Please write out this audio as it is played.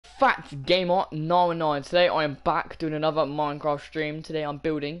Fact Gamer 909. Today I am back doing another Minecraft stream. Today I'm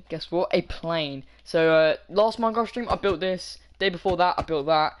building, guess what? A plane. So last Minecraft stream I built this. Day before that I built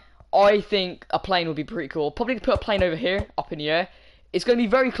that. I think a plane would be pretty cool. Probably put a plane over here, up in the air. It's going to be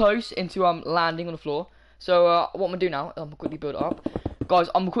very close into landing on the floor. So what I'm going to do now, I'm going to quickly build it up. Guys,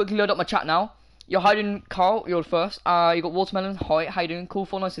 I'm going to quickly load up my chat now. You're hiding, Carl, you're the first. You got Watermelon, hi, how you doing? Cool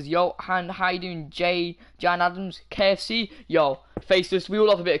Fortnite says, yo, and how you doing? Jan Adams, KFC, yo, Faceless, we all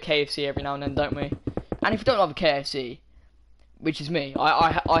love a bit of KFC every now and then, don't we? And if you don't love a KFC, which is me,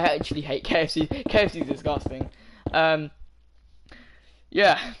 I actually hate KFC. KFC is disgusting.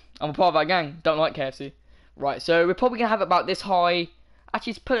 Yeah, I'm a part of that gang, don't like KFC. Right, so we're probably going to have it about this high.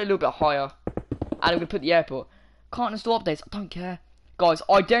 Actually, let's put it a little bit higher. And I'm going to put the airport. Can't install updates, I don't care. Guys,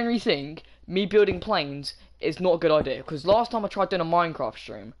 I generally think me building planes is not a good idea, because last time I tried doing a Minecraft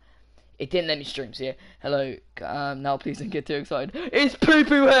stream, it didn't let me stream. So yeah, hello, now please don't get too excited. It's Poo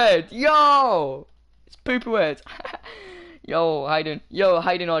Poo Head, yo! It's Poo Poo Head. Yo, how you doing? Yo,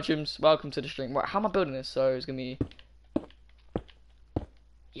 how you doing, Archims? Welcome to the stream. Right, how am I building this? So it's gonna be...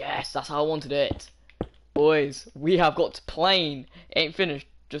 Yes, that's how I wanted it. Boys, we have got to plane. It ain't finished,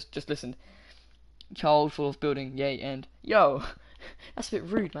 just listen. Child full of building, yay, and... Yo, that's a bit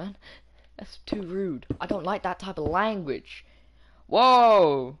rude, man. That's too rude. I don't like that type of language.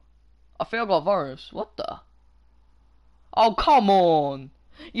 Whoa! I think I got a virus. What the? Oh, come on!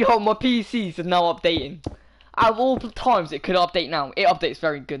 Yo, my PC is now updating. Out of all the times it could update now, it updates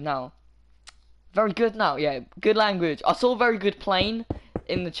very good now. Very good now, yeah. Good language. I saw very good plane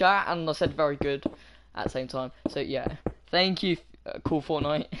in the chat, and I said very good at the same time. So, yeah. Thank you, Cool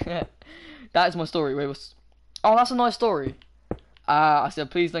Fortnite. That is my story. Wait, what's... Oh, that's a nice story. I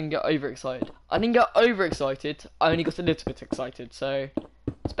said, please don't get overexcited. I didn't get overexcited. I only got a little bit excited. So,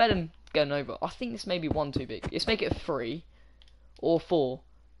 it's better than getting over. I think this may be one too big. Let's make it 3 or 4.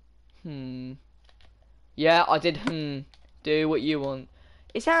 Yeah, I did. Do what you want.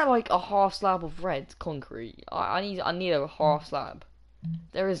 Is that like a half slab of red concrete? I need a half slab.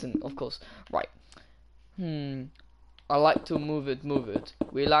 There isn't, of course. Right. I like to move it.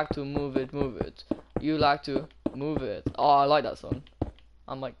 We like to move it. You like to move it. Oh, I like that song.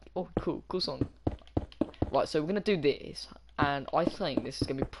 I'm like, oh, cool song. Right, so we're gonna do this, and I think this is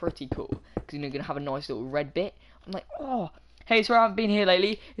gonna be pretty cool because you're gonna have a nice little red bit. I'm like, oh, hey, sorry I haven't been here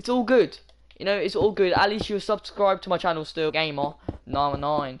lately. It's all good. You know, it's all good. At least you're subscribed to my channel still. Gamer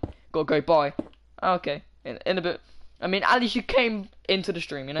 909. Gotta go bye. Okay, in a bit. I mean, at least you came into the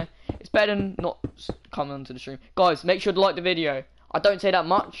stream. You know, it's better than not coming onto the stream. Guys, make sure to like the video. I don't say that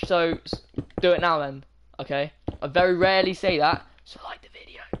much, so do it now then. Okay, I very rarely say that, so like the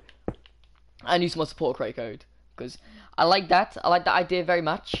video and use my support create code because I like that. I like that idea very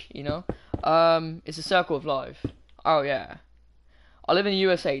much. You know, it's a circle of life. Oh yeah, I live in the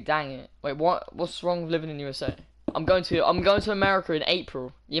USA. Dang it! Wait, what's wrong with living in the USA? I'm going to America in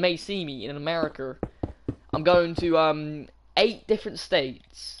April. You may see me in America. I'm going to 8 different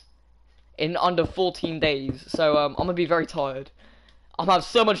states in under 14 days. So I'm gonna be very tired. I'm gonna have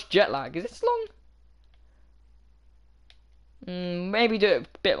so much jet lag. Is this long? Maybe do it a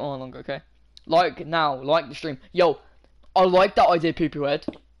bit more longer, okay? Like now, like the stream. Yo, I like that idea, Poo Poo Head.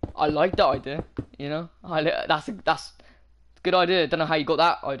 I like that idea. You know, that's a good idea. Don't know how you got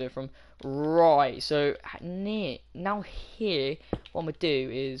that idea from. Right. So now here, what I'm gonna do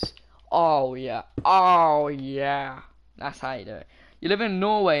is, oh yeah, that's how you do it. You live in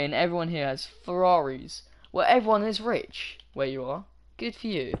Norway, and everyone here has Ferraris. Well, everyone is rich where you are. Good for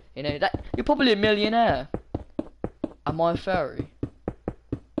you. You know that you're probably a millionaire. Am I a furry?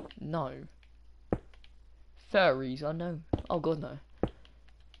 No. Furries, I know. Oh god, no.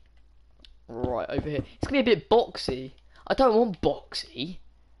 Right, over here. It's gonna be a bit boxy. I don't want boxy.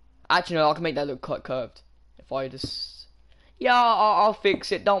 Actually, no, I can make that look quite curved. If I just... Yeah, I'll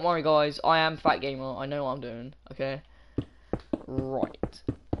fix it. Don't worry, guys. I am Fat Gamer. I know what I'm doing. Okay? Right.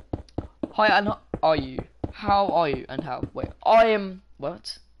 Hi, and how are you? How are you? And how? Wait, I am...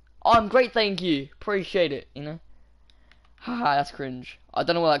 What? I'm great, thank you. Appreciate it, you know? Haha, that's cringe. I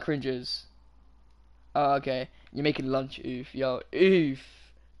don't know what that cringe is. Oh, okay. You're making lunch, oof. Yo, oof.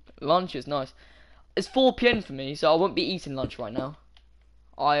 Lunch is nice. It's 4 PM for me, so I won't be eating lunch right now.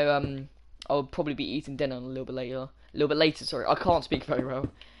 I'll probably be eating dinner a little bit later. A little bit later, sorry. I can't speak very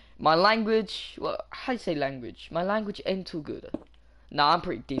well. My language... Well, how do you say language? My language ain't too good. Nah, I'm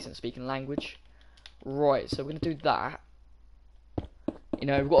pretty decent speaking language. Right, so we're gonna do that. You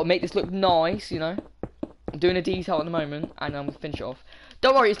know, we've got to make this look nice, you know. I'm doing a detail at the moment, and I'm going to finish it off.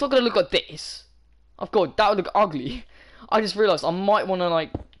 Don't worry, it's not going to look like this. Oh god, that would look ugly. I just realised I might want to, like,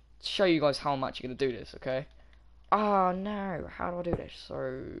 show you guys how I'm actually going to do this, okay? Oh no, how do I do this?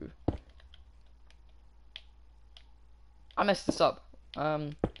 So I messed this up.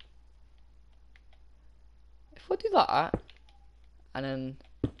 If I do that, and then,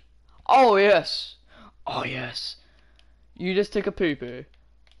 oh yes, oh yes, you just took a poo poo.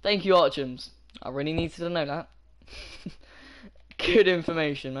 Thank you, Archums. I really needed to know that. Good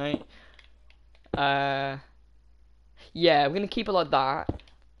information, mate. Yeah, we're gonna keep it like that.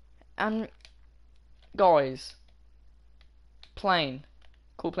 And guys, plane,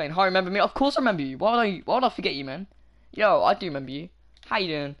 cool plane. Hi, remember me? Of course I remember you. Why would I forget you, man? Yo, I do remember you. How you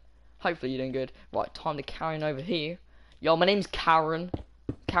doing? Hopefully you're doing good. Right, time to Karen over here. Yo, my name's Karen.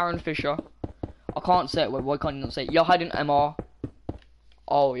 Karen Fisher. I can't say it. Why can't you not say it? Yo, how you doing, MR?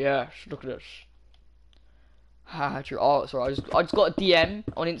 Oh yes, look at this. Oh, sorry. I just got a DM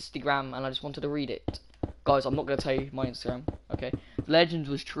on Instagram and I just wanted to read it. Guys, I'm not gonna tell you my Instagram. Okay. Legends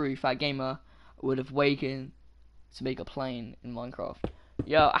was true. Fat Gamer would have wakened to make a plane in Minecraft.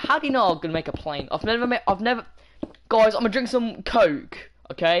 Yeah. How do you know I'm gonna make a plane? I've never. Guys, I'm gonna drink some Coke.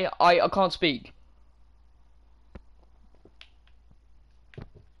 Okay. I can't speak.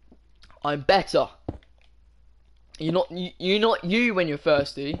 I'm better. You're not you when you're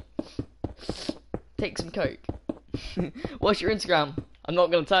thirsty. Take some Coke. What's your Instagram? I'm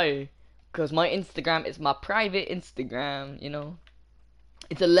not gonna tell you, cause my Instagram is my private Instagram. You know,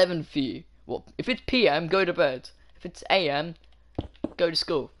 it's 11 for you. Well, if it's PM, go to bed. If it's AM, go to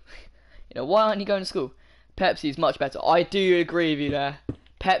school. You know, why aren't you going to school? Pepsi is much better. I do agree with you there.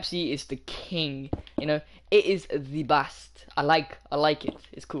 Pepsi is the king. You know, it is the best. I like it.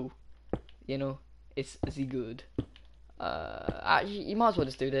 It's cool. You know, it's the good. Actually, you might as well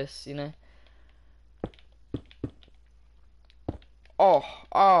just do this. You know.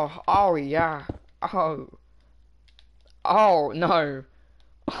 Oh, yeah. Oh, no.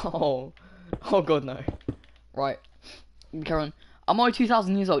 Oh, God, no. Right. Karen, am I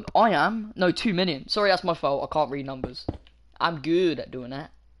 2,000 years old? I am. No, 2 million. Sorry, that's my fault. I can't read numbers. I'm good at doing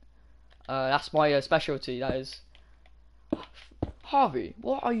that. That's my specialty, that is. Harvey,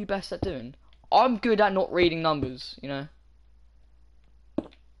 what are you best at doing? I'm good at not reading numbers, you know. How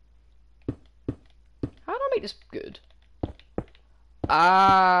do I make this good?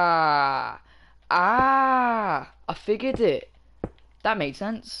 I figured it. That makes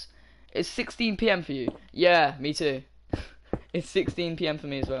sense. It's 16 PM for you. Yeah, me too. It's 16 PM for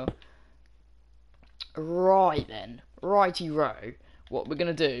me as well. Right then. Righty-ro. What we're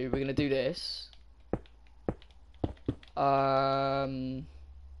gonna do, this.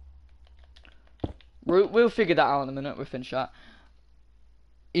 We'll figure that out in a minute. We'll finish that.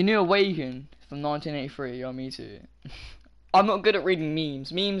 You knew Awaken from 1983. Yeah, me too. I'm not good at reading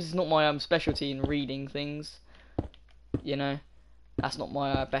memes. Memes is not my specialty in reading things. You know, that's not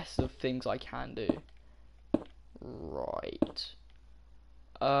my best of things I can do. Right.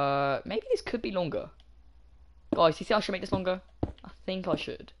 Maybe this could be longer. Guys, you see I should make this longer? I think I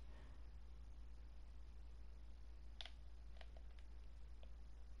should.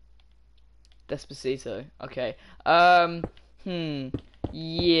 Despacito. Okay.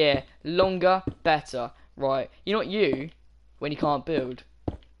 Yeah. Longer, better. Right. You're not you when you can't build.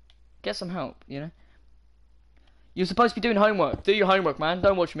 Get some help, you know? You're supposed to be doing homework. Do your homework, man.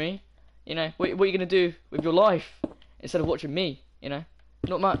 Don't watch me. You know, what are you going to do with your life instead of watching me, you know?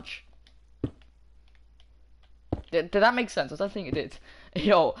 Not much. Did that make sense? I don't think it did.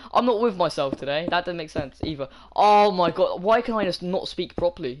 Yo, I'm not with myself today. That didn't make sense either. Oh my god, why can I just not speak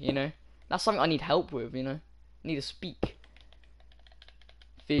properly, you know? That's something I need help with, you know? I need to speak.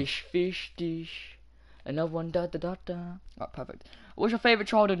 Fish, fish, dish. Another one, da da da da. Right, perfect. What's your favourite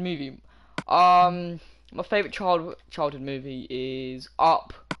childhood movie? My favourite childhood movie is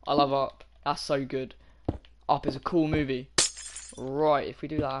Up. I love Up. That's so good. Up is a cool movie. Right, if we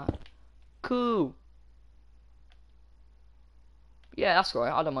do that. Cool. Yeah, that's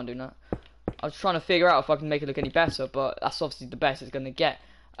right. I don't mind doing that. I was trying to figure out if I can make it look any better, but that's obviously the best it's going to get.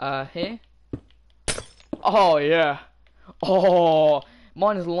 Here. Oh, yeah. Oh,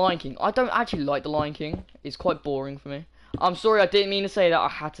 mine is Lion King. I don't actually like The Lion King. It's quite boring for me. I'm sorry, I didn't mean to say that. I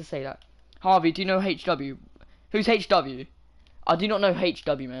had to say that. Harvey, do you know HW? Who's HW? I do not know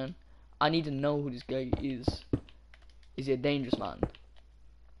HW, man. I need to know who this guy is. Is he a dangerous man?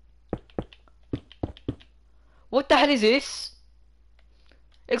 What the hell is this?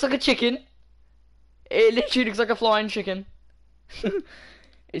 It looks like a chicken. It literally looks like a flying chicken.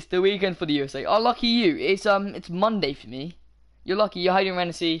 It's the weekend for the USA. Oh, lucky you. It's Monday for me. You're lucky. You're hiding around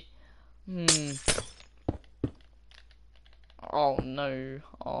to see. Oh no.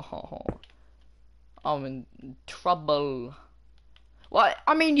 Oh, I'm in trouble. Well,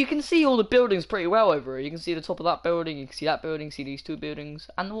 I mean, you can see all the buildings pretty well over here. You can see the top of that building, you can see that building, see these two buildings,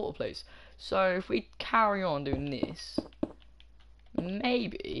 and the water place. So if we carry on doing this,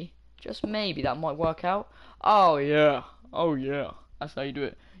 maybe, just maybe, that might work out. Oh yeah, that's how you do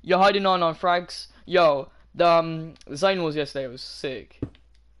it. You're hiding 99 frags. Yo, the zone wars yesterday was sick.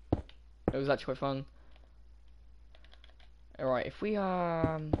 It was actually quite fun. Alright, if we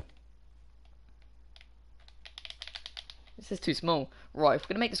this is too small. Right, if we're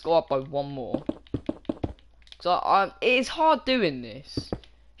gonna make this go up by one more, because it's hard doing this.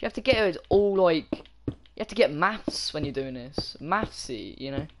 You have to get it all like, you have to get maths when you're doing this. Mathsy,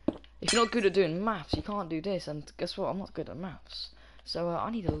 you know. If you're not good at doing maths, you can't do this. And guess what? I'm not good at maths, so I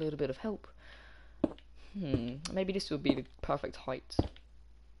need a little bit of help. Maybe this would be the perfect height.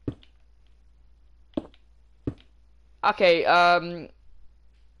 Okay,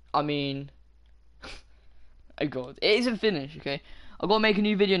 I mean, oh god, it isn't finished, okay? I've got to make a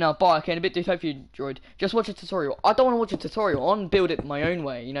new video now, bye, okay, in a bit, hope you enjoyed. Just watch a tutorial. I don't want to watch a tutorial, I want to build it my own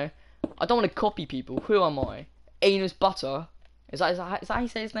way, you know? I don't want to copy people. Who am I? Anus Butter? Is that how you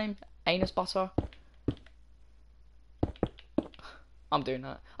say his name? Anus Butter? I'm doing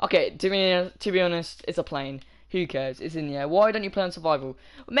that. Okay, to be honest, it's a plane. Who cares? It's in the air. Why don't you play on survival?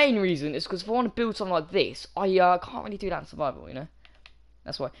 The main reason is because if I want to build something like this, I can't really do that in survival, you know?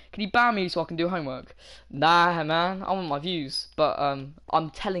 That's why. Can you ban me so I can do homework? Nah, man. I want my views. But I'm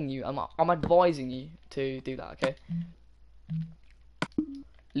telling you, I'm advising you to do that, okay?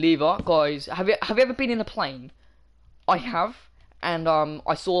 Lever, guys. Have you ever been in a plane? I have, and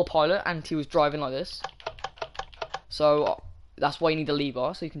I saw a pilot, and he was driving like this. So that's why you need a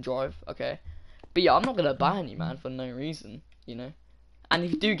lever so you can drive, okay? But yeah, I'm not gonna ban you, man, for no reason, you know. And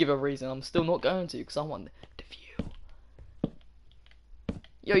if you do give a reason, I'm still not going to, because I want the view.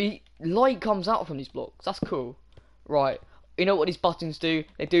 Yo, light comes out from these blocks. That's cool. Right. You know what these buttons do?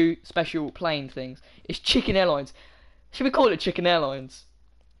 They do special plane things. It's Chicken Airlines. Should we call it Chicken Airlines?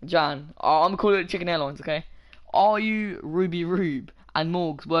 Jan, I'm calling it Chicken Airlines, okay? Are you Ruby Rube and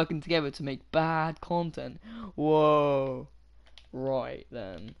Morgs working together to make bad content? Whoa. Right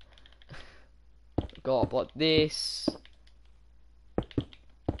then. Go up like this.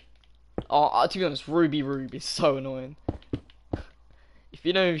 Oh, to be honest, Ruby Rube is so annoying. If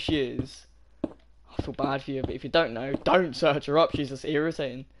you know who she is, I feel bad for you, but if you don't know, don't search her up, she's just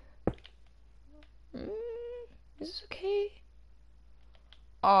irritating. Is this okay?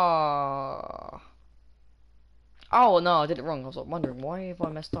 Oh no, I did it wrong. I was like wondering, why have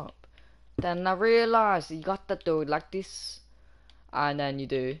I messed up? Then I realised you got to do it like this. And then you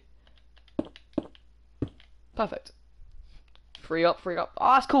do. Perfect. Free up. Oh,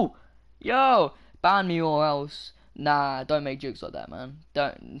 that's cool. Yo, ban me or else. Nah, don't make jokes like that, man.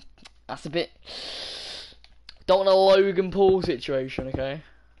 Don't. That's a bit. Don't want a Logan Paul situation, okay?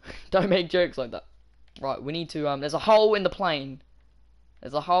 Don't make jokes like that. Right, we need to. There's a hole in the plane.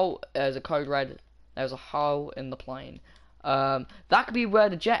 There's a hole. There's a code red. There's a hole in the plane. That could be where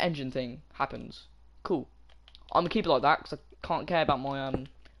the jet engine thing happens. Cool. I'm gonna keep it like that because I can't care about my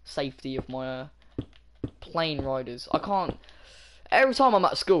safety of my plane riders. I can't. Every time I'm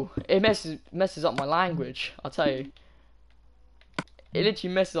at school, it messes up my language. I'll tell you. It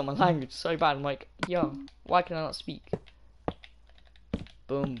literally messes up my language so bad. I'm like, yo, why can I not speak?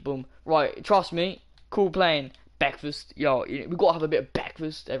 Boom, boom. Right, trust me. Cool plane. Breakfast. Yo, we gotta have a bit of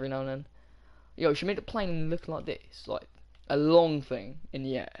breakfast every now and then. Yo, we should make the plane look like this, like a long thing in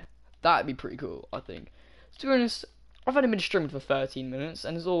the air. That'd be pretty cool, I think. To be honest, I've only been streaming for 13 minutes,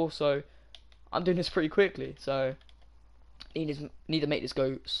 and it's also I'm doing this pretty quickly, so need to make this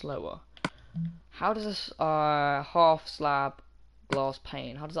go slower. How does this half slab glass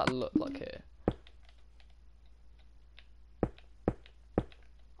pane? How does that look like here?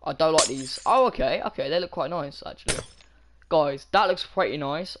 I don't like these. Oh, okay, they look quite nice actually. Guys, that looks pretty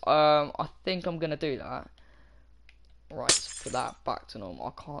nice. I think I'm gonna do that. Right, put that back to normal.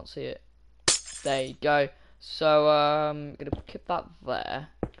 I can't see it. There you go. So, I'm gonna keep that there.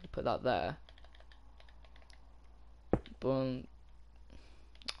 Gonna put that there. Boom.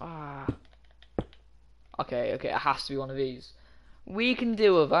 Okay, it has to be one of these. We can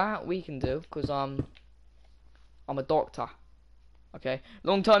deal with that. We can do, because I'm a doctor. Okay.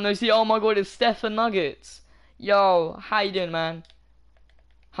 Long time no see. Oh my god, it's Stefan Nuggets. Yo, how you doing, man?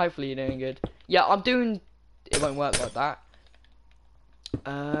 Hopefully you're doing good. Yeah, I'm doing. It won't work like that.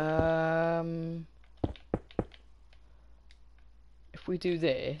 If we do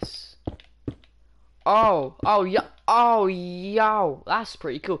this. Oh, yeah. Oh, yo, that's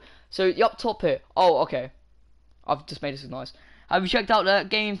pretty cool. So up top here. Oh, okay. I've just made this nice. Have you checked out that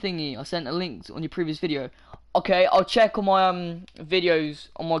game thingy? I sent a link on your previous video. Okay, I'll check on my videos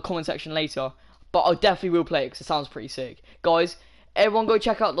on my comment section later, but I definitely will play it because it sounds pretty sick. Guys, everyone go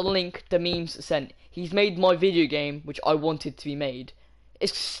check out the link the memes sent. He's made my video game which I wanted to be made.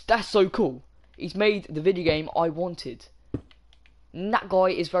 That's so cool. He's made the video game I wanted. And that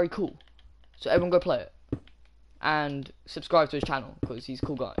guy is very cool. So everyone go play it. And subscribe to his channel because he's a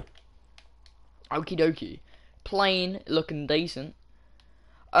cool guy. Okie dokie. Plain looking decent.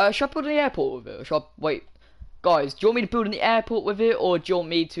 Should I build an airport with it? Or should I wait? Guys, do you want me to build an airport with it, or do you want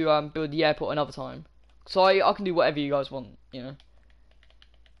me to build the airport another time? So I can do whatever you guys want, you know.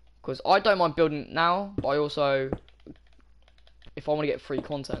 Because I don't mind building it now, but I also, if I want to get free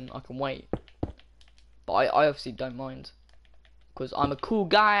content, I can wait. But I obviously don't mind. Because I'm a cool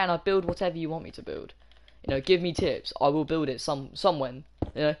guy and I build whatever you want me to build. You know, give me tips. I will build it somewhen.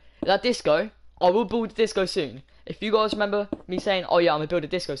 You know, that disco, I will build a disco soon. If you guys remember me saying, oh yeah, I'm going to build a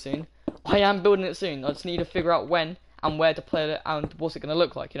disco soon. I am building it soon. I just need to figure out when and where to play it and what's it going to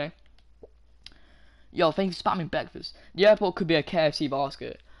look like, you know. Yo, thanks for spamming breakfast. The airport could be a KFC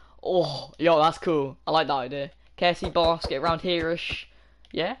basket. Oh, yo, that's cool. I like that idea. KFC basket around here-ish.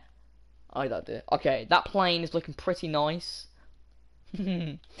 Yeah? I like that idea. Okay, that plane is looking pretty nice.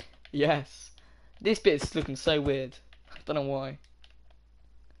 Yes. This bit is looking so weird. I don't know why.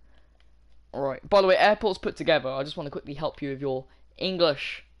 Alright, by the way, airports put together. I just want to quickly help you with your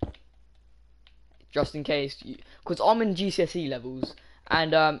English. Just in case. Because I'm in GCSE levels.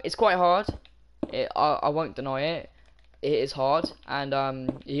 And it's quite hard. I won't deny it. It is hard. And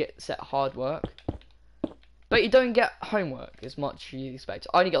you get set hard work. But you don't get homework as much as you expect.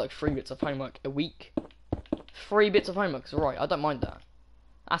 I only get like 3 bits of homework a week. 3 bits of homework is alright. I don't mind that.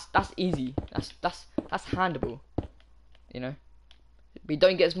 That's easy. That's handable. You know? But you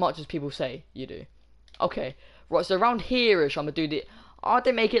don't get as much as people say you do. Okay. Right, so around here-ish I'm gonna do the... I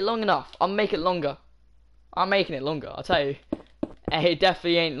didn't make it long enough. I'll make it longer. I'm making it longer, I'll tell you. It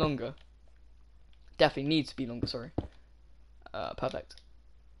definitely ain't longer. Definitely needs to be longer, sorry. Perfect.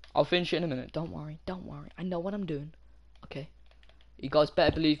 I'll finish it in a minute. Don't worry, don't worry. I know what I'm doing. Okay. You guys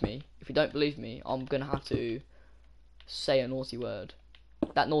better believe me. If you don't believe me, I'm gonna have to say a naughty word.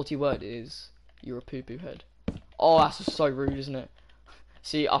 That naughty word is, you're a poo-poo head. Oh, that's just so rude, isn't it?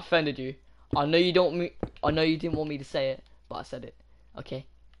 See, I offended you. I know you didn't want me to say it, but I said it. Okay?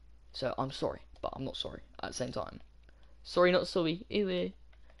 So, I'm sorry, but I'm not sorry at the same time. Sorry, not sorry. Ew.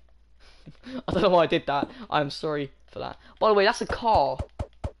 I don't know why I did that. I'm sorry for that. By the way, that's a car.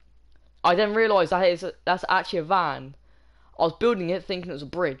 I didn't realise that's actually a van. I was building it thinking it was a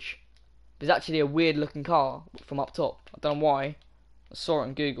bridge. It's actually a weird looking car from up top. I don't know why. I saw it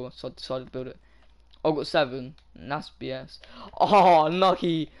on Google, so I decided to build it. I got 7, and that's BS. Oh,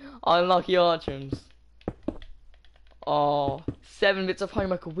 unlucky. Unlucky Archons. Oh, 7 bits of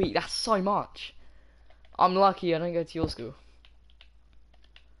homework a week. That's so much. I'm lucky I don't go to your school.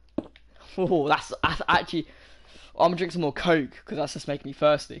 Oh, that's actually... I'm gonna drink some more Coke, because that's just making me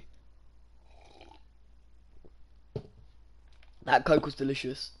thirsty. That Coke was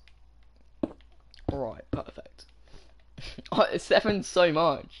delicious. Alright, perfect. Oh, 7's so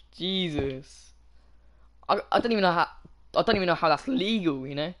much. Jesus. I don't even know how that's legal,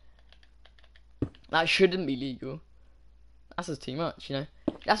 you know? That shouldn't be legal. That's just too much, you know?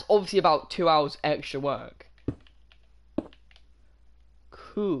 That's obviously about 2 hours extra work.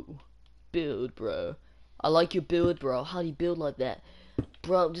 Cool. Build, bro. I like your build, bro. How do you build like that?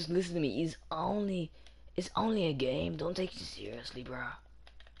 Bro, just listen to me. It's only a game. Don't take it seriously, bro.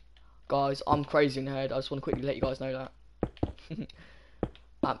 Guys, I'm crazy in the head. I just want to quickly let you guys know that.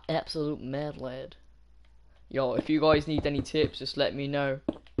 I'm absolute mad lad. Yo, if you guys need any tips, just let me know.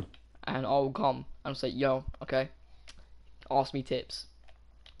 And I'll come and say, yo, okay? Ask me tips.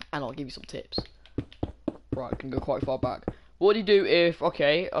 And I'll give you some tips. Right, I can go quite far back. What do you do if...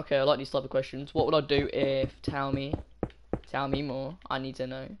 Okay, I like these type of questions. What would I do if... Tell me more. I need to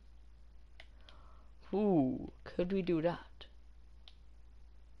know. Ooh, could we do that?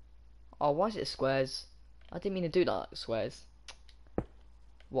 Oh, why is it squares? I didn't mean to do that, squares.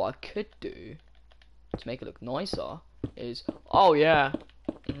 What I could do to make it look nicer is... Oh, yeah.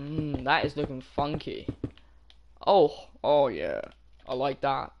 That is looking funky. Oh, yeah. I like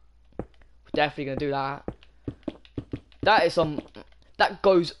that. We're definitely gonna do that. That is that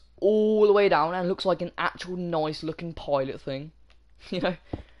goes all the way down and looks like an actual nice looking pilot thing. You know?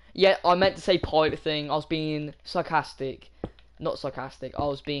 Yeah, I meant to say pilot thing. I was being sarcastic. Not sarcastic. I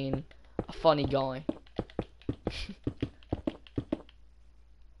was being a funny guy.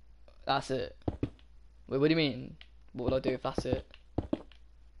 That's it. Wait, what do you mean? What would I do if that's it?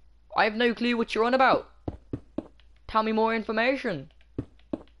 I have no clue what you're on about. Tell me more information.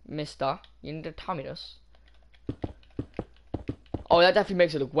 Mister, you need to tell me this. Oh, that definitely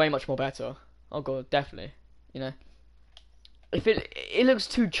makes it look way much more better. Oh god, definitely. You know, if it looks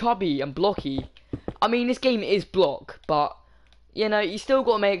too chubby and blocky. I mean, this game is block, but you know, you still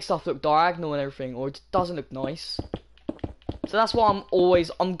got to make stuff look diagonal and everything, or it doesn't look nice. So that's why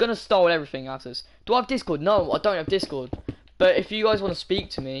I'm gonna style everything after this. Do I have Discord? No, I don't have Discord. But if you guys want to speak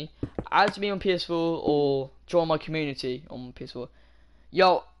to me, add me on PS4 or join my community on PS4.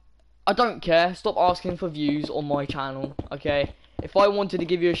 Yo, I don't care. Stop asking for views on my channel, okay? If I wanted to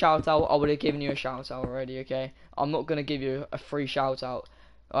give you a shout out, I would have given you a shout out already, okay? I'm not gonna give you a free shout out.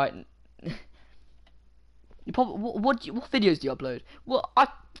 Alright. What videos do you upload? Well, I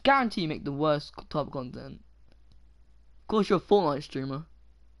guarantee you make the worst type of content. Of course you're a Fortnite streamer.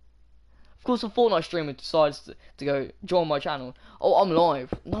 Of course a Fortnite streamer decides to go join my channel. Oh, I'm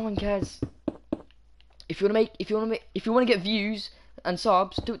live. No one cares. If you wanna get views and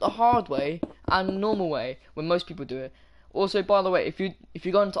subs, do it the hard way and the normal way when most people do it. Also, by the way, if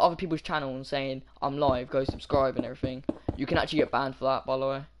you go into other people's channel and saying I'm live, go subscribe and everything, you can actually get banned for that. By the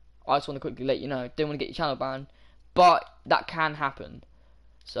way, I just want to quickly let you know. Don't want to get your channel banned, but that can happen.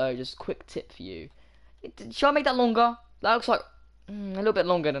 So just quick tip for you. Should I make that longer? That looks like a little bit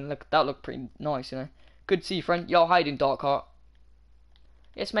longer than that. Look pretty nice, you know. Good to see you, friend. Yo, how you doing, Darkheart?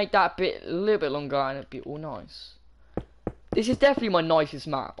 Let's make that a little bit longer and it'll be all nice. This is definitely my nicest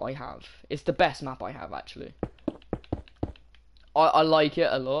map I have. It's the best map I have, actually. I like it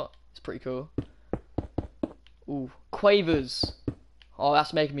a lot. It's pretty cool. Ooh, quavers. Oh,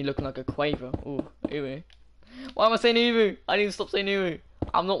 that's making me looking like a quaver. Ooh, ooh. Why am I saying ooh? I need to stop saying ooh.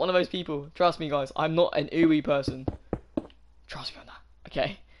 I'm not one of those people. Trust me, guys. I'm not an ooey person. Trust me on that.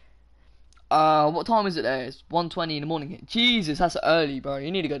 Okay. What time is it there? It's 1:20 in the morning. Jesus, that's early, bro.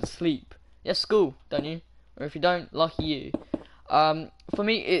 You need to go to sleep. You have school, don't you? Or if you don't, lucky you. For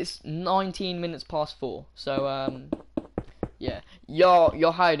me, it's 19 minutes past 4. So, yeah.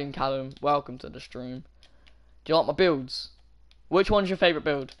 You're hiding, Callum. Welcome to the stream. Do you like my builds? Which one's your favourite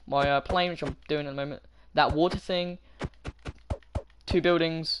build? My plane, which I'm doing at the moment. That water thing. 2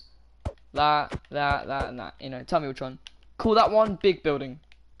 buildings. That, and that. You know, tell me which one. Call that one big building.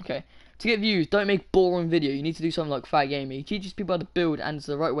 Okay. To get views, don't make boring video. You need to do something like Fat Gaming. It teaches people how to build, and it's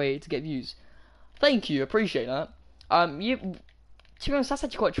the right way to get views. Thank you, appreciate that. To be honest, that's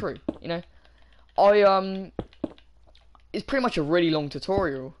actually quite true. You know, it's pretty much a really long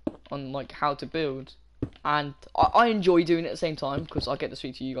tutorial on like how to build, and I enjoy doing it at the same time because I get to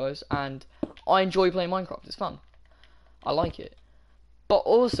speak to you guys, and I enjoy playing Minecraft. It's fun. I like it. But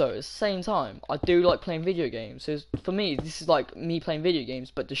also, at the same time, I do like playing video games. So for me, this is like me playing video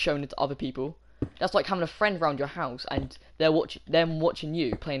games, but just showing it to other people. That's like having a friend around your house, and them watching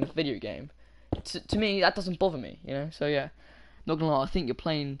you playing a video game. To me, that doesn't bother me, you know. So yeah, not gonna lie, I think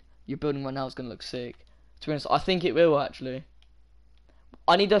you're building right now is gonna look sick. To be honest, I think it will actually.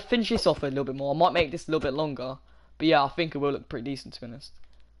 I need to finish this off a little bit more. I might make this a little bit longer, but yeah, I think it will look pretty decent. To be honest,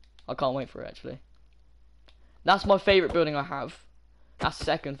 I can't wait for it actually. That's my favourite building I have. That's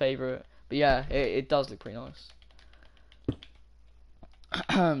second favourite, but yeah, it does look pretty nice.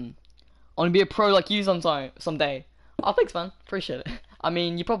 I want to be a pro like you someday. Oh, thanks, man. Appreciate it. I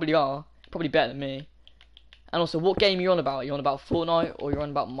mean, you probably are. Probably better than me. And also, what game are you on about? Are you on about Fortnite or you're on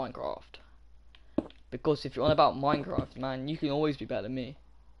about Minecraft? Because if you're on about Minecraft, man, you can always be better than me.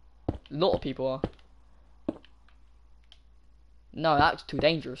 A lot of people are. No, that's too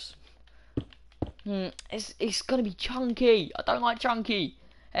dangerous. It's gonna be chunky. I don't like chunky.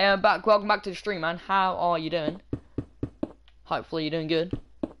 Hey, I'm back. Welcome back to the stream, man. How are you doing? Hopefully you're doing good.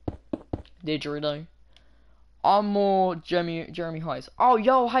 Didgeridoo. I'm more Jeremy Heights. Oh,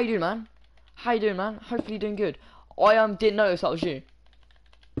 yo, how you doing, man? How you doing, man? Hopefully you're doing good. I didn't notice that was you,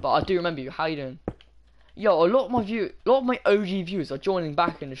 but I do remember you. How you doing? Yo, a lot of my OG viewers are joining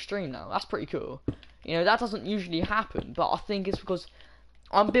back in the stream now. That's pretty cool. You know, that doesn't usually happen, but I think it's because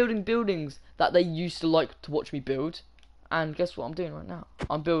I'm building buildings that they used to like to watch me build, and guess what I'm doing right now?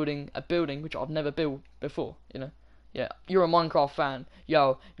 I'm building a building which I've never built before, you know? Yeah, you're a Minecraft fan.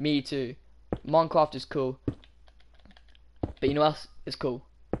 Yo, me too. Minecraft is cool. But you know what else is cool?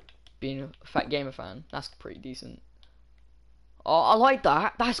 Being a Fat Gamer fan. That's pretty decent. Oh, I like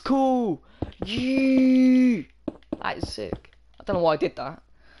that. That's cool. Yeah. That is sick. I don't know why I did that.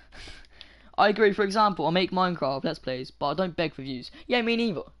 I agree. For example, I make Minecraft Let's Plays, but I don't beg for views. Yeah, me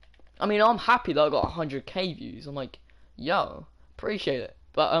neither. I mean, I'm happy that I got 100k views. I'm like, yo, appreciate it.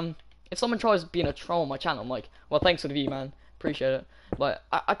 But if someone tries being a troll on my channel, I'm like, well, thanks for the view, man. Appreciate it. But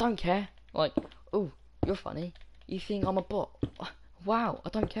I don't care. Like, oh, you're funny. You think I'm a bot? Wow, I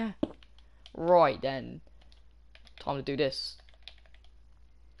don't care. Right then, time to do this.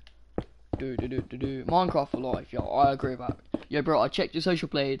 Minecraft for life, yo, I agree with that. Yo, bro, I checked your social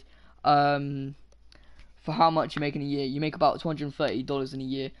blade. For how much you make in a year. You make about $230 in a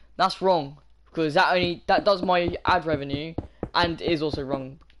year. That's wrong, because that does my ad revenue, and is also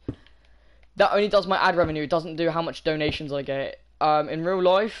wrong. That only does my ad revenue. It doesn't do how much donations I get. In real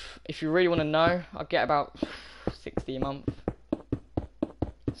life, if you really want to know, I get about 60 a month.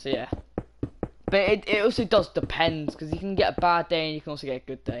 So yeah. But it also does depend, because you can get a bad day and you can also get a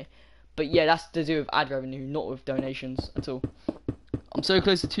good day. But yeah, that's to do with ad revenue, not with donations at all. I'm so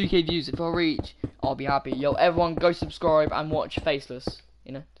close to 2k views. If I reach, I'll be happy. Yo, everyone go subscribe and watch Faceless.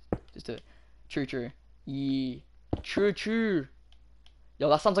 You know, just do it. True. Yeah. True. Yo,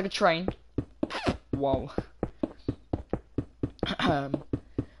 that sounds like a train. Wow.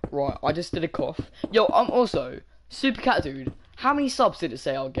 Right, I just did a cough. Yo, I'm also Super Cat Dude. How many subs did it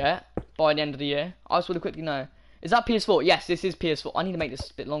say I'll get by the end of the year? I just want to quickly know. Is that PS4? Yes, this is PS4. I need to make this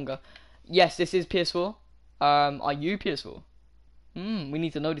a bit longer. Yes, this is PS4. Are you PS4? We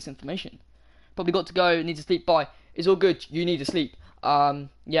need to know this information. Probably got to go. Need to sleep. Bye. It's all good. You need to sleep.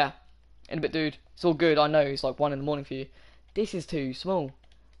 Yeah. In a bit, dude. It's all good. I know it's like 1 in the morning for you. This is too small.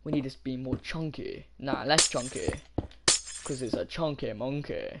 We need this to be more chunky. Nah, less chunky. Because it's a chunky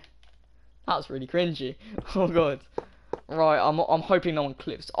monkey. That's really cringy. Oh god. Right, I'm hoping no one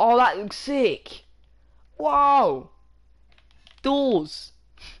clips. Oh, that looks sick. Wow. Doors.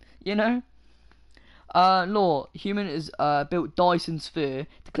 You know? Law. Human is built Dyson sphere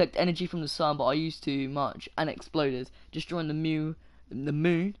to collect energy from the sun, but I used too much and exploded, destroying the moon.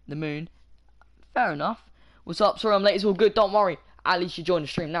 Fair enough. What's up? Sorry I'm late. It's all good. Don't worry. At least you join the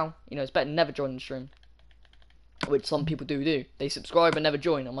stream now. You know, it's better than never join the stream. Which some people do. They subscribe and never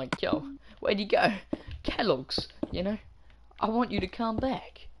join. I'm like, yo, where'd you go? Kellogg's, you know? I want you to come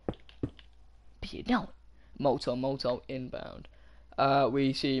back. But you don't. Moto inbound.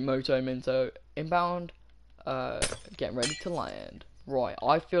 We see Moto Minto inbound. Getting ready to land. Right,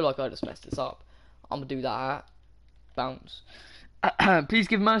 I feel like I just messed this up. I'm gonna do that. Bounce. Please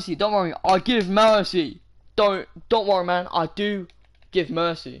give mercy. Don't worry, I give mercy. Don't worry, man. I do give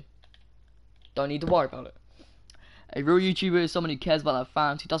mercy. Don't need to worry about it. A real YouTuber is someone who cares about their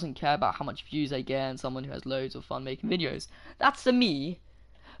fans, who doesn't care about how much views they get, and someone who has loads of fun making videos. That's to me.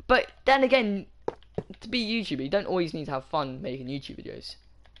 But then again, to be a YouTuber, you don't always need to have fun making YouTube videos.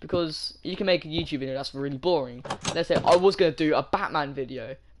 Because you can make a YouTube video that's really boring. Let's say I was going to do a Batman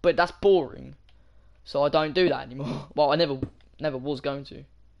video, but that's boring. So I don't do that anymore. Well, I never was going to.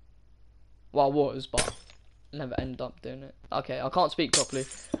 Well, I was, but never ended up doing it. Okay, I can't speak properly.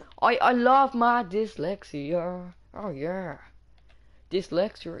 I love my dyslexia. Oh yeah.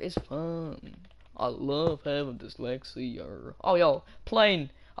 Dyslexia is fun. I love having dyslexia. Oh yo,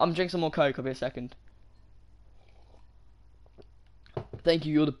 plane. I'm drinking some more Coke. I'll be a second. Thank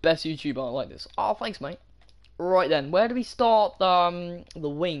you, you're the best YouTuber. I like this. Oh, thanks, mate. Right then, where do we start the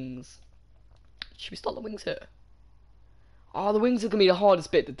wings? Should we start the wings here? Oh, the wings are gonna be the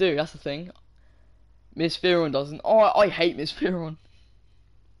hardest bit to do. That's the thing. Miss Fearon doesn't. Oh, I hate Miss Fearon.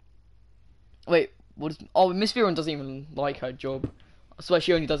 Wait, what is? Oh, Miss Fearon doesn't even like her job. I swear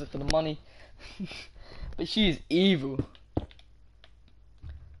she only does it for the money. But she is evil.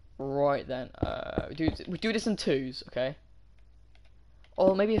 Right then, we do this in 2s, okay?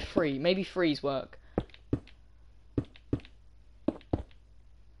 Or maybe a 3. Maybe 3s work.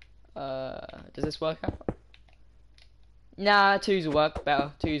 Does this work out? Nah, 2s will work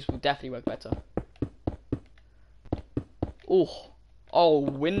better. 2s will definitely work better. Oh,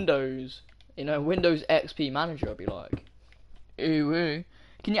 Windows. You know, Windows XP Manager, I'll be like. Ooh.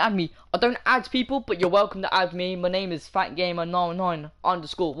 Can you add me? I don't add people, but you're welcome to add me. My name is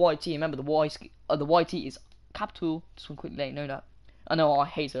fatgamer99_YT. Remember the YT is capital. Just want to quickly let you know that. I know I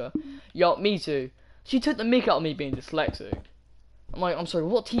hate her. Yo, me too. She took the mick out of me being dyslexic. I'm like, I'm sorry,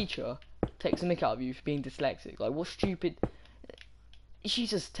 what teacher takes the mick out of you for being dyslexic? Like, what stupid...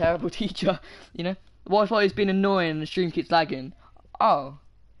 She's just a terrible teacher, you know? The Wi-Fi has been annoying and the stream keeps lagging. Oh.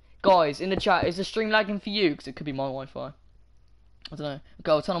 Guys, in the chat, is the stream lagging for you? Because it could be my Wi-Fi. I don't know.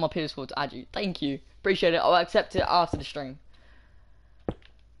 Okay, I'll turn on my PS4 to add you. Thank you. Appreciate it. I'll accept it after the stream.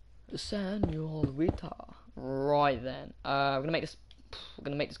 Samuel Rita. Right then. We're gonna make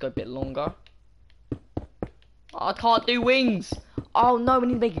this go a bit longer. Oh, I can't do wings. Oh no, we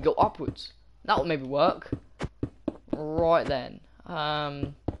need to make it go upwards. That would maybe work. Right then.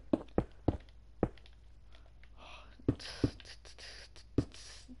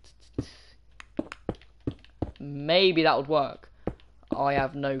 Maybe that would work. I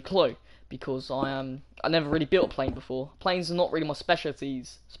have no clue because I never really built a plane before. Planes are not really my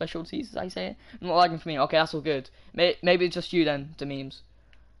specialties. Specialties, as I say it. Not lagging for me. Okay, that's all good. Maybe it's just you then, the memes.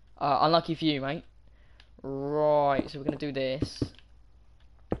 Unlucky for you, mate. Right, so we're gonna do this.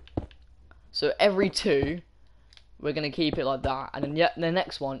 So every 2, we're gonna keep it like that, and then the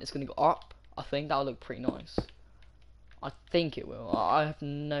next one is gonna go up. I think that'll look pretty nice. I think it will. I have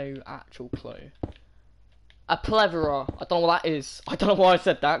no actual clue. A plethora. I don't know what that is. I don't know why I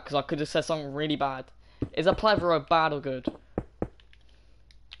said that, because I could have said something really bad. Is a plethora bad or good?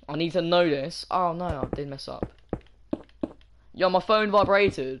 I need to know this. Oh no, I did mess up. Yo, my phone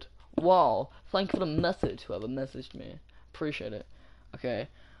vibrated. Wow. Thank you for the message, whoever messaged me. Appreciate it. Okay.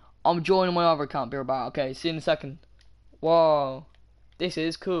 I'm joining my other account, be right back. Okay, see you in a second. Wow. This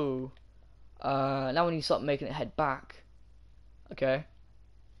is cool. Now we need to start making it head back. Okay.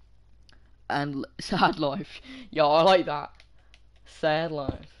 And sad life. Yo, I like that. Sad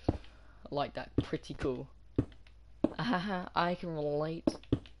life. I like that. Pretty cool. I can relate.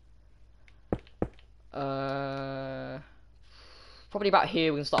 Probably about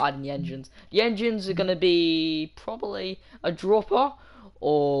here we can start adding the engines. The engines are gonna be probably a dropper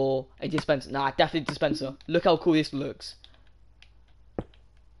or a dispenser. Nah, definitely dispenser. Look how cool this looks.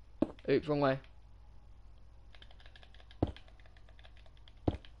 Oops, wrong way.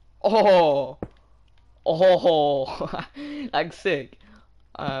 Oh, oh, that's sick.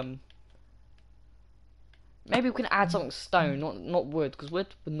 Maybe we can add something stone, not wood, because wood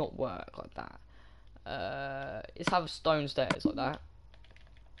would not work like that. Let's have stone stairs like that.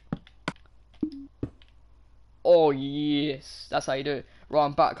 Oh yes, that's how you do it. Right,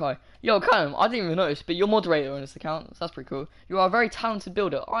 I'm back, hi. Yo, Callum, I didn't even notice, but you're moderator on this account, so that's pretty cool. You are a very talented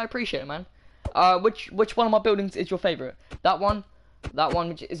builder. I appreciate it, man. Which one of my buildings is your favourite? That one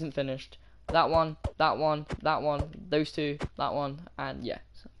which isn't finished. That one, those 2, that one, and yeah.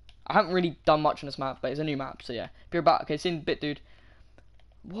 I haven't really done much on this map, but it's a new map, so yeah. Be right back. Okay, see you in a bit, dude.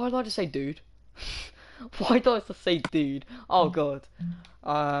 Why did I just say dude? Why did I just say dude? Oh god.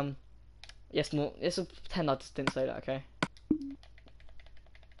 Yes, no. Let's pretend I just didn't say that. Okay.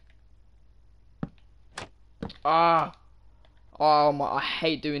 Oh my! I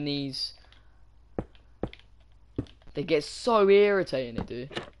hate doing these. They get so irritating. They do.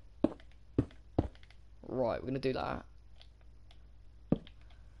 Right, we're gonna do that.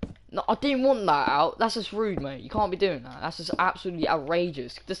 No, I didn't want that out. That's just rude, mate. You can't be doing that. That's just absolutely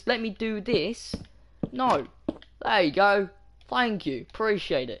outrageous. Just let me do this. No. There you go. Thank you.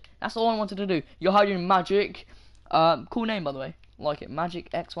 Appreciate it. That's all I wanted to do. You're hiding Magic. Cool name, by the way. Like it.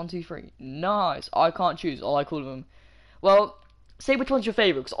 Magic X123. Nice. I can't choose. I like all of them. Well, say which one's your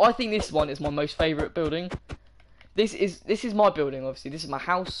favourite, because I think this one is my most favourite building. This is my building, obviously. This is my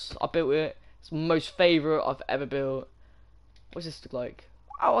house. I built it. It's my most favourite I've ever built. What's this look like?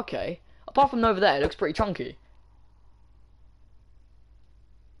 Oh, okay. Apart from over there, it looks pretty chunky.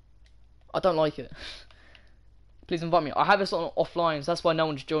 I don't like it. Please invite me. I have this on offline, so that's why no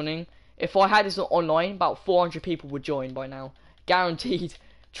one's joining. If I had this online, about 400 people would join by now. Guaranteed.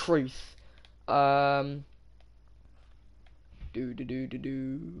 Truth. Do.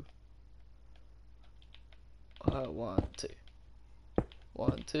 1, 2.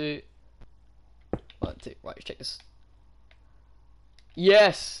 1, 2. 1, 2. Right, let's check this.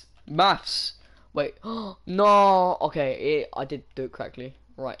 Yes! Maths! Wait. No! Okay, I did do it correctly.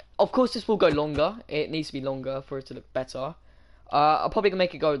 Right. Of course this will go longer. It needs to be longer for it to look better. I'm probably gonna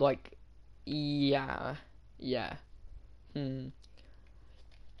make it go like... Yeah. I'm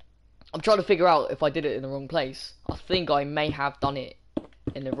trying to figure out if I did it in the wrong place. I think I may have done it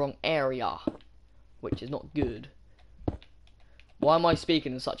in the wrong area, which is not good. Why am I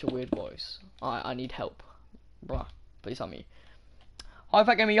speaking in such a weird voice? I need help. Bruh, please help me. Hi,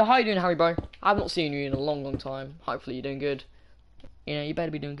 Fat Gamer. How you doing, Harry, bro? I've not seen you in a long time. Hopefully you're doing good. You know, you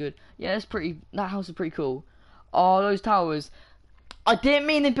better be doing good. Yeah, that house is pretty cool. Oh, those towers. I didn't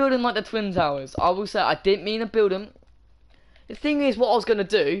mean to build them like the Twin Towers. I will say, I didn't mean to build them. The thing is, what I was going to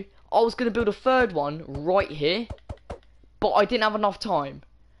do, I was going to build a third one right here. But I didn't have enough time.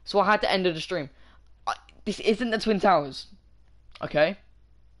 So I had to end the stream. This isn't the Twin Towers. Okay?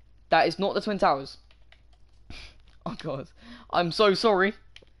 That is not the Twin Towers. Oh god. I'm so sorry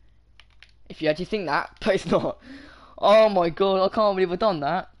if you actually think that, but it's not. Oh my god, I can't believe I've done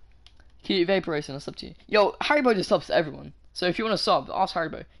that. Cute Vaporation, that's up to you. Yo, Haribo just subs to everyone. So if you want to sub, ask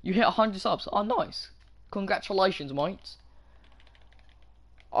Haribo. You hit 100 subs. Oh, nice. Congratulations, mates.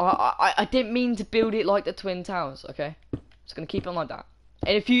 I didn't mean to build it like the Twin Towers, okay? Just gonna keep it like that.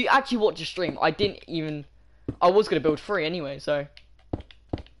 And if you actually watch a stream, I was gonna build 3 anyway, so.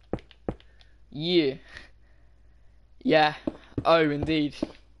 Yeah. Yeah. Oh, indeed.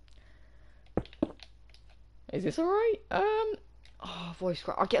 Is this alright? Oh, voice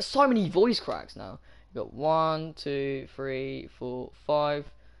crack. I get so many voice cracks now. You got 1, 2, 3, 4, 5.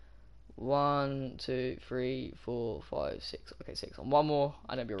 1, 2, 3, 4, 5, 6. Okay, 6. And one more,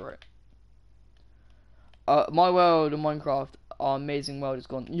 and it'll be right. My world and Minecraft, our amazing world is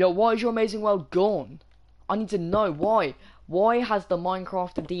gone. Yo, why is your amazing world gone? I need to know why. Why has the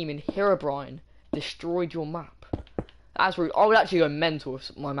Minecraft demon Herobrine destroyed your map? That's rude. I would actually go mental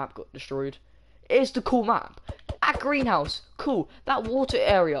if my map got destroyed. It's the cool map. That greenhouse, cool. That water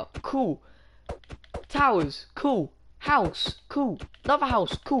area, cool. Towers, cool. House, cool. Another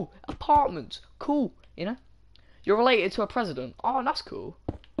house, cool. Apartments, cool. You know? You're related to a president. Oh, that's cool.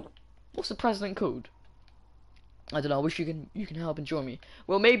 What's the president called? I don't know. I wish you can help and join me.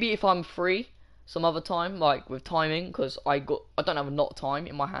 Well, maybe if I'm free some other time, like with timing, because I don't have a lot of time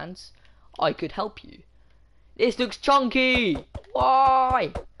in my hands, I could help you. This looks chunky.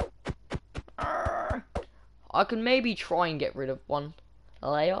 Why? I can maybe try and get rid of one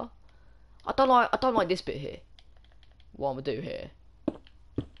layer. I don't like this bit here. What I'm gonna do here?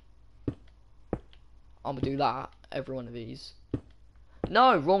 I'm gonna do that. Every one of these.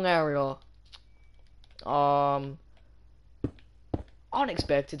 No, wrong area.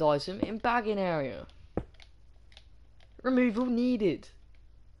 Unexpected item in bagging area. Removal needed.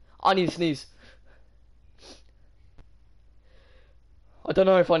 I need to sneeze. I don't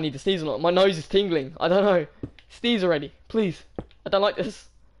know if I need to sneeze or not. My nose is tingling. I don't know. Sneeze already, please. I don't like this.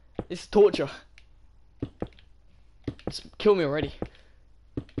 This is torture. Just kill me already.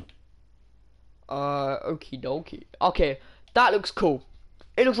 Okie dokie. Okay, that looks cool.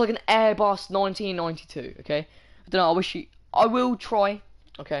 It looks like an Airbus 1992. Okay. I don't know. I will try.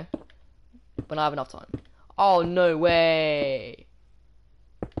 Okay. When I have enough time. Oh no way.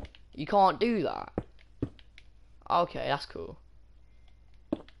 You can't do that. Okay, that's cool.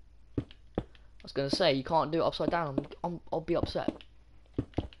 I was gonna say you can't do it upside down. I'll be upset.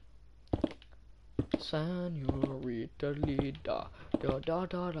 Senorita Lida, da da da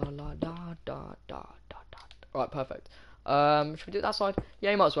da da da da da da. Right, perfect. Should we do it that side?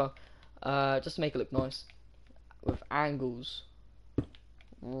 Yeah, you might as well. Just to make it look nice with angles.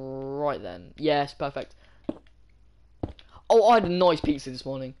 Right then. Yes, perfect. Oh, I had a nice pizza this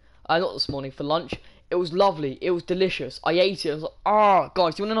morning. Not this morning, for lunch. It was lovely. It was delicious. I ate it. I was like, ah,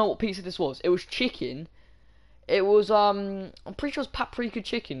 guys, do you want to know what pizza this was? It was chicken. It was, I'm pretty sure it was paprika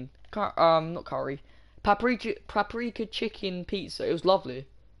chicken. Not curry. Paprika chicken pizza. It was lovely.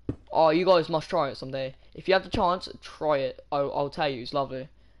 Oh, you guys must try it someday. If you have the chance, try it. I'll tell you, it's lovely.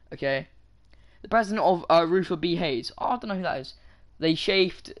 Okay. The president of Ruther B. Hayes. Oh, I don't know who that is. They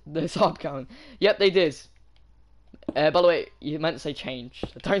shaved the sub count. Yep, they did. By the way, you meant to say change.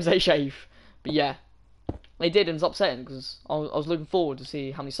 Don't say shave. But yeah. They did, and it's upsetting because I was looking forward to see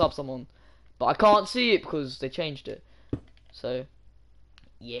how many subs I'm on. But I can't see it because they changed it. So,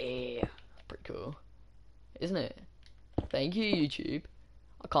 yeah. Pretty cool. Isn't it? Thank you, YouTube.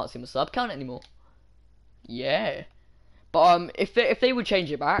 I can't see my sub count anymore. Yeah. But if they would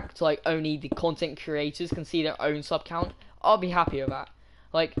change it back to like only the content creators can see their own sub count, I'll be happy with that.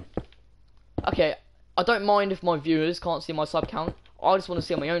 Like, okay, I don't mind if my viewers can't see my sub count. I just want to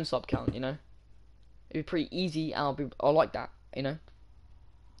see my own sub count, you know. It'd be pretty easy, and I'll like that, you know.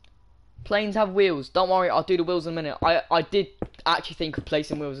 Planes have wheels. Don't worry, I'll do the wheels in a minute. I did actually think of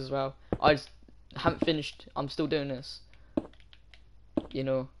placing wheels as well. I just haven't finished. I'm still doing this. You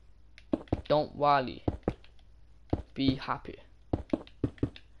know. Don't worry. Be happy.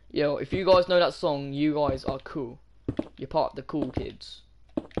 Yo, if you guys know that song, you guys are cool. You're part of the cool kids.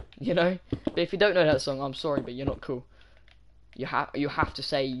 You know? But if you don't know that song, I'm sorry, but you're not cool. You have to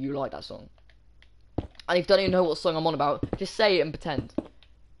say you like that song. And if you don't even know what song I'm on about, just say it and pretend.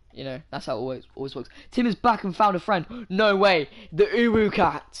 You know, that's how it always works. Tim is back and found a friend. No way. The Uwu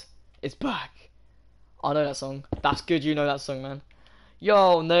Cat is back. I know that song. That's good you know that song, man.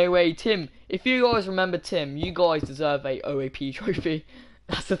 Yo, no way. Tim, if you guys remember Tim, you guys deserve a OAP trophy.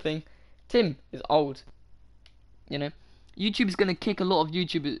 That's the thing. Tim is old. You know? YouTube is going to kick a lot of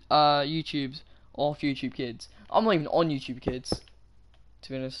YouTubes off YouTube Kids. I'm not even on YouTube Kids, to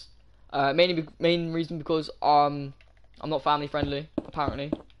be honest. Main reason because I'm not family friendly,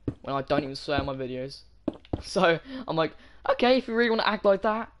 apparently, when I don't even swear in my videos. So I'm like, okay, if you really want to act like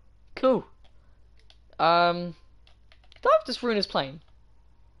that, cool. Do I have to ruin his plane?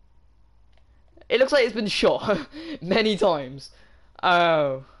 It looks like it's been shot many times.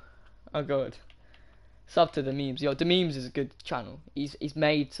 Oh god. Sub to the memes. Yo, the memes is a good channel. He's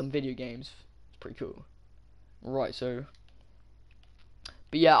made some video games. It's pretty cool. Right, so.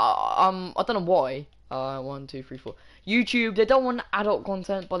 But yeah, I don't know why. 1, 2, 3, 4. YouTube, they don't want adult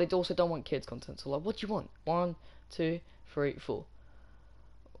content, but they also don't want kids content. So like, what do you want? 1, 2, 3, 4.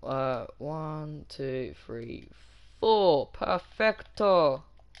 1, 2, 3, 4. Perfecto.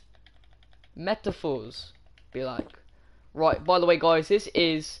 metaphors be like. Right, by the way, guys, this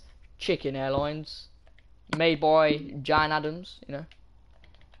is Chicken Airlines, made by Jan Adams, you know.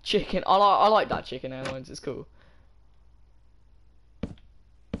 Chicken, I like that Chicken Airlines, it's cool.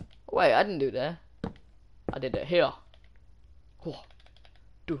 Wait, I didn't do it there. I did it here. Oh,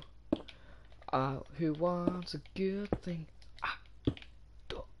 do. Who wants a good thing?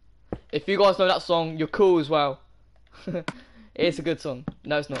 Do. If you guys know that song, you're cool as well. It's a good song.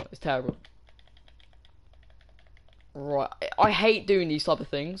 No, it's not. It's terrible. Right, I hate doing these type of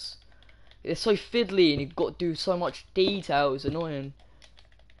things. It's so fiddly and you've got to do so much detail. It's annoying.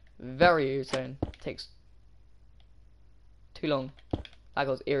 Very irritating. Takes too long. That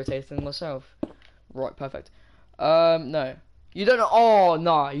was irritating myself. Right, perfect. No. You don't know. Oh,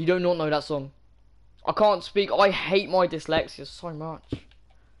 no. You do not know that song. I can't speak. I hate my dyslexia so much.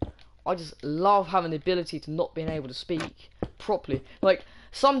 I just love having the ability to not being able to speak properly. Like,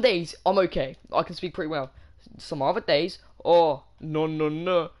 some days I'm okay. I can speak pretty well. Some other days, oh,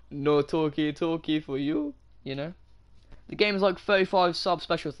 no talkie for you. You know? The game is like 35 sub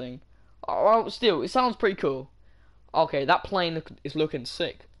special thing. Oh, still, it sounds pretty cool. Okay, that plane is looking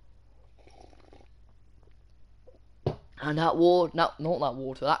sick. And that water, not that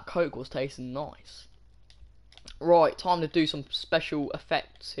water, that Coke was tasting nice. Right, time to do some special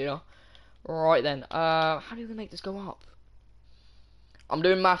effects here. Right then, how do we make this go up? I'm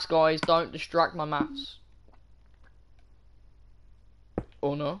doing maths, guys, don't distract my maths.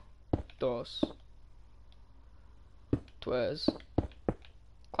 Uno, dos, tres,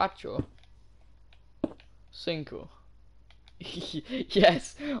 cuatro, cinco.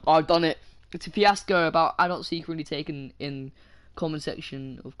 Yes, I've done it. It's a fiasco about adults secretly taken in comment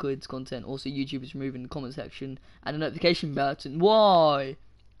section of kids content. Also, YouTube is removing the comment section and the notification button. Why?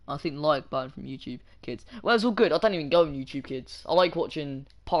 I think the like button from YouTube Kids. Well, it's all good. I don't even go on YouTube Kids. I like watching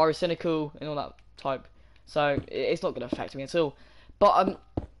Pyrocynical and all that type. So it's not going to affect me at all. But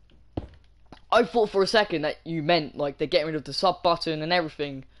I thought for a second that you meant like they're getting rid of the sub button and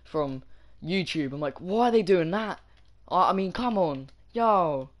everything from YouTube. I'm like, why are they doing that? I mean, come on,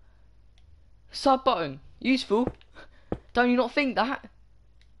 yo, sub button useful. Don't you not think that?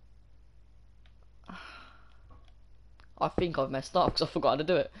 I think I've messed up because I forgot how to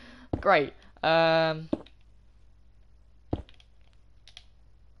do it. Great.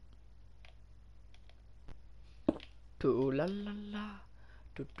 Do la la la,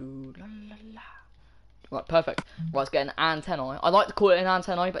 do la la la. Right, perfect. Right, let's get an antennae. I like to call it an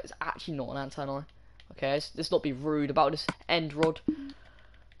antennae, but it's actually not an antennae. Okay, let's not be rude about this end rod.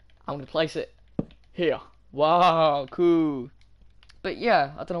 I'm gonna place it here. Wow, cool. But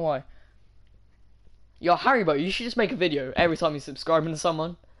yeah, I don't know why. Yo, Haribo, you should just make a video every time you're subscribing to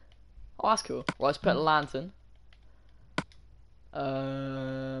someone. Oh, that's cool. Right, let's put a lantern.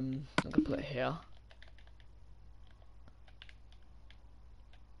 I'm gonna put it here.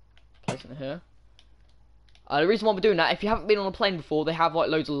 Placing it here. The reason why we're doing that, if you haven't been on a plane before, they have like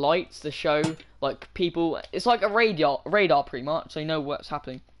loads of lights to show like people. It's like a radar pretty much, so you know what's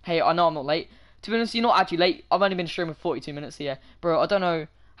happening. Hey, I know I'm not late. To be honest, you're not actually late. I've only been streaming for 42 minutes here, bro. I don't know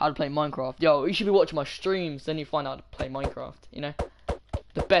how to play Minecraft. Yo, you should be watching my streams, then you find out how to play Minecraft. You know,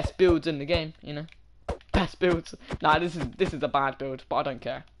 the best builds in the game. You know, best builds. Nah, this is a bad build, but I don't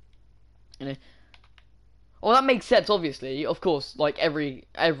care. You know. Well, that makes sense, obviously. Of course, like every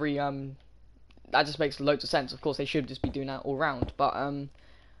that just makes loads of sense. Of course, they should just be doing that all round. But I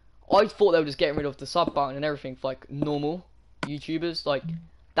thought they were just getting rid of the sub button and everything for like normal YouTubers. Like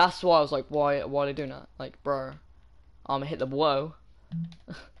that's why I was like, why are they doing that? Like, bro, I'm gonna hit the blow.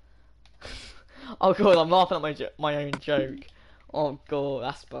 Oh god, I'm laughing at my own joke. Oh god,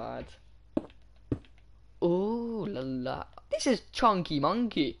 that's bad. Ooh la la. This is Chunky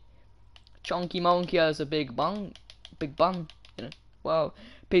Monkey. Chunky Monkey has a big bun, you know. Wow,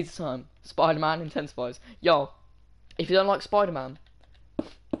 pizza time. Spider-Man intensifies. Yo, if you don't like Spider-Man,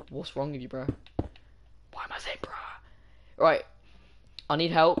 what's wrong with you, bro? Why am I saying bro? Right, I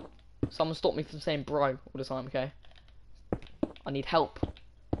need help. Someone stop me from saying bro all the time, okay? I need help.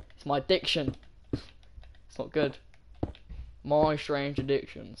 It's my addiction. It's not good. My strange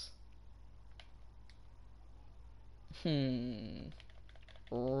addictions. Right,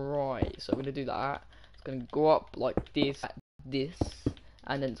 so we're gonna do that. It's gonna go up like this,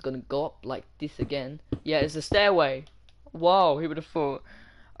 and then it's gonna go up like this again. Yeah, it's a stairway. Whoa, who would have thought?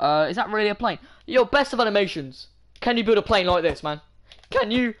 Is that really a plane? Yo, best of animations. Can you build a plane like this, man?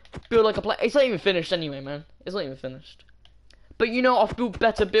 Can you build like a plane? It's not even finished anyway, man. It's not even finished. But you know, I've built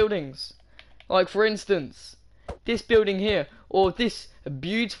better buildings. Like, for instance, this building here, or this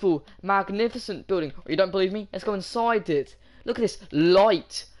beautiful, magnificent building. Or you don't believe me? Let's go inside it. Look at this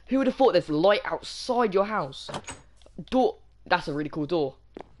light. Who would have thought there's light outside your house? Door. That's a really cool door.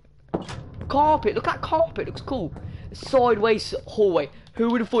 Carpet. Look at that carpet. Looks cool. Sideways hallway. Who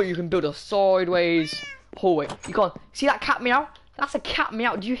would have thought you can build a sideways hallway? You can't. See that cat meow? That's a cat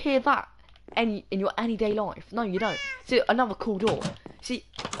meow. Do you hear that? In your anyday life? No, you don't. See, another cool door. See,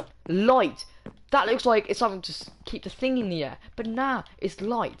 light. That looks like it's something to keep the thing in the air. But nah, it's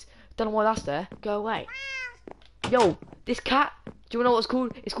light. Don't know why that's there. Go away. Yo, this cat. Do you wanna know what it's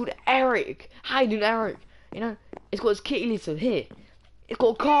called? It's called Eric. How you doing, Eric? You know, it's got its kitty litter here. It's got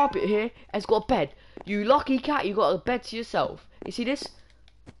a carpet here, and it's got a bed. You lucky cat, you got a bed to yourself. You see this?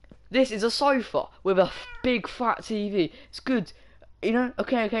 This is a sofa with a big fat TV. It's good. You know?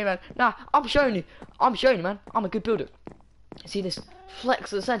 Okay, man. Nah, I'm showing you, man. I'm a good builder. See this?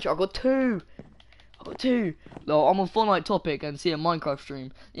 Flex of the century. I got two. No, I'm on Fortnite topic and see a Minecraft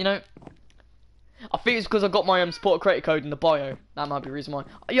stream. You know? I think it's because I got my support creator code in the bio. That might be the reason why.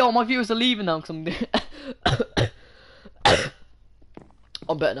 Yo, my viewers are leaving now because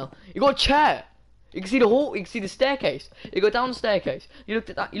I'm better now. You got a chair. You can see the hall. You can see the staircase. You go down the staircase. You look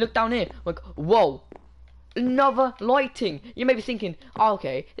at that. You look down here. Like, whoa, another lighting. You may be thinking, oh,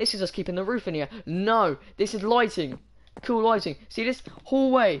 okay, this is just keeping the roof in here. No, this is lighting. Cool lighting. See this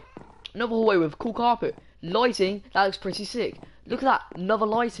hallway? Another hallway with cool carpet. Lighting. That looks pretty sick. Look at that. Another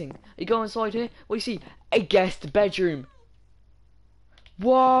lighting. You go inside here. What do you see? A guest bedroom.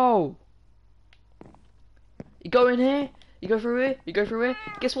 Whoa. You go in here. You go through here. You go through here.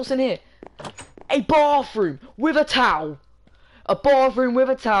 Guess what's in here? A bathroom with a towel. A bathroom with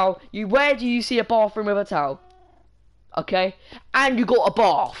a towel. Where do you see a bathroom with a towel? Okay. And you got a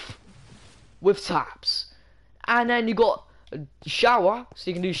bath with taps. And then you got a shower,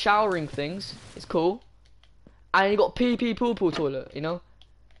 so you can do showering things. It's cool. And you got pee poo toilet. You know,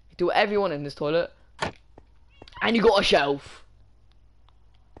 you do whatever you want in this toilet. And you got a shelf.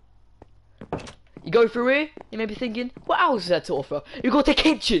 You go through here. You may be thinking, what else is there to offer? You got a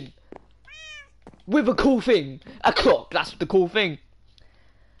kitchen. With a cool thing. A clock. That's the cool thing.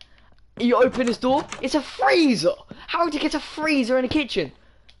 You open this door. It's a freezer. How would you get a freezer in a kitchen?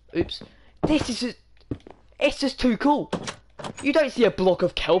 Oops. This is just... It's just too cool. You don't see a block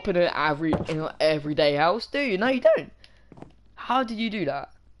of kelp in an everyday house, do you? No, you don't. How did you do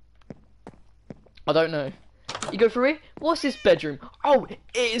that? I don't know. You go through here. What's this bedroom? Oh, it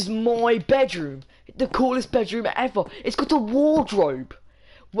is my bedroom. The coolest bedroom ever. It's got a wardrobe.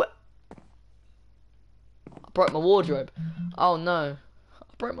 What? I broke my wardrobe. Oh no. I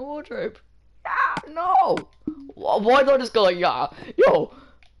broke my wardrobe. Ah, no. Why not just go like, yeah, yo,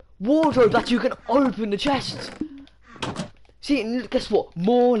 wardrobe that you can open the chest. See, guess what?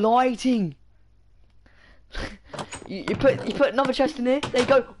 More lighting. you put another chest in there. There you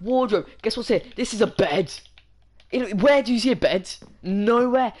go. Wardrobe. Guess what's here? This is a bed. Where do you see a bed?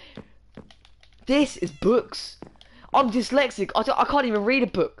 Nowhere. This is books. I'm dyslexic. I can't even read a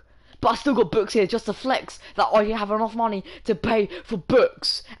book. But I still got books here just to flex that I have enough money to pay for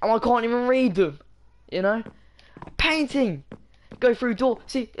books. And I can't even read them. You know? Painting. Go through door.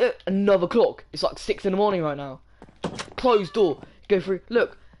 See, another clock. It's like 6 in the morning right now. Closed door. Go through.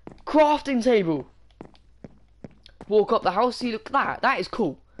 Look. Crafting table. Walk up the house. See, look at that. That is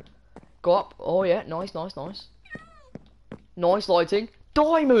cool. Go up. Oh, yeah. Nice. Nice lighting.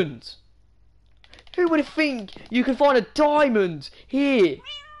 Diamonds. Who would think you can find a diamond here?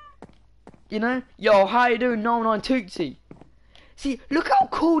 You know? Yo, how you doing? 99 Tootsie. See, look how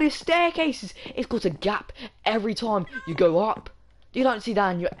cool this staircase is. It's got a gap every time you go up. You don't see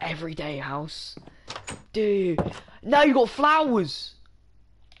that in your everyday house. Dude. Now you got flowers.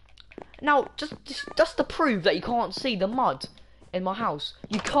 Now, just to prove that you can't see the mud in my house.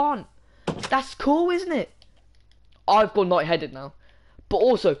 You can't. That's cool, isn't it? I've gone lightheaded now. But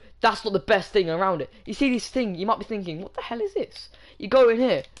also, that's not the best thing around it. You see this thing, you might be thinking, what the hell is this? You go in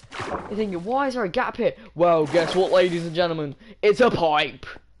here, you're thinking, why is there a gap here? Well, guess what, ladies and gentlemen? It's a pipe.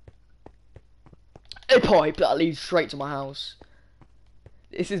 A pipe that leads straight to my house.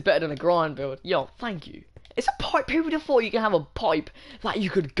 This is better than a grind build. Yo, thank you. It's a pipe. Who would have thought you can have a pipe that you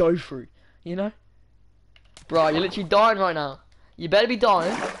could go through? You know? Bro, you're literally dying right now. You better be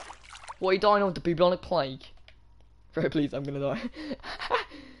dying. What are you dying of? The bubonic plague. Bro, please, I'm gonna die.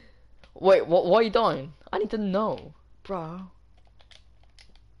 Wait, what? Why are you dying? I need to know, bro.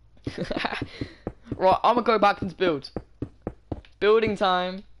 Right, I'm gonna go back into build. Building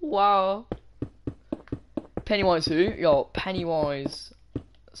time. Wow. Pennywise who? Yo, Pennywise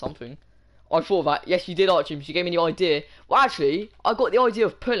something. I thought that. Yes, you did, Archie. You gave me the idea. Well, actually, I got the idea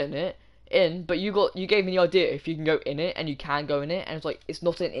of pulling it in, but you gave me the idea if you can go in it, and you can go in it, and it's like it's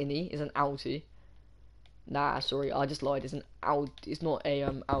not an innie, it's an outie. Nah, sorry, I just lied. It's an out. It's not a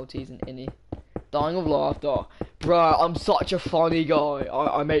outie. It's an innie. Dying of laughter, bruh. I'm such a funny guy.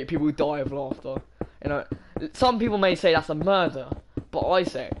 I make people die of laughter. You know, some people may say that's a murder, but I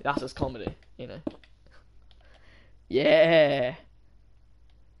say that's just comedy. You know. Yeah.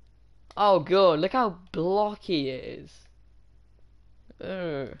 Oh god, look how blocky it is.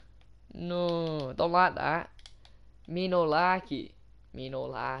 No, don't like that. Me no like it. Me no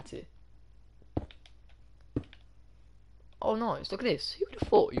like it. Oh nice, look at this. Who would have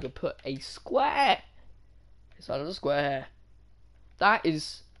thought you could put a square inside of a square? That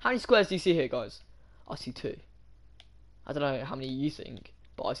is... How many squares do you see here, guys? I see 2. I don't know how many you think,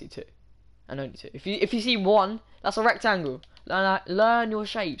 but I see 2. And only 2. If you see 1, that's a rectangle. Learn your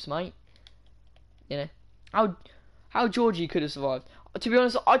shapes, mate. You know? How Georgie could have survived. To be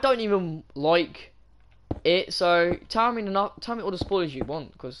honest, I don't even like it, so tell me all the spoilers you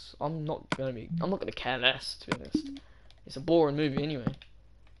want, because I'm not gonna care less, to be honest. It's a boring movie anyway.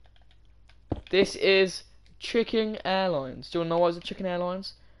 This is Chicken Airlines. Do you wanna know why it's a Chicken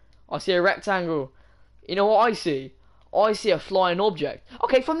Airlines? I see a rectangle. You know what I see? I see a flying object.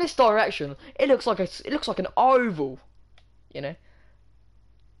 Okay, from this direction, it looks like an oval. You know?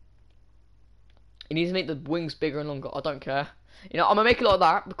 It needs to make the wings bigger and longer. I don't care. You know, I'm gonna make it like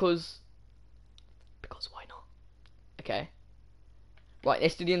that because why not? Okay. Right,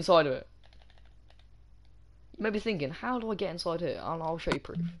 let's do the inside of it. You may be thinking, how do I get inside here? I'll show you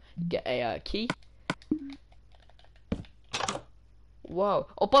proof. Get a key. Wow.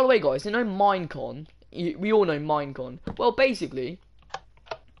 Oh, by the way, guys, you know Minecon? We all know Minecon. Well, basically,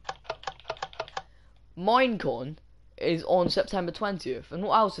 Minecon is on September 20th. And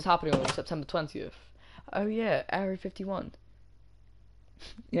what else is happening on September 20th? Oh, yeah, Area 51.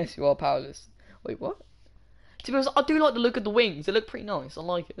 Yes, you are powerless. Wait, what? To be honest, I do like the look of the wings. They look pretty nice. I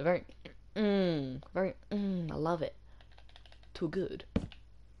like it. They're I love it. Too good.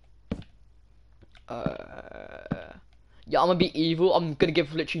 Yeah, I'm gonna be evil. I'm gonna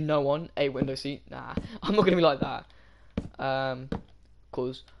give literally no one a window seat. Nah, I'm not gonna be like that.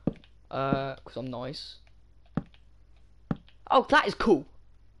 Cause I'm nice. Oh, that is cool.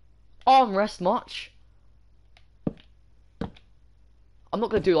 Armrest much. I'm not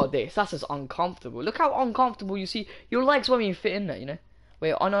gonna do it like this. That's just uncomfortable. Look how uncomfortable you see. Your legs won't even fit in there, you know.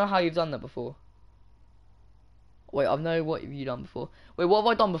 Wait, I know how you've done that before. Wait, I know what you've done before. Wait, what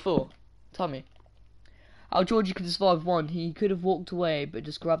have I done before? Tell me. How Georgie could survive 1, he could have walked away, but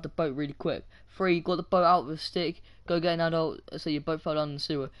just grabbed the boat really quick. 3, got the boat out with a stick, go get an adult, so your boat fell down the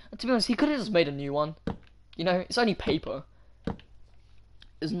sewer. And to be honest, he could have just made a new one. You know, it's only paper.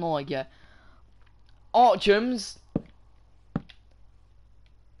 It's not like, yeah. Archums.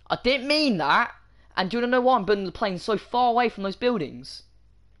 I didn't mean that. And do you wanna know why I'm building the plane so far away from those buildings?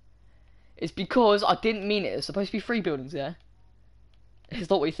 It's because I didn't mean it. It's supposed to be 3 buildings, yeah? It's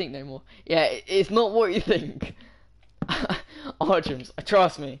not what you think no more. Yeah, it's not what you think. Archums,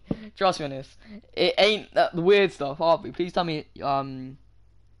 trust me on this. It ain't the weird stuff, Harvey. Please tell me, wait,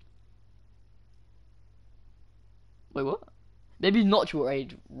 what? Maybe Notch will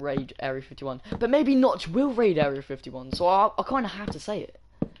raid Area 51, but maybe Notch will raid Area 51, so I kind of have to say it.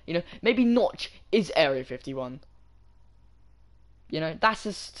 You know, maybe Notch is Area 51. You know, that's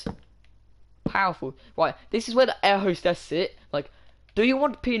just powerful. Right, this is where the air hostess sit. Like, do you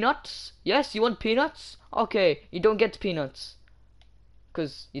want peanuts? Yes, you want peanuts? Okay, you don't get peanuts.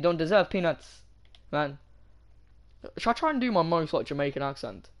 Because you don't deserve peanuts, man. Should I try and do my most, like, Jamaican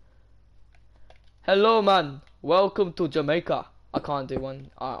accent? Hello, man. Welcome to Jamaica. I can't do one.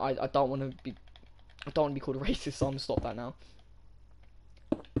 I don't want to be... I don't want to be called a racist, so I'm gonna stop that now.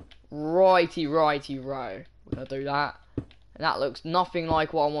 Righty, row. We're gonna do that. And that looks nothing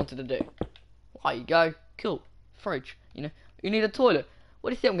like what I wanted to do. There you go. Cool. Fridge. You know, you need a toilet.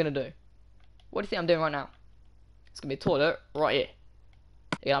 What do you think I'm gonna do? What do you think I'm doing right now? It's gonna be a toilet right here.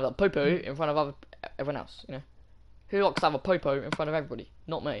 You're gonna have a popo in front of everyone else. You know, who likes to have a popo in front of everybody?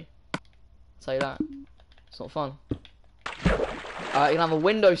 Not me. I'll tell you that. It's not fun. You're gonna have a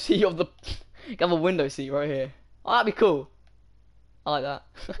window seat of the. You can have a window seat right here. Oh, that'd be cool. I like that.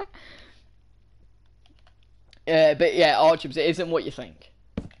 Yeah, but yeah, Archibs, it isn't what you think.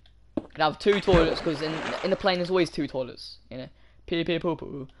 You can have 2 toilets because in the plane there's always 2 toilets. You know, pee poo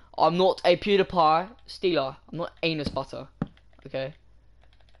poo. I'm not a PewDiePie stealer. I'm not anus butter. Okay.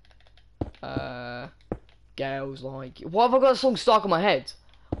 Girls like. Why have I got a song stuck in my head?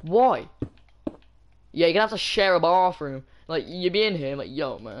 Why? Yeah, you're gonna have to share a bathroom. Like, you'd be in here, like,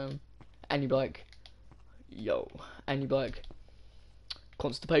 yo, man. And you'd be like, yo. And you'd be like,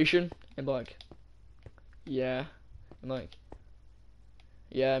 constipation? And be like, yeah. I'm like,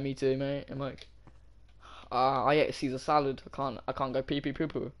 yeah, me too, mate. I'm like, I ate a Caesar salad. I can't go pee pee poo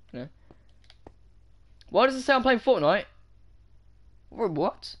poo. You know. Why does it say I'm playing Fortnite?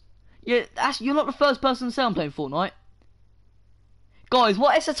 What? Yeah, you're not the first person to say I'm playing Fortnite. Guys,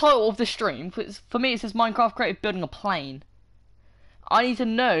 what is the title of the stream? For me, it says Minecraft Creative Building a Plane. I need to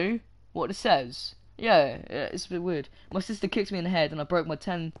know what it says. Yeah, it's a bit weird. My sister kicked me in the head and I broke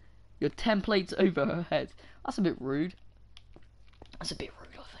your 10 plates over her head. That's a bit rude. That's a bit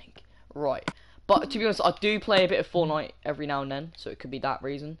rude, I think. Right. But to be honest, I do play a bit of Fortnite every now and then, so it could be that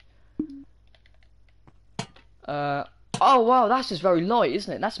reason. Oh wow, that's just very light,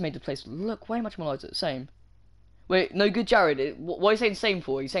 isn't it? That's made the place look way much more lighter. Same. Wait, no good, Jared. What are you saying same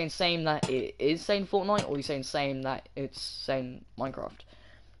for? Are you saying same that it is saying Fortnite, or are you saying same that it's saying Minecraft?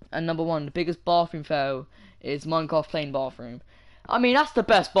 And number one, the biggest bathroom fail is Minecraft plain bathroom. I mean, that's the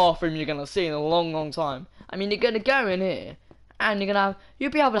best bathroom you're gonna see in a long, long time. I mean, you're gonna go in here, and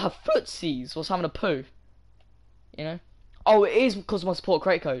you'll be able to have footsies whilst having a poo. You know? Oh, it is because of my support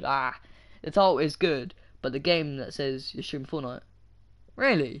crate code. The title is good, but the game that says you're streaming Fortnite.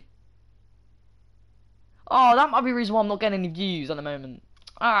 Really? Oh, that might be the reason why I'm not getting any views at the moment.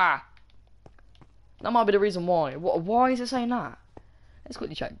 That might be the reason why. Why is it saying that? Let's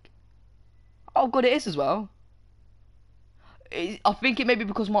quickly check. Oh god, it is as well. I think it may be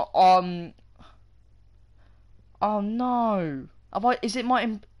because my oh no. Is it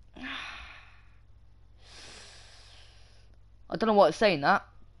my I don't know why it's saying that.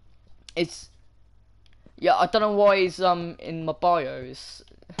 Yeah, I don't know why it's in my bio.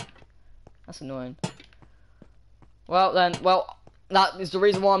 That's annoying. Well that is the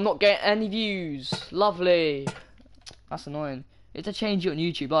reason why I'm not getting any views. Lovely. That's annoying. You have to change it on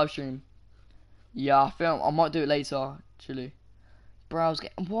YouTube live stream. Yeah, I might do it later, actually. Browse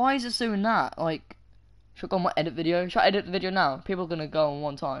game. Why is it doing that? Like, should I go on my edit video? Should I edit the video now? People are gonna go on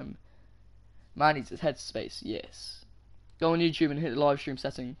one time. Man needs his headspace. Yes. Go on YouTube and hit the live stream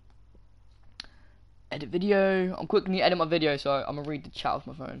setting. Edit video. I'm quickly gonna edit my video, so I'm gonna read the chat off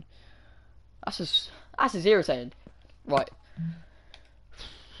my phone. That's just irritating. Right.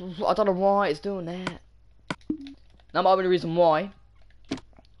 I don't know why it's doing that. That might be the reason why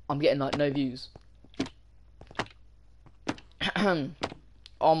I'm getting like no views.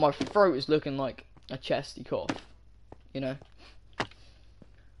 Oh, my throat is looking like a chesty cough. You know. It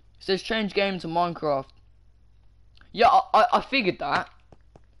says change game to Minecraft. Yeah, I figured that.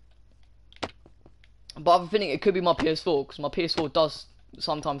 But I'm thinking it could be my PS4 because my PS4 does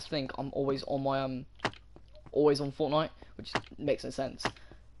sometimes think I'm always on my always on Fortnite, which makes no sense.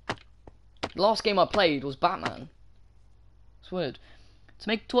 The last game I played was Batman. It's weird. To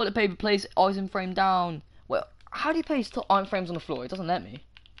make toilet paper, place item frame down. Well, how do you place item frames on the floor? It doesn't let me.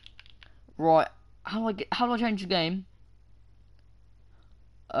 Right. How do I change the game?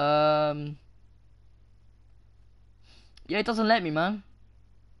 Yeah, it doesn't let me, man.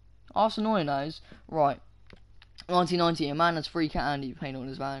 Oh, that's annoying, those. Right. 1990, a man has free candy paint on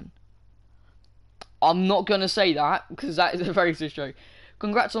his van. I'm not gonna say that because that is a very serious joke.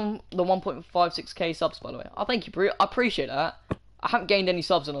 Congrats on the 1.56k subs, by the way. I thank you, I appreciate that. I haven't gained any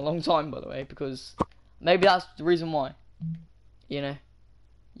subs in a long time, by the way, because maybe that's the reason why. You know,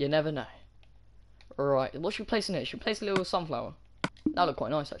 you never know. Alright, what should we place in here? Should we place a little sunflower? That look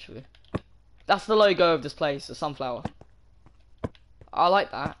quite nice, actually. That's the logo of this place, a sunflower. I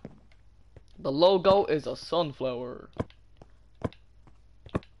like that. The logo is a sunflower.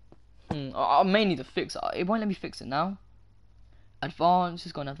 I may need to fix it. It won't let me fix it now. Advanced,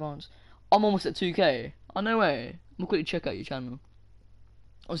 it's gone advanced. I'm almost at 2k. Oh, no way. I'm gonna quickly check out your channel.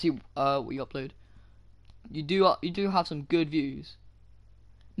 I'll see what you upload. You do have some good views.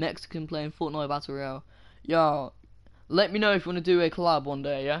 Mexican playing Fortnite Battle Royale. Yeah, let me know if you want to do a collab one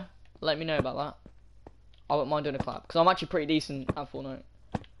day, yeah? Let me know about that. I wouldn't mind doing a collab, because I'm actually pretty decent at Fortnite.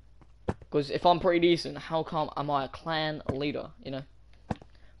 Because if I'm pretty decent, how come am I a clan leader, you know?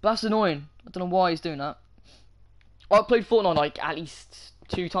 But that's annoying. I don't know why he's doing that. I upload Fortnite like at least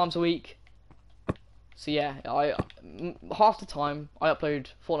 2 times a week. So yeah, half the time I upload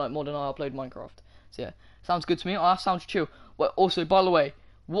Fortnite more than I upload Minecraft. So yeah, sounds good to me. Oh, that sounds chill. Well, also, by the way,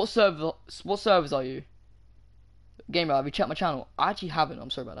 what servers are you? Gamer, have you checked my channel? I actually haven't. I'm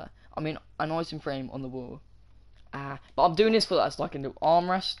sorry about that. I mean, a nice and frame on the wall. But I'm doing this for that. It's like a new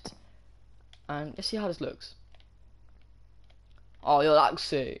armrest. And let's see how this looks. Oh, yeah, that looks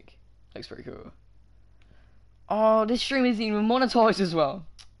sick. Looks very cool. Oh, this stream isn't even monetized as well.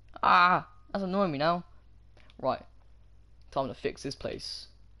 That's annoying me now. Right. Time to fix this place.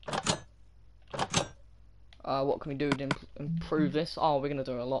 What can we do to improve this? Oh, we're gonna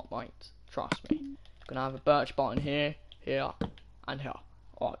do a lot, mate. Trust me. Gonna have a birch button here, here, and here.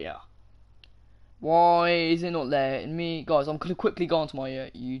 Oh, yeah. Why is it not letting me? Guys, I'm gonna quickly go onto my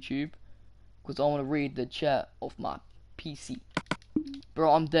YouTube because I want to read the chat of my PC.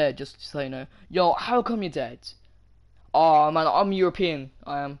 Bro, I'm dead, just so you know. Yo, how come you're dead? Oh man, I'm European.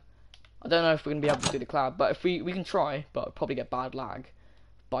 I am. I don't know if we're gonna be able to do the cloud, but if we can try, but I'll probably get bad lag.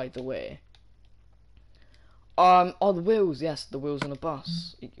 By the way. Oh, the wheels. Yes, the wheels on a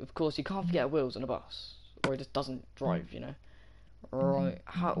bus. Of course, you can't forget wheels on a bus, or it just doesn't drive. You know. Right.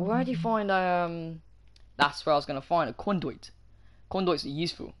 Where do you find That's where I was gonna find a conduit. Conduits are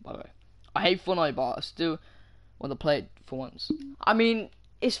useful, by the way. I hate Fortnite, but I still want to play it for once. I mean,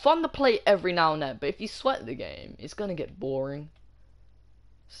 it's fun to play every now and then, but if you sweat the game, it's gonna get boring.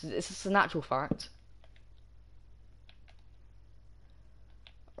 It's just a natural fact.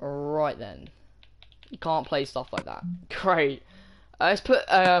 Right then. You can't play stuff like that. Great. Let's put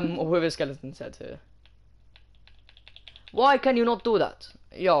a wither skeleton head here. Why can you not do that?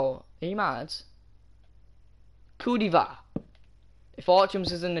 Yo, are you mad? Kudiva. If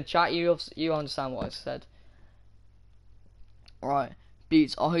Archums is in the chat, you understand what I said. Alright.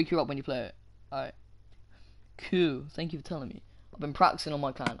 Beats, I'll hook you up when you play it. Alright. Cool. Thank you for telling me. I've been practicing on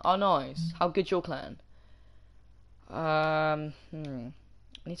my clan. Oh, nice. How good's your clan? I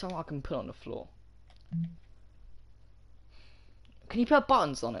need something I can put on the floor. Can you put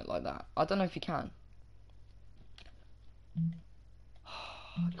buttons on it like that? I don't know if you can.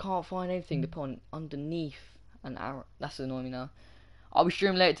 I can't find anything to put on underneath an arrow. That's annoying me now. I'll be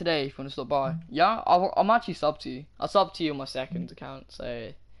streaming later today if you want to stop by. Yeah, I'm actually subbed to you. I'll sub to you on my second account,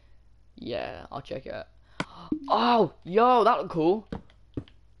 so yeah, I'll check it out. Oh, yo, that look cool.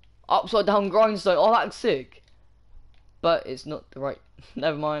 Upside down grindstone. Oh, that looks sick. But it's not the right.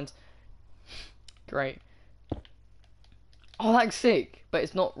 Never mind. Great. Oh, that looks sick. But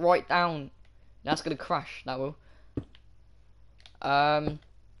it's not right down. That's gonna crash. That will. Can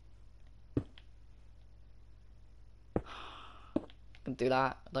do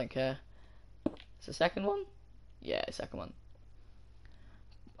that. I don't care. It's the second one. Yeah, second one.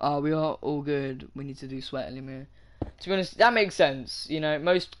 We are all good. We need to do sweat anymore. To be honest, that makes sense. You know,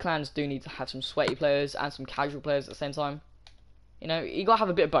 most clans do need to have some sweaty players and some casual players at the same time. You know, you gotta have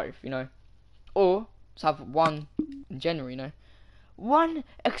a bit of both, you know. Or, just have one in general, you know. One,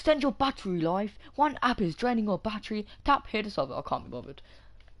 extend your battery life. One app is draining your battery. Tap here to solve it. I can't be bothered.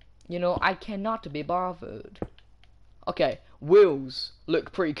 You know, I cannot be bothered. Okay, wheels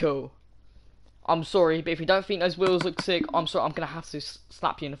look pretty cool. I'm sorry, but if you don't think those wheels look sick, I'm sorry, I'm gonna have to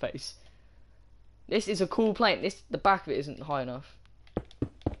slap you in the face. This is a cool plane. The back of it isn't high enough.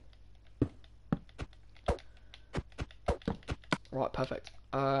 Right, perfect.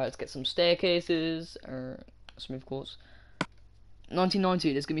 Let's get some staircases. Smooth quartz.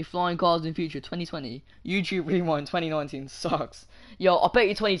 1990, there's gonna be flying cars in the future. 2020, YouTube Rewind 2019 sucks. Yo, I bet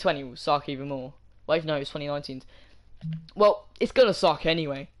you 2020 will suck even more. Well, even though it's 2019. Well, it's gonna suck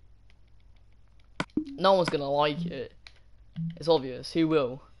anyway. No one's gonna like it. It's obvious. Who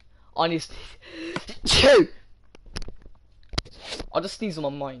will? I need to chew. I just sneeze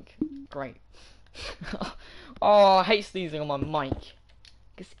on my mic. Great. Oh, I hate sneezing on my mic.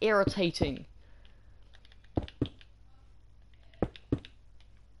 It's irritating.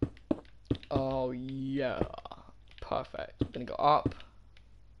 Oh yeah. Perfect. I'm gonna go up.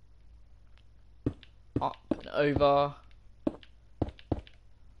 Up and over.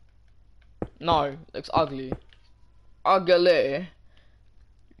 No, looks ugly. Ugly.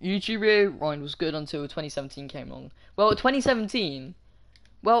 YouTube Rewind was good until 2017 came along. Well, 2017,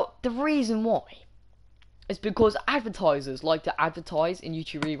 well, the reason why is because advertisers like to advertise in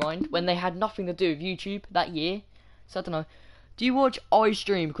YouTube Rewind when they had nothing to do with YouTube that year. So I don't know. Do you watch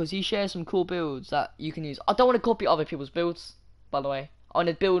iStream because he shares some cool builds that you can use? I don't want to copy other people's builds, by the way. I want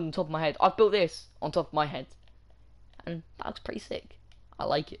to build on top of my head. I've built this on top of my head, and that looks pretty sick. I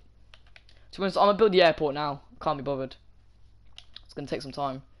like it. To be honest, I'm gonna build the airport now. Can't be bothered. It's gonna take some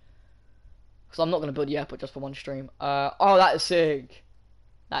time. Because I'm not gonna build the airport just for one stream. Oh, that is sick.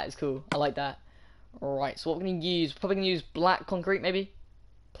 That is cool. I like that. Alright, so what we're gonna use? Probably gonna use black concrete, maybe?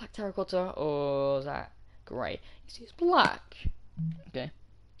 Black terracotta, or is that grey? Let's use black. Okay.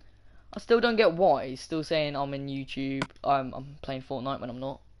 I still don't get why he's still saying I'm in YouTube. I'm playing Fortnite when I'm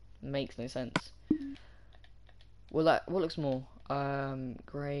not. Makes no sense. Well, what looks more?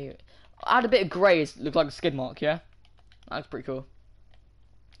 Grey. Add a bit of grey. Look like a skid mark. Yeah, that's pretty cool.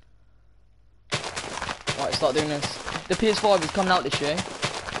 Right, start doing this. The PS5 is coming out this year.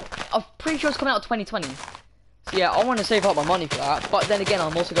 I'm pretty sure it's coming out 2020. So yeah, I want to save up my money for that. But then again,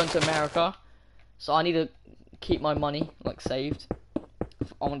 I'm also going to America, so I need to keep my money like saved.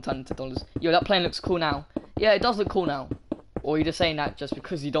 I want to turn into dollars. Yo, that plane looks cool now. Yeah, it does look cool now. Or are you just saying that just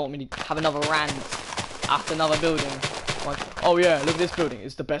because you don't want me to have another rant after another building? Like, oh yeah, look at this building.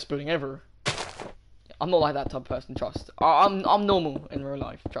 It's the best building ever. I'm not like that type of person, trust. I'm normal in real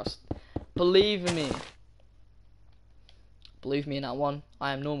life, trust. Believe in me. Believe me in that one.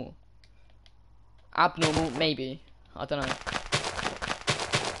 I am normal. Abnormal, maybe. I don't know.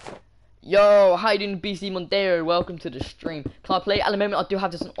 Yo, how you doing, BC Mondeo? Welcome to the stream. Can I play? At the moment, I do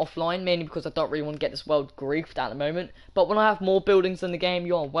have this offline, mainly because I don't really want to get this world griefed at the moment. But when I have more buildings in the game,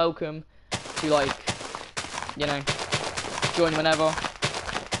 you are welcome to, like, you know, join whenever.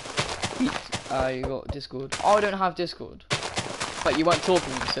 You got Discord. Oh, I don't have Discord. But you won't talk to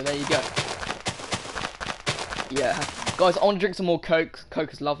me, so there you go. Yeah. Guys, I want to drink some more Coke.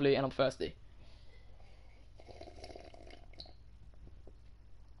 Coke is lovely, and I'm thirsty.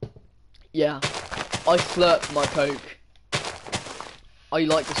 Yeah. I slurp my Coke. I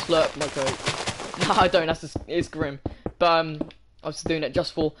like to slurp my Coke. No, I don't. That's just, it's grim. But, I was doing it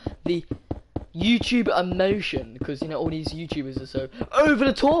just for the YouTube emotion, because you know all these YouTubers are so over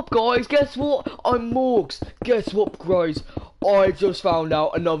the top, guys. Guess what? I'm Morgs. Guess what, guys? I just found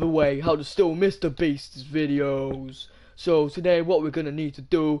out another way how to steal Mr. Beast's videos. So today, what we're gonna need to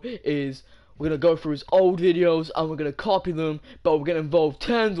do is we're gonna go through his old videos and we're gonna copy them, but we're gonna involve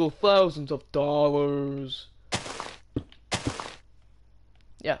tens or thousands of dollars.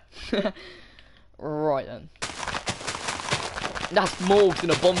 Yeah. Right then. That's Morgs in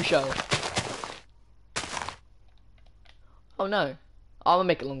a bombshell. Oh no. I'm gonna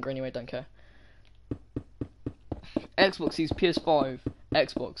make it longer anyway, don't care. Xbox sees PS5,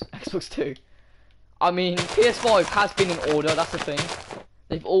 Xbox 2. I mean, PS5 has been in order, that's the thing.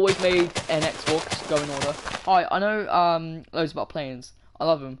 They've always made an Xbox go in order. Hi, I know loads about planes. I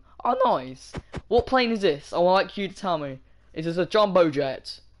love them. Oh, nice. What plane is this? I would like you to tell me. Is this a jumbo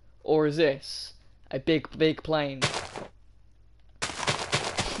jet? Or is this a big plane?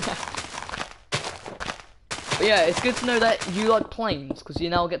 But yeah, it's good to know that you like planes, because you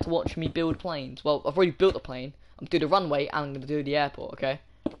now get to watch me build planes. Well, I've already built a plane. I'm going to do the runway, and I'm going to do the airport, okay?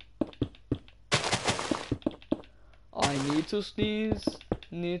 I need to sneeze.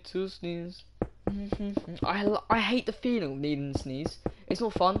 Need to sneeze. I hate the feeling of needing to sneeze. It's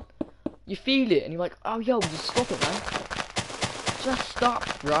not fun. You feel it, and you're like, oh, yo, just stop it, man. Just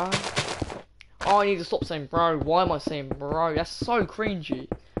stop, bro. Oh, I need to stop saying bro. Why am I saying bro? That's so cringy.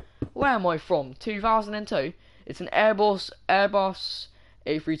 Where am I from? 2002? It's an Airbus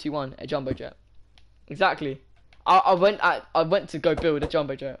A321, a jumbo jet. Exactly. I went to go build a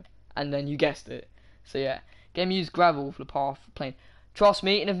jumbo jet, and then you guessed it. So yeah, game used gravel for the path plane. Trust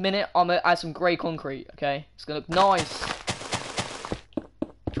me, in a minute I'm gonna add some grey concrete. Okay, it's gonna look nice.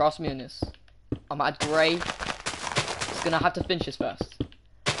 Trust me on this. I'm gonna add grey. It's gonna have to finish this first.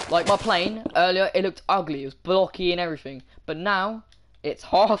 Like my plane earlier, it looked ugly. It was blocky and everything, but now it's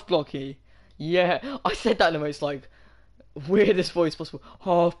half blocky. Yeah, I said that in the most like weirdest voice possible.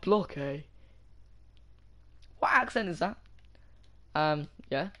 Half blocky. What accent is that?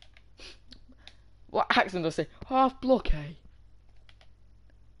 Yeah. What accent do I say? Half blocky.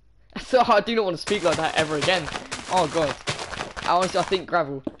 So I do not want to speak like that ever again. Oh god. Honestly, I think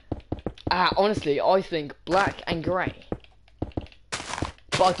gravel. Honestly, I think black and grey.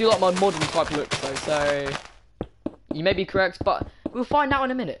 But I do like my modern type look though, so you may be correct, but we'll find out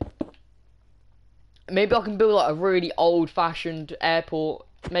in a minute. Maybe I can build like a really old-fashioned airport,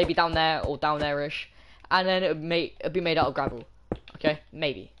 maybe down there or down there-ish, and then it'll be made out of gravel. Okay,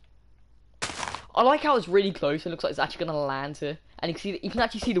 maybe. I like how it's really close. It looks like it's actually gonna land here, and you can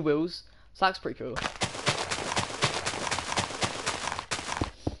actually see the wheels. So that's pretty cool.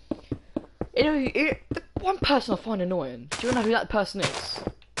 You know, the one person I find annoying. Do you know who that person is?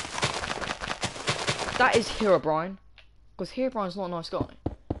 That is Herobrine, because Herobrine's not a nice guy.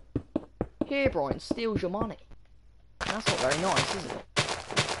 Herobrine steals your money. That's not very nice, is it?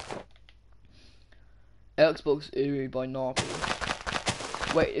 Xbox is by Navi.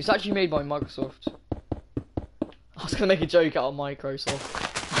 Wait, it's actually made by Microsoft. I was gonna make a joke out of Microsoft.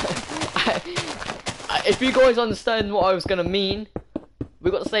 If you guys understand what I was gonna mean,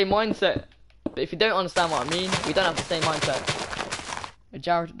 we've got the same mindset. But if you don't understand what I mean, we don't have the same mindset.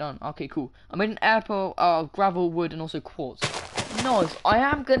 Jared done. Okay, cool. I made an airport out of gravel, wood, and also quartz. Nice. I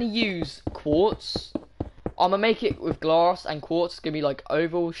am gonna use quartz. I'm gonna make it with glass and quartz. It's gonna be like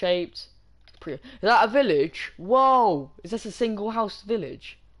oval shaped. Is that a village? Whoa! Is this a single house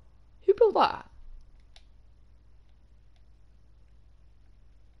village? Who built that?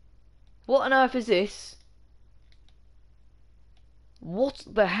 What on earth is this? What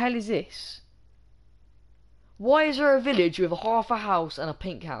the hell is this? Why is there a village with half a house and a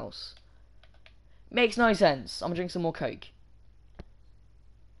pink house? Makes no sense. I'm gonna drink some more Coke.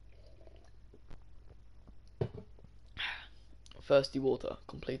 Thirsty water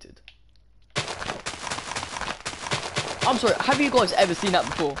completed. I'm sorry, have you guys ever seen that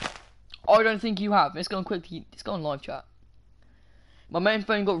before? I don't think you have. Let's go on live chat. My main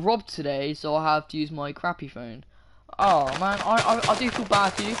phone got robbed today, so I have to use my crappy phone. Oh man, I do feel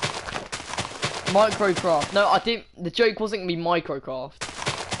bad for you. Microcraft. No, I didn't. The joke wasn't gonna be Microcraft.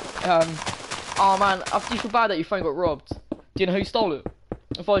 Oh man, I do feel bad that your phone got robbed. Do you know who stole it?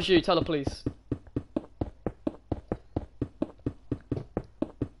 If I was you, tell the police.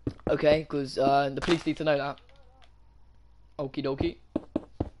 Okay, because the police need to know that. Okie dokie.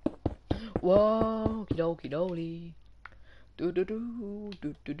 Whoa, okie dokie dokie. Do do do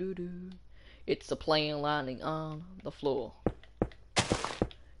do do do do. It's a plane landing on the floor.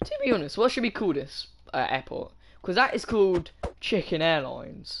 To be honest, what should we call this airport? Because that is called Chicken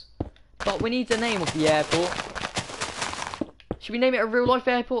Airlines. But we need the name of the airport. Should we name it a real life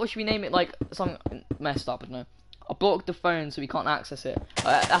airport, or should we name it like something messed up? I don't know. I blocked the phone so we can't access it.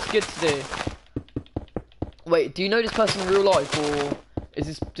 That's good to do. Wait, do you know this person in real life, or is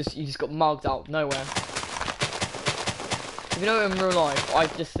this just you just got mugged out of nowhere? If you know him in real life, I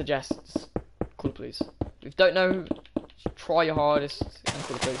just suggest call the police. If you don't know, try your hardest and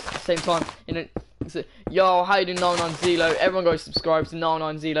call the police. At the same time, you know, yo, how you doing, 99Zelo? Everyone go subscribe to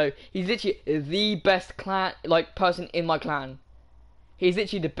 99Zelo. He's literally the best clan, like person in my clan. He's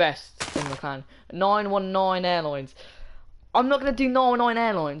literally the best in the clan. 919 Airlines. I'm not gonna do 919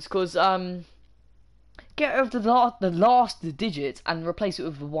 Airlines because get rid of the last digit and replace it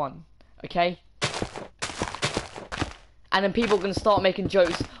with the 1. Okay. And then people are gonna start making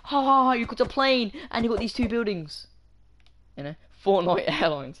jokes. Ha, you got a plane and you got these 2 buildings. You know, Fortnite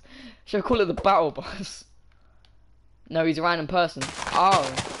Airlines. Should I call it the battle bus? No, he's a random person. Oh.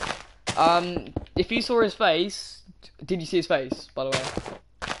 If you saw his face, did you see his face, by the way?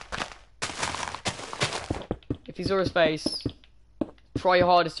 If you saw his face, try your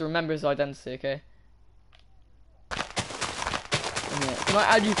hardest to remember his identity, okay? Yeah. Can I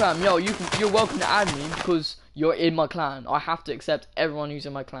add you, fam? Yo, you're welcome to add me because you're in my clan. I have to accept everyone who's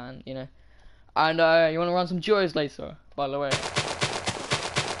in my clan, you know. And you want to run some duos later, by the way.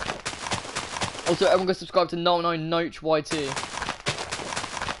 Also, everyone go subscribe to 99NochYT.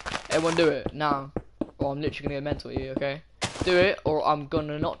 Everyone do it now, or I'm literally gonna get mental at you, okay? Do it, or I'm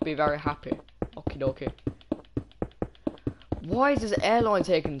gonna not be very happy. Okie dokie. Why is this airline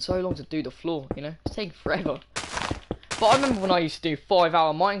taking so long to do the floor, you know? It's taking forever. But I remember when I used to do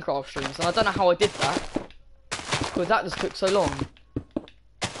 5-hour Minecraft streams, and I don't know how I did that. Because that just took so long.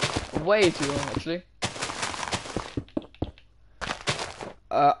 Way too long, actually.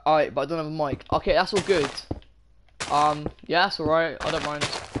 Alright, but I don't have a mic. Okay, that's all good. Yeah, that's alright. I don't mind.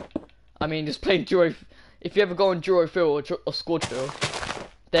 I mean, just play duo. If you ever go on duo fill or squad fill,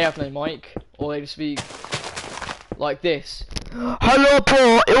 they have no mic, or they just speak like this. Hello,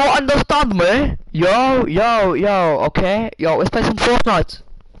 bro. You understand me? Yo, okay? Yo, let's play some Fortnite.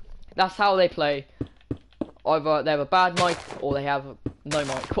 That's how they play. Either they have a bad mic, or they have no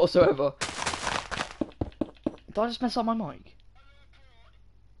mic whatsoever. Did I just mess up my mic?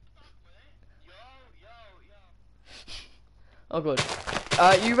 Oh god.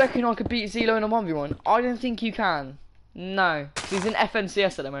 You reckon I could beat Zelo in a 1v1? I don't think you can. No. He's in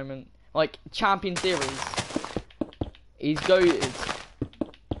FNCS at the moment. Like, Champion Series. He's goated.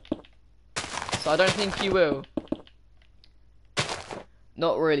 So I don't think you will.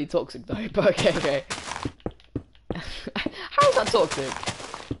 Not really toxic though, but okay. How is that toxic?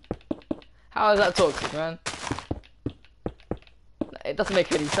 How is that toxic, man? It doesn't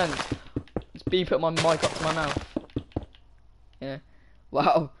make any sense. Just put my mic up to my mouth. Yeah.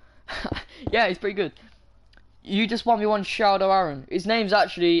 Wow. Yeah, he's pretty good. You just 1v1 Shadow Aaron. His name's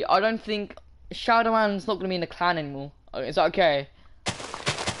actually, I don't think Shadow Aaron's not gonna be in the clan anymore. Is that okay?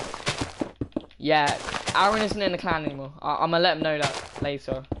 Yeah, Aaron isn't in the clan anymore. I'm gonna let him know that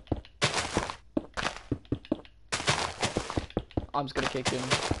later. I'm just gonna kick him.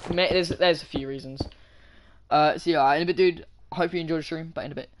 There's a few reasons. So yeah, in a bit, dude. Hope you enjoyed the stream, but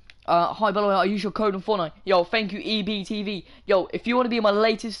in a bit. Hi, by the way, I use your code on Fortnite. Yo, thank you, EBTV. Yo, if you want to be in my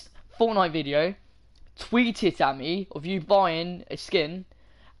latest Fortnite video, tweet it at me of you buying a skin,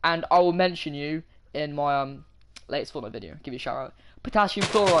 and I will mention you in my latest Fortnite video. Give you a shout out. Potassium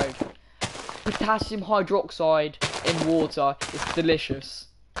chloride, potassium hydroxide in water is delicious.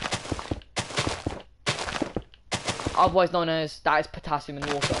 Otherwise known as that is potassium in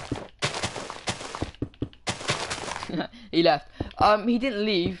water. He left. He didn't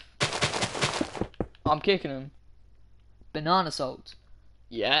leave. I'm kicking him. Banana salt.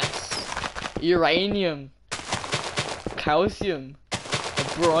 Yes. Uranium. Calcium.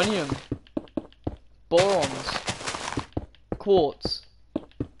 Bronium. Borons. quartz.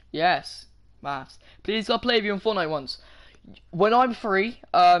 Yes, maths. Please gotta play with you on Fortnite once. When I'm free,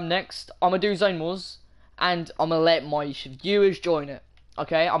 next, I'm gonna do Zone Wars, and I'm gonna let my viewers join it.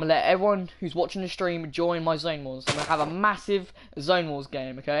 Okay, I'm gonna let everyone who's watching the stream join my Zone Wars. I'm gonna have a massive Zone Wars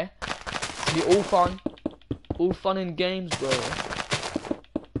game. Okay, it's gonna be all fun and games, bro.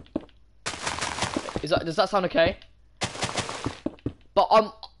 Does that sound okay? But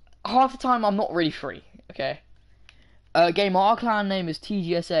half the time I'm not really free. Okay. Gamer, our clan name is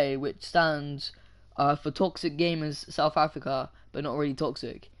TGSA, which stands for Toxic Gamers South Africa, but not really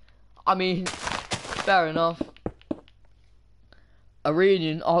toxic. I mean, fair enough.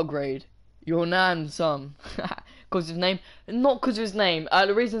 Iranian R grade. Your nan, son. Because his name, not because of his name.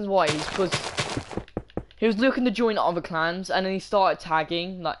 The reasons why is because he was looking to join other clans, and then he started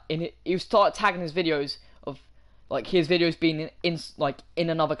tagging he started tagging his videos of like his videos being in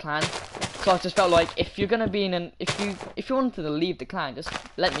another clan. So I just felt like if you're gonna be if you wanted to leave the clan, just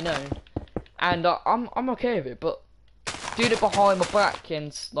let me know, and I'm okay with it. But doing it behind my back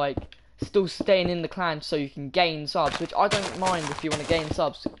and like still staying in the clan so you can gain subs, which I don't mind if you want to gain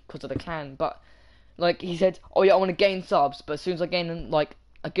subs because of the clan. But like he said, oh yeah, I want to gain subs, but as soon as I gain like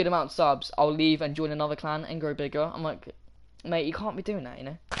a good amount of subs, I'll leave and join another clan and grow bigger. I'm like, mate, you can't be doing that, you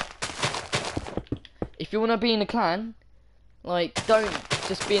know. If you want to be in a clan, like, don't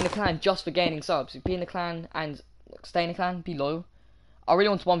just be in the clan just for gaining subs. Be in the clan and stay in the clan, be loyal. I really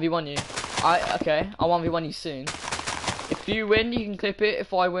want to 1v1 you. I'll 1v1 you soon. If you win, you can clip it.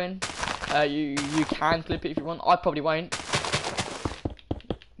 If I win, you can clip it if you want. I probably won't.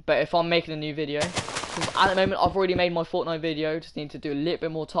 But if I'm making a new video, because at the moment I've already made my Fortnite video, just need to do a little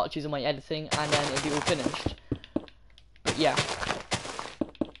bit more touches on my editing, and then it'll be all finished. But yeah.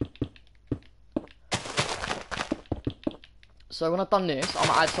 So when I've done this, I'm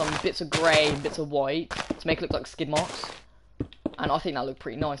going to add some bits of grey and bits of white to make it look like skid marks. And I think that looked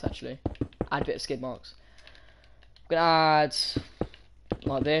pretty nice actually. Add a bit of skid marks. I'm going to add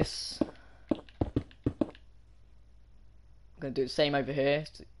like this. I'm going to do the same over here,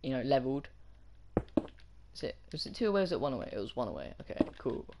 you know, levelled. Was it 2 away or was it 1 away? It was 1 away. Okay,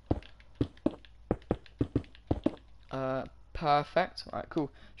 cool. Perfect. Alright,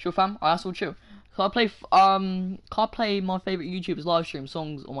 cool. Sure fam, that's all chill. Can I play my favourite YouTubers live stream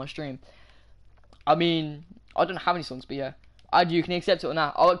songs on my stream? I mean, I don't have any songs, but yeah. You can accept it or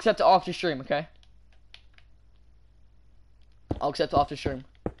not. I'll accept it after stream, okay? I'll accept it after stream.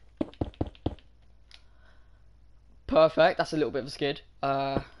 Perfect, that's a little bit of a skid.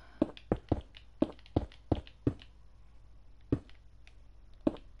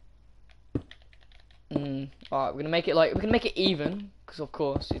 Alright, we're gonna make it even, because of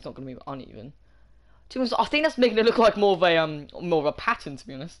course it's not gonna be uneven. I think that's making it look like more of a pattern, to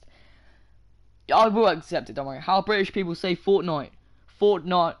be honest. I will accept it, don't worry. How British people say Fortnite.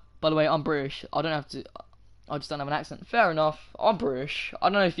 Fortnite, by the way, I'm British. I just don't have an accent. Fair enough, I'm British. I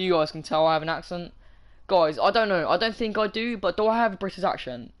don't know if you guys can tell I have an accent. Guys, I don't know. I don't think I do, but do I have a British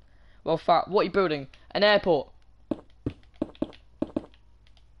accent? Well, what are you building? An airport.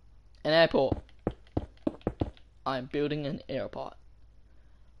 An airport. I'm building an airport.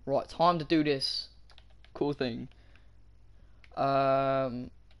 Right, time to do this cool thing.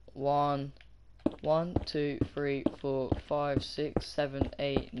 1, 2, 3, 4, 5, 6, 7,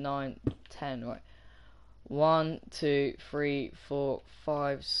 8, 9, 10. Right. 1, 2, 3, 4,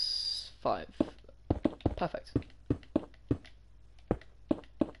 5, 5. Perfect.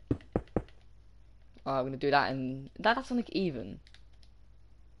 I'm gonna do that, and that's not even.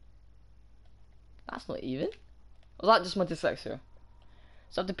 That's not even. Was that just my dyslexia?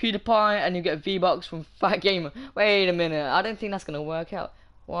 So after PewDiePie, and you get V-Bucks from Fat Gamer. Wait a minute, I don't think that's gonna work out.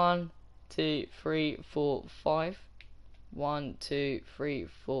 1, 2, 3, 4, 5. 1, 2, 3,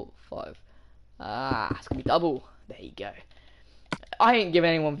 4, 5. It's gonna be double. There you go. I ain't giving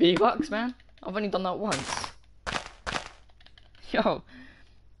anyone V-Bucks, man. I've only done that once. Yo.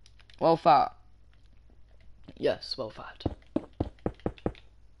 Well fat. Yes, well fat.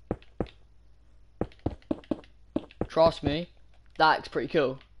 Trust me, that's pretty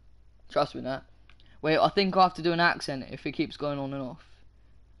cool. Trust me in that. Wait, I think I have to do an accent if it keeps going on and off.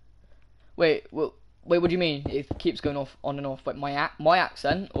 Wait, what do you mean? If it keeps going off on and off? Like my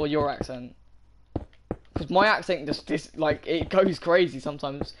accent or your accent? Because my accent just like it goes crazy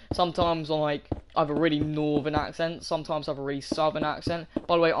sometimes. Sometimes I have a really northern accent. Sometimes I have a really southern accent.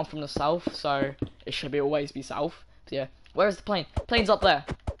 By the way, I'm from the south, so it should always be south. So yeah, where is the plane? Plane's up there.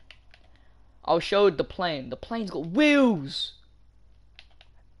 I'll show the plane. The plane's got wheels.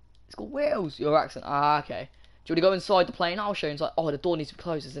 It's got wheels. Your accent. Okay. Do you want to go inside the plane? I'll show you inside. Oh, the door needs to be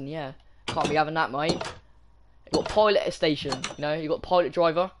closed. It's in the air. Can't be having that, mate. got pilot station, you know, you got pilot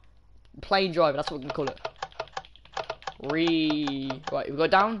driver, plane driver, that's what we're gonna call it. Right, we go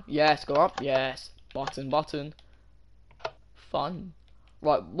down, yes, go up, yes, button, fun.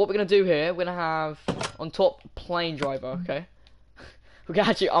 Right, what we're gonna do here, we're gonna have on top plane driver, okay? We can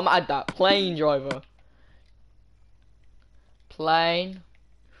actually, I'm gonna add that, plane driver. Plane.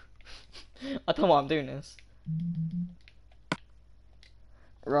 I don't know why I'm doing this.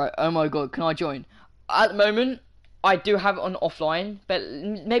 Right, oh my god, can I join? At the moment, I do have it on offline, but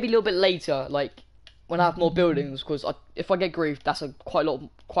maybe a little bit later, like when I have more buildings, because if I get griefed, that's a quite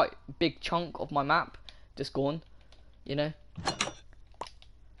big chunk of my map just gone, you know.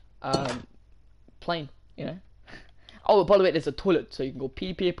 Plane, you know. Oh, by the way, there's a toilet, so you can go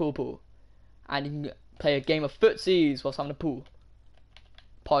pee pee poo poo, and you can play a game of footsies whilst having a pool.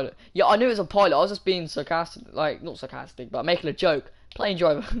 Pilot. Yeah, I knew it was a pilot. I was just being sarcastic, like not sarcastic, but making a joke. Plane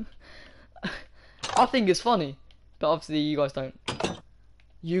driver. I think it's funny, but obviously you guys don't.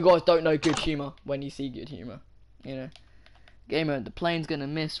 You guys don't know good humor when you see good humor, you know. Gamer, the plane's gonna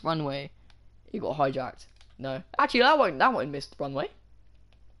miss runway. He got hijacked. No, actually that won't miss the runway.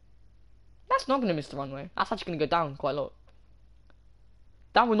 That's not gonna miss the runway. That's actually gonna go down quite a lot.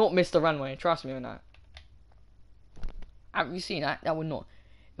 That will not miss the runway. Trust me on that. Have you seen that? That would not.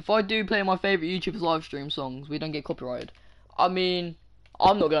 If I do play my favourite YouTubers live stream songs, we don't get copyrighted. I mean,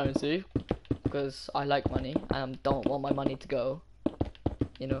 I'm not going to, because I like money and I don't want my money to go.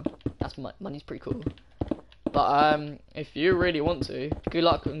 You know, that's money's pretty cool. But if you really want to, good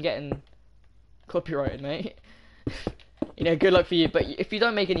luck on getting copyrighted, mate. You know, good luck for you. But if you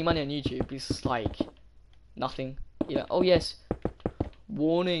don't make any money on YouTube, it's like nothing. You know, oh yes,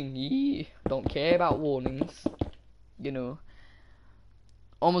 warning. Yeah. Don't care about warnings. You know.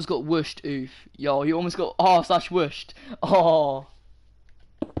 Almost got whooshed, oof. Yo, you almost got r/whooshed. Oh.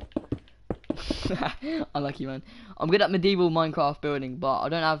 Unlucky, man. I'm good at medieval Minecraft building, but I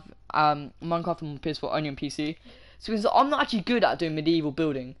don't have Minecraft on PS4, only on PC. So I'm not actually good at doing medieval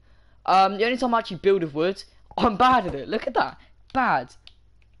building. The only time I actually build with wood, I'm bad at it. Look at that. Bad.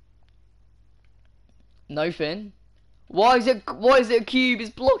 No, Finn. Why is it a cube? It's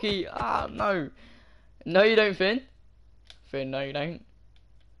blocky. Ah, no. No, you don't, Finn. Finn, no, you don't.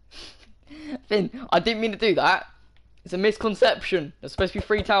 Finn, I didn't mean to do that. It's a misconception. There's supposed to be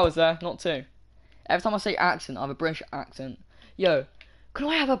 3 towers there, not 2. Every time I say accent, I have a British accent. Yo, can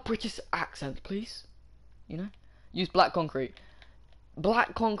I have a British accent, please? You know? Use black concrete.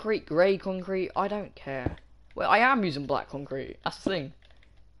 Black concrete, grey concrete, I don't care. Well, I am using black concrete. That's the thing.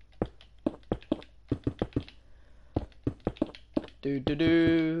 Do do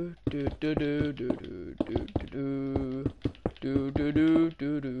do do do do do do do do do do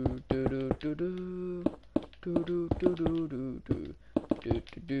do do do do do do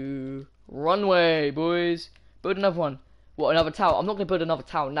do. Runway, boys. Build another one. What, another tower? I'm not gonna build another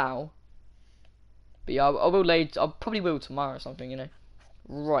tower now. But yeah, I will later. I probably will tomorrow or something, you know.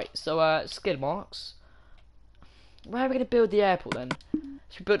 Right. So skid marks. Where are we gonna build the airport then?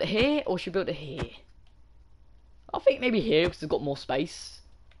 Should we build it here or should we build it here? I think maybe here because it's got more space.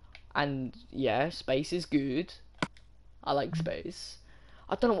 And yeah, space is good. I like space.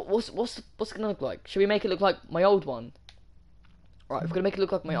 I don't know what's it gonna look like. Should we make it look like my old one? Right, if we're gonna make it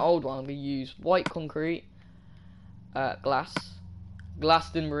look like my old one, we use white concrete, glass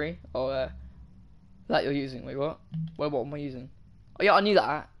Dinbury, or that you're using. Wait, what? Wait, what am I using? Oh yeah, I knew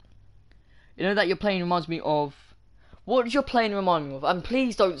that. You know that your plane reminds me of. What does your plane remind me of? And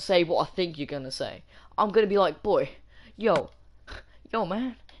please don't say what I think you're gonna say. I'm gonna be like, boy, yo,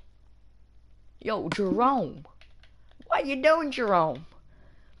 man, yo, Jerome, what you doing, Jerome?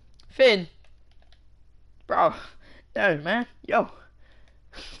 Finn, bro, no, man, yo.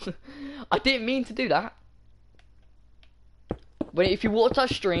 I didn't mean to do that. But if you watch that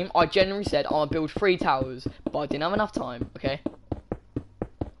stream, I generally said I'm gonna build 3 towers, but I didn't have enough time. Okay.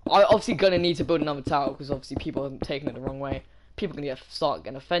 I'm obviously gonna need to build another tower because obviously people are taking it the wrong way. People are gonna start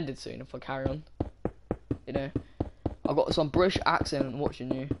getting offended soon if I carry on. You know, I've got some British accent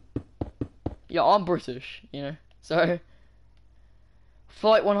watching you. Yeah, I'm British. You know, so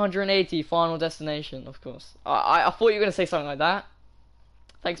flight 180, final destination. Of course. I thought you were gonna say something like that.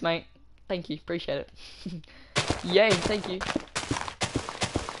 Thanks, mate. Thank you. Appreciate it. Yay. Thank you.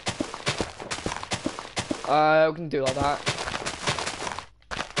 We can do it like that.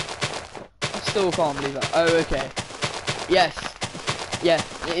 I still can't believe that. Oh, okay. Yes. Yeah,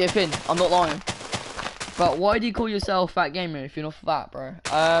 Finn, I'm not lying. But why do you call yourself Fat Gamer if you're not fat, bro?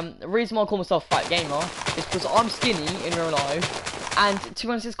 The reason why I call myself Fat Gamer is because I'm skinny in real life. And to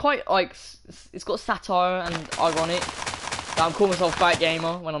be honest, it's quite, like, it's got satire and ironic that I'm calling myself Fat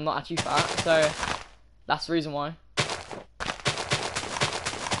Gamer when I'm not actually fat. So, That's the reason why.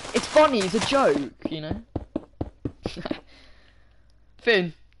 It's funny, it's a joke, you know?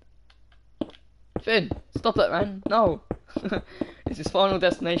 Finn, stop that, man. No. This is Final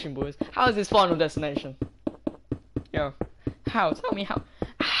Destination, boys. How is this Final Destination? Yo, how? Tell me how.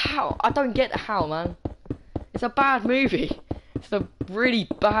 How? I don't get how, man. It's a bad movie. It's a really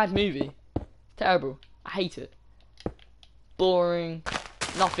bad movie. It's terrible. I hate it. Boring.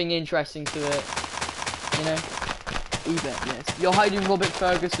 Nothing interesting to it. You know? Even, yes. You're hiding Robert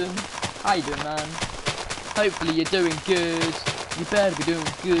Ferguson. How you doing, man? Hopefully you're doing good. You better be doing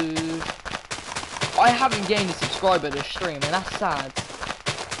good. I haven't gained a subscriber this stream, and that's sad.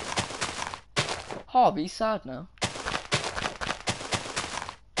 Harvey's sad now.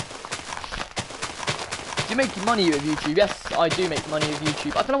 Do you make money with YouTube? Yes, I do make money with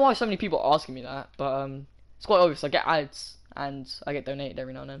YouTube. I don't know why so many people are asking me that, but it's quite obvious. I get ads and I get donated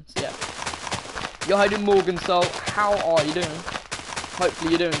every now and then. So yeah. You're hiding Morgan, so how are you doing? Hopefully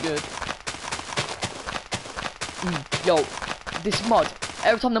you're doing good. Yo, this mud.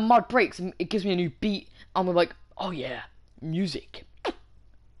 Every time the mud breaks, it gives me a new beat. And we're like, oh yeah, music.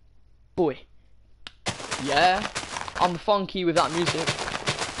 Boy. Yeah, I'm funky with that music.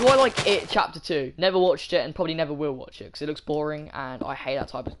 Do I like It Chapter 2? Never watched it and probably never will watch it because it looks boring and I hate that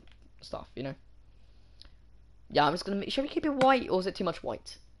type of stuff, you know? Yeah, I'm just gonna should we keep it white or is it too much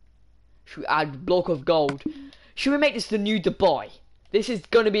white? Should we add block of gold? Should we make this the new Dubai? This is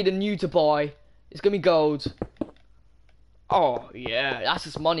gonna be the new Dubai. It's gonna be gold. Oh yeah, that's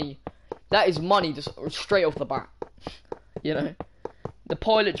just money. That is money just straight off the bat. You know? The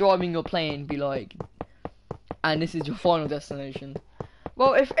pilot driving your plane be like, and this is your final destination.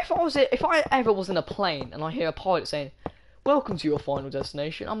 Well, if I ever was in a plane and I hear a pilot saying, "Welcome to your final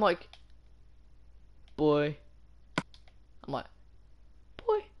destination," I'm like, boy. Boy.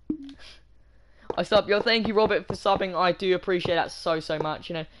 I sub, yo, thank you Robert for subbing. I do appreciate that so much.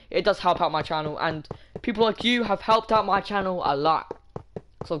 You know, it does help out my channel, and people like you have helped out my channel a lot.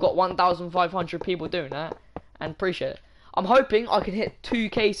 So I've got 1,500 people doing that, and appreciate it. I'm hoping I can hit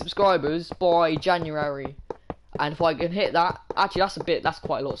 2K subscribers by January, and if I can hit that, actually that's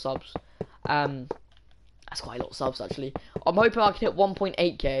quite a lot of subs. That's quite a lot of subs actually. I'm hoping I can hit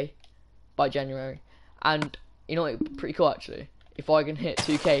 1.8K by January, and you know, pretty cool actually. If I can hit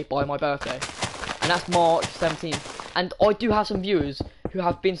 2K by my birthday, and that's March 17th. And I do have some viewers who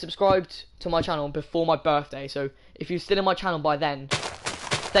have been subscribed to my channel before my birthday. So if you're still in my channel by then,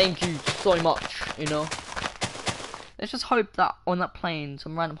 thank you so much. You know. Let's just hope that on that plane,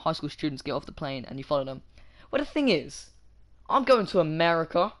 some random high school students get off the plane and you follow them. Well, the thing is, I'm going to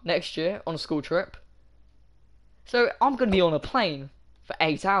America next year on a school trip. So I'm going to be on a plane for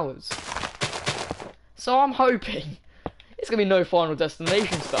 8 hours. So I'm hoping it's going to be no final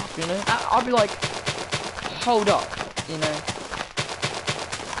destination stuff, you know? I'll be like, hold up, you know?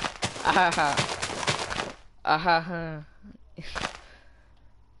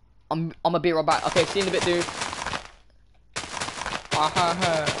 I'm a bit right back. Okay, see you in a bit, dude.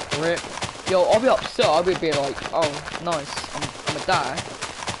 Rip. Yo, I'll be upset. I'll be like, oh, nice. I'm a die.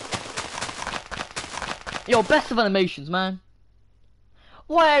 Yo, best of animations, man.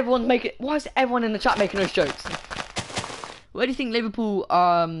 Why is everyone in the chat making those jokes? Where do you think Liverpool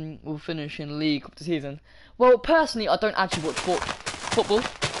will finish in the league of the season? Well, personally, I don't actually watch football,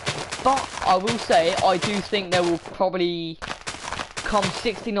 but I will say I do think they will probably come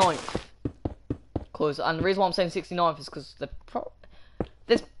 69th. And the reason why I'm saying 69th is because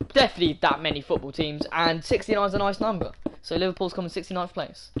there's definitely that many football teams, and 69 is a nice number. So Liverpool's coming 69th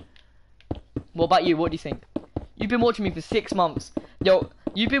place. What about you? What do you think? You've been watching me for 6 months. Yo,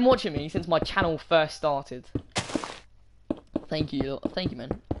 you've been watching me since my channel first started. Thank you,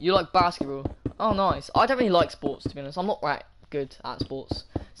 man. You like basketball? Oh, nice. I don't really like sports, to be honest. I'm not that good at sports.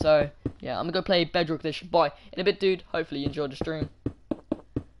 So, yeah, I'm gonna go play Bedrock Edition. Bye. In a bit, dude. Hopefully you enjoyed the stream.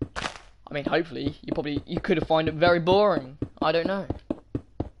 I mean, hopefully. You could have found it very boring. I don't know.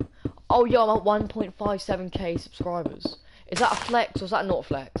 Oh, yo, I'm at 1.57k subscribers. Is that a flex or is that not a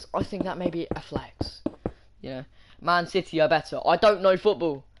flex? I think that may be a flex. You know, Man City are better. I don't know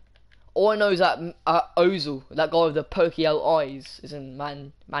football. All I know is that Ozil, that guy with the pokey out eyes, is in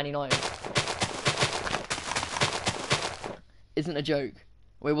Man United. Isn't a joke.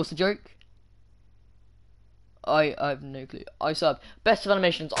 Wait, what's the joke? I have no clue. I subbed. Best of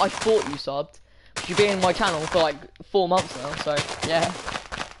animations. I thought you subbed. But you've been in my channel for like 4 months now, so yeah.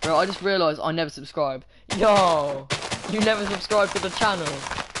 Bro, I just realised I never subscribe. Yo, you never subscribed to the channel.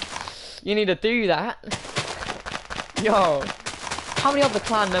 You need to do that. Yo. How many other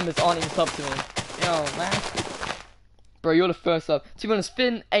clan members aren't even subbed to me? Yo, man. Bro, you're the first sub. To be honest,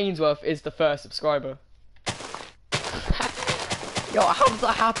 Finn Ainsworth is the first subscriber. Yo, how does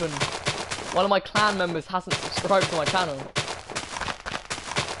that happen? One of my clan members hasn't subscribed to my channel.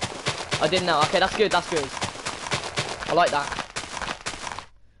 I didn't know. Okay, that's good. That's good. I like that.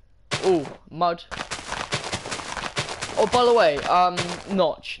 Oh, mud. Oh, by the way,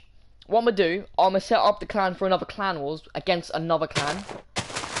 Notch. What I'm gonna do, I'm gonna set up the clan for another clan wars against another clan.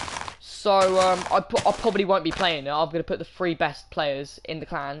 So, I probably won't be playing it. I'm gonna put the 3 best players in the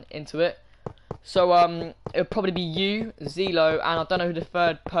clan into it. So, it'll probably be you, Zelo, and I don't know who the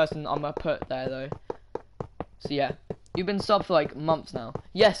 3rd person I'm gonna put there though. So yeah, you've been subbed for like months now.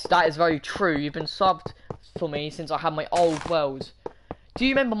 Yes, that is very true. You've been subbed for me since I had my old world. Do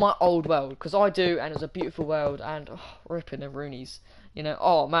you remember my old world? Because I do, and it was a beautiful world, and ripping the Roonies. You know,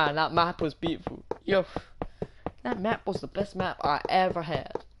 oh man, that map was beautiful. Yo, that map was the best map I ever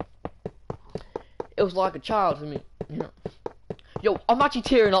had. It was like a child to me. You know. Yo, I'm actually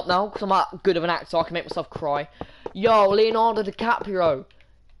tearing up now because I'm that good of an actor. I can make myself cry. Yo, Leonardo DiCaprio,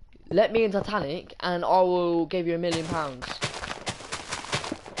 let me in Titanic, and I will give you £1 million.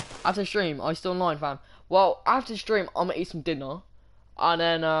 After stream, are you still online, fam? Well, after stream, I'm gonna eat some dinner, and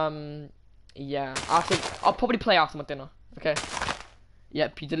then yeah, I'll probably play after my dinner. Okay.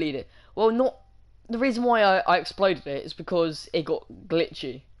 Yep, you delete it. Well, not the reason why I exploded it is because it got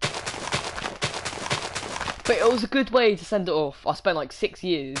glitchy. But it was a good way to send it off. I spent like 6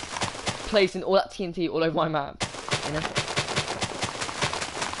 years placing all that TNT all over my map, you know.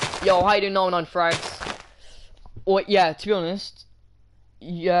 Yo, how you doing, 99 frags? Or yeah, to be honest,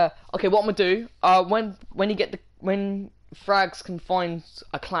 yeah. Okay, what I'm gonna do? When frags can find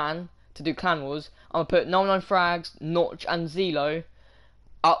a clan to do clan wars, I'm gonna put 99 frags, Notch, and Zelo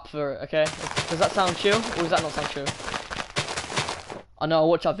up for it. Okay? Does that sound chill, or does that not sound chill? I know. I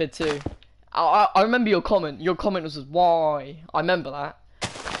watched that vid too. I remember your comment. Your comment was why. I remember that.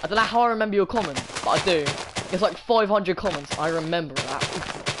 I don't know how I remember your comment, but I do. It's like 500 comments. I remember that.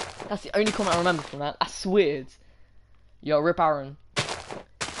 That's the only comment I remember from that. That's weird. Yo, rip Aaron.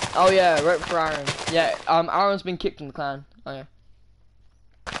 Oh yeah, rip for Aaron. Yeah, Aaron's been kicked from the clan. Oh yeah.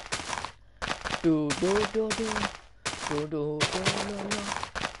 Do do do do do do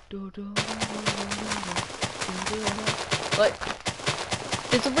do do do. Like,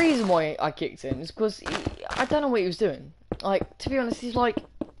 there's a reason why I kicked him. It's because I don't know what he was doing. Like, to be honest, he's like,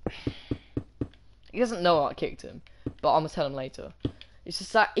 he doesn't know I kicked him, but I'm gonna tell him later. It's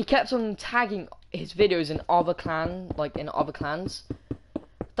just that he kept on tagging his videos in other clans.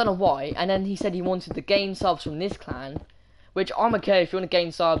 Don't know why. And then he said he wanted to gain subs from this clan, which I'm okay if you want to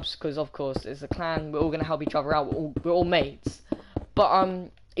gain subs, because of course it's a clan. We're all gonna help each other out. We're all mates. But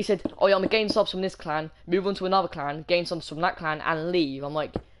he said, oh yeah, I'm gonna gain subs from this clan, move on to another clan, gain subs from that clan, and leave. I'm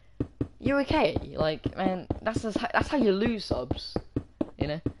like, you okay? Like, man, that's how you lose subs, you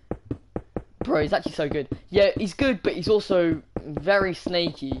know? Bro, he's actually so good. Yeah, he's good, but he's also very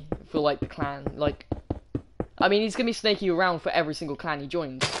snaky for like the clan. Like, I mean, he's gonna be snaky around for every single clan he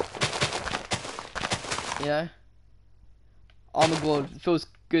joins. You know? Oh my god, it feels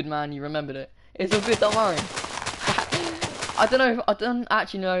good, man. You remembered it. It's all good. Don't worry. I don't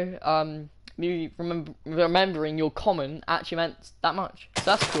actually know. Me remembering your comment actually meant that much. So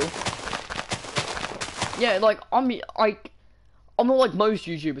that's cool. Yeah, like I'm not like most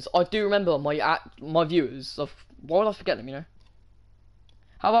YouTubers. I do remember my viewers. Why would I forget them? You know.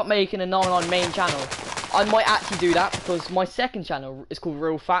 How about making a 99 main channel? I might actually do that because my second channel is called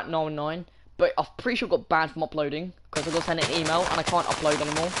Real Fat 99, but I'm pretty sure it got banned from uploading because I got sent an email and I can't upload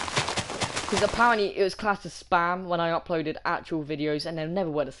anymore. Because apparently it was classed as spam when I uploaded actual videos, and they never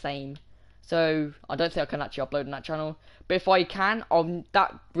were the same. So I don't think I can actually upload on that channel. But if I can, on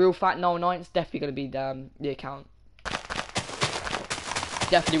that Real Fat 99, it's definitely going to be the account.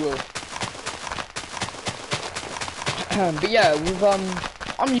 Definitely will. But yeah, with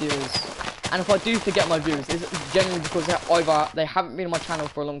I'm viewers, and if I do forget my viewers, it's generally because either they haven't been on my channel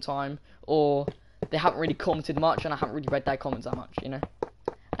for a long time, or they haven't really commented much, and I haven't really read their comments that much, you know.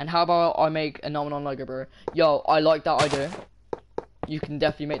 And how about I make a 99 logo, bro? Yo, I like that idea. You can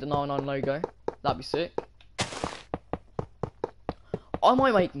definitely make the 99 logo. That'd be sick. I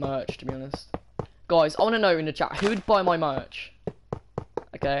might make merch, to be honest. Guys, I want to know in the chat, who would buy my merch?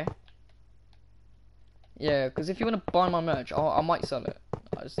 Okay. Yeah, because if you want to buy my merch, I might sell it.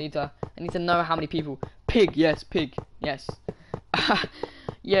 I need to know how many people. Pig, yes, pig, yes.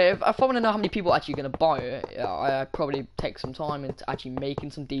 Yeah, if I want to know how many people are actually going to buy it, I probably take some time into actually making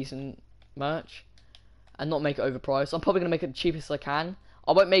some decent merch and not make it overpriced. I'm probably going to make it the cheapest I can.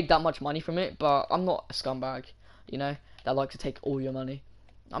 I won't make that much money from it, but I'm not a scumbag, you know, that like to take all your money.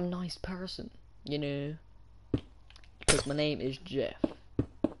 I'm a nice person, you know, because my name is Jeff.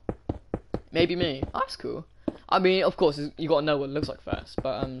 Maybe me. That's cool. I mean, of course, you gotta know what it looks like first,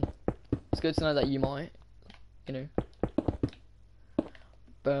 but it's good to know that you might, you know.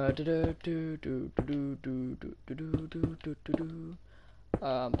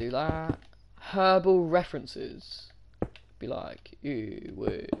 Do that. Herbal references. Be like, ew,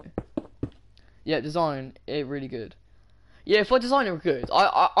 wait. Yeah, design it really good. Yeah, if I design it good,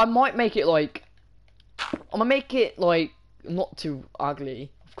 I might make it like, I'm gonna make it like not too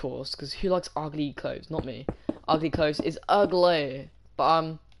ugly, of course, because who likes ugly clothes? Not me. Ugly clothes is ugly.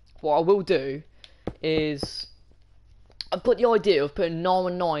 But what I will do is I've got the idea of putting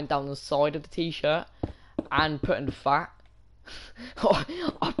 919 down the side of the t-shirt and putting fat.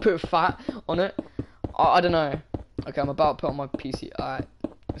 I put fat on it. I don't know. Okay, I'm about to put on my PC. Alright,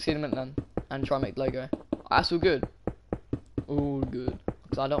 see you in a minute then, and try and make the logo. That's all good. All good,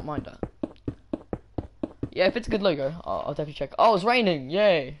 because I don't mind that. Yeah, if it's a good logo, I'll definitely check. Oh, it's raining!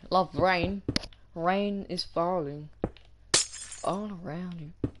 Yay! Love rain. Rain is falling all around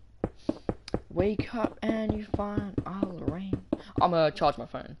you. Wake up and you find all the rain. I'm gonna charge my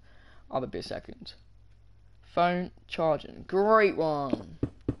phone. I'll be a second. Phone charging. Great one.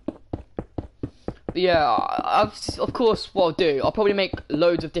 But yeah, of course, what I'll do, I'll probably make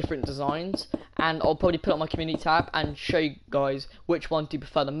loads of different designs, and I'll probably put on my community tab and show you guys which one do you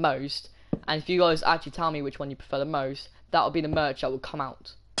prefer the most. And if you guys actually tell me which one you prefer the most, that'll be the merch that will come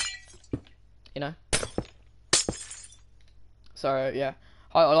out. You know? So yeah,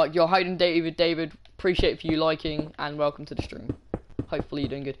 I like your hiding David. Appreciate for you liking, and welcome to the stream. Hopefully you're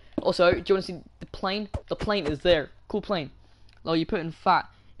doing good. Also, do you want to see the plane? The plane is there. Cool plane. Like, you're putting fat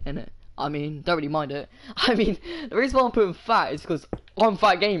in it. I mean, don't really mind it. I mean, the reason why I'm putting fat is because I'm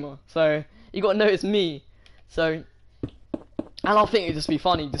Fat Gamer. So you gotta know it's me. So, and I think it'd just be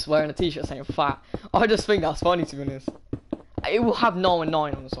funny just wearing a t-shirt saying fat. I just think that's funny, to be honest. It will have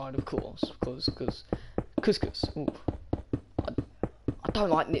 919 on the side, of course, because couscous. Ooh. I don't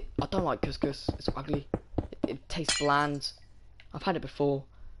like couscous. It's ugly. It tastes bland. I've had it before.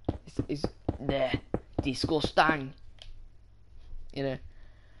 It's disgusting. You know.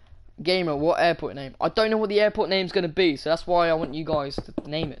 Gamer, what airport name? I don't know what the airport name's gonna be, so that's why I want you guys to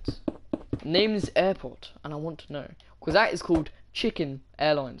name it. Name this airport, and I want to know, because that is called Chicken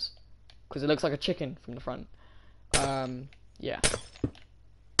Airlines, because it looks like a chicken from the front. Yeah.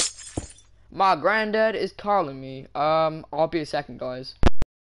 My granddad is calling me. I'll be a second, guys.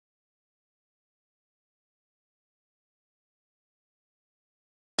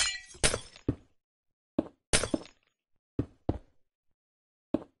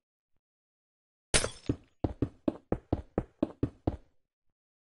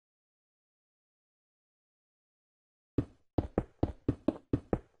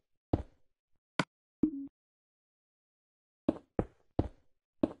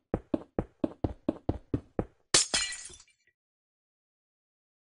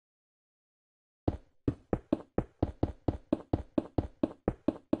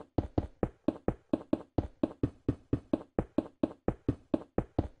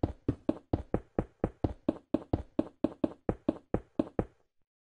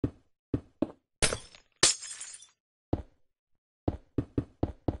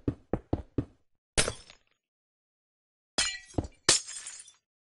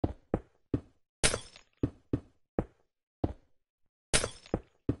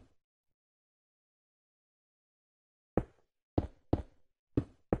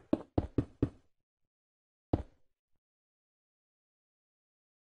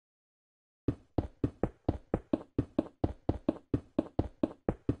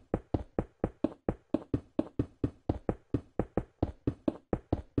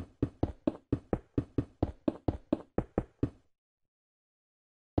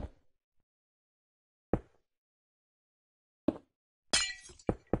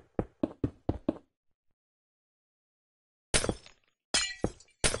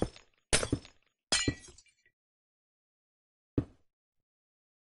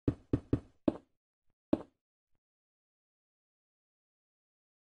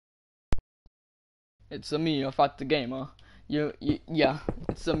 It's a me, a Fat the Gamer. Yeah,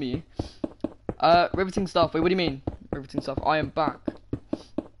 it's a me. Riveting stuff. Wait, what do you mean? Riveting stuff. I am back.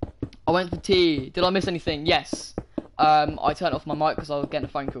 I went for tea. Did I miss anything? Yes. I turned off my mic because I was getting a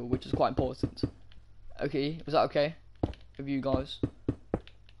phone call, which is quite important. Okay, was that okay with you guys?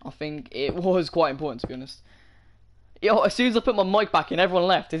 I think it was quite important, to be honest. Yo, as soon as I put my mic back in, everyone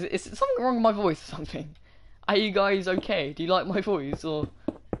left. Is something wrong with my voice or something? Are you guys okay? Do you like my voice or?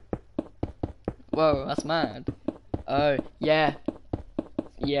 Whoa, that's mad. Oh, yeah.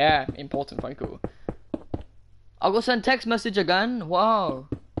 Yeah, important phone call. I got sent text message again. Wow.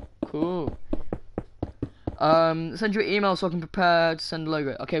 Cool. Send you an email so I can prepare to send the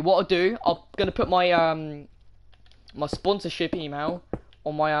logo. Okay, what I'll do, I'm gonna put my my sponsorship email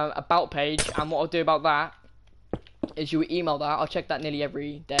on my about page, and what I'll do about that is you email that. I'll check that nearly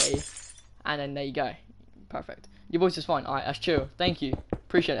every day, and then there you go. Perfect. Your voice is fine. Alright, that's chill. Thank you.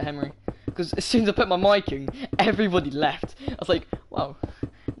 Appreciate it, Henry. Because as soon as I put my mic in, everybody left. I was like, wow,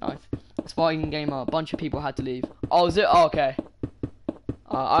 nice. It's fighting game. A bunch of people had to leave. Oh, is it? Oh, okay.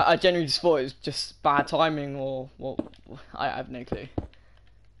 I genuinely just thought it was just bad timing, or well, I have no clue.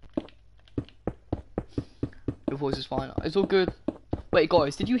 Your voice is fine. It's all good. Wait,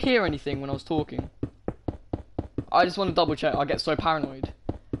 guys, did you hear anything when I was talking? I just want to double check. I get so paranoid,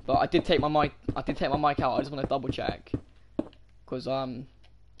 but I did take my mic. I did take my mic out. I just want to double check, because I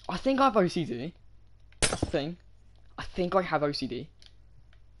think I have OCD. That's the thing. I think I have OCD.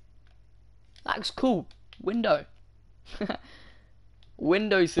 That looks cool. Window.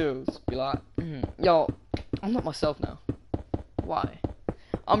 Window sills. Be like, yo, I'm not myself now. Why?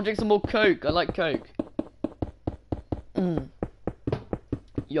 I'm gonna drink some more Coke. I like Coke.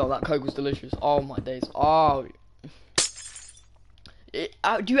 Yo, that Coke was delicious. Oh my days. Oh.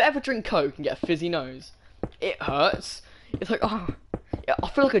 Do you ever drink Coke and get a fizzy nose? It hurts. It's like, oh. Yeah, I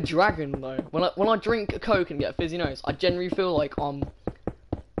feel like a dragon though. When I drink a Coke and get a fizzy nose, I generally feel like I'm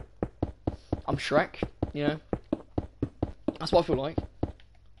Shrek. You know. That's what I feel like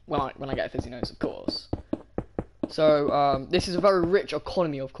when I get a fizzy nose, of course. So this is a very rich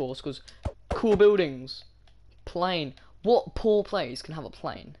economy, of course, because cool buildings, plane. What poor place can have a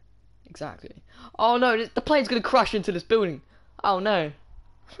plane? Exactly. Oh no, the plane's gonna crash into this building. Oh no.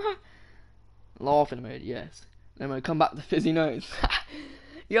 Laughing mode, yes. Then we'll come back to the fizzy nose.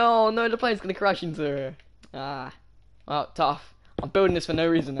 Yo, no, the plane's gonna crash into her. Ah, well, tough. I'm building this for no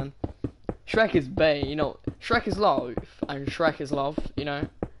reason then. Shrek is Bay, you know. Shrek is love, and Shrek is love, you know.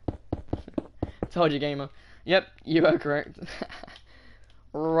 Told you, gamer. Yep, you are correct.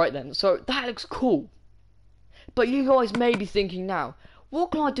 Right then, so that looks cool. But you guys may be thinking now,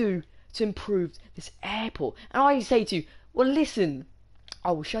 what can I do to improve this airport? And I say to you, well listen,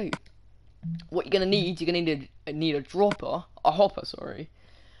 I will show you. What you're gonna need need a dropper, a hopper, sorry.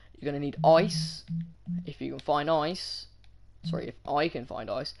 You're gonna need ice, if you can find ice. Sorry, if I can find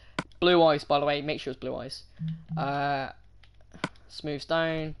ice. Blue ice, by the way, make sure it's blue ice. Smooth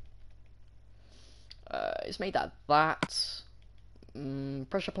stone. It's made out of that.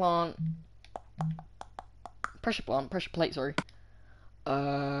 Pressure plate, sorry.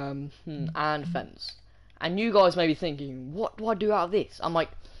 And fence. And you guys may be thinking, what do I do out of this? I'm like,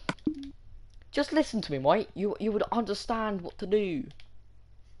 just listen to me, mate. You would understand what to do.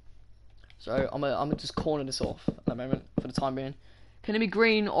 So I'm gonna just corner this off at the moment for the time being. Can it be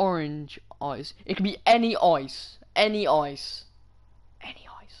green, orange, ice? It can be any ice. Any ice. Any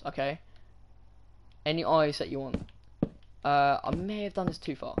ice, okay? Any ice that you want. I may have done this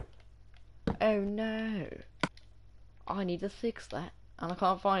too far. Oh no. I need to fix that. And I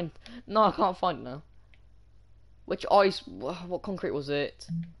can't find... No, I can't find it now. Which ice... What concrete was it?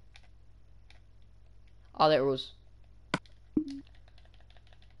 Oh, there it was.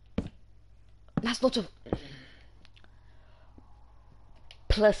 That's not a...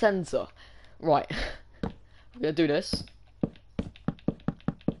 Placenta. Right. I'm gonna do this.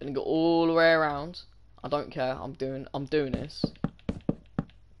 Gonna go all the way around. I don't care. I'm doing this.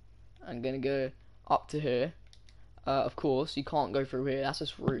 I'm gonna go up to here. Of course, you can't go through here. That's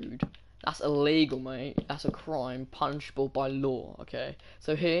just rude. That's illegal, mate. That's a crime punishable by law. Okay.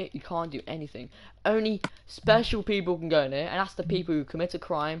 So here you can't do anything. Only special people can go in here, and that's the people who commit a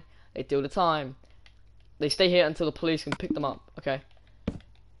crime. They do the time. They stay here until the police can pick them up. Okay.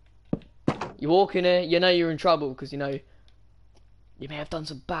 You walk in here, you know you're in trouble because you know you may have done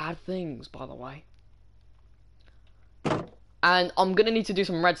some bad things, by the way. And I'm gonna need to do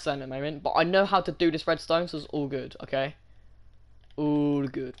some redstone in a moment, but I know how to do this redstone, so it's all good, okay? All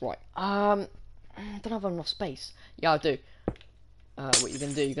good, right. I don't have enough space. Yeah, I do. What you're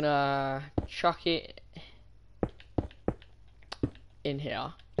gonna do, you're gonna chuck it in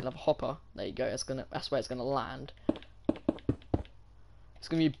here. You'll have a hopper. There you go. That's where it's gonna land. It's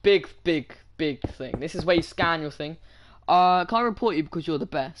gonna be a big thing. This is where you scan your thing. Can't report you because you're the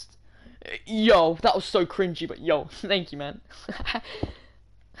best. Yo, that was so cringy, but yo, thank you, man.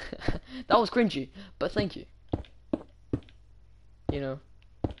 That was cringy, but thank you. You know.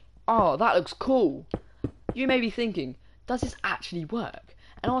 Oh, that looks cool. You may be thinking, does this actually work?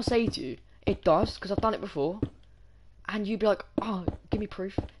 And I'll say to you, it does, because I've done it before. And you'd be like, oh, give me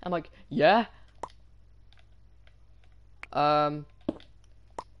proof. I'm like, yeah.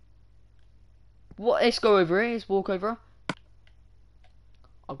 Let's go over here. Let's walk over.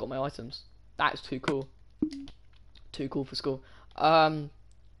 I've got my items. That's too cool. Too cool for school.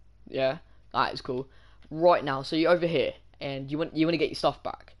 Yeah, that is cool. Right now, so you're over here, and you want to get your stuff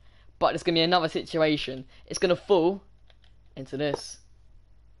back, but there's gonna be another situation. It's gonna fall into this.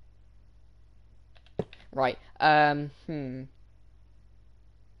 Right. I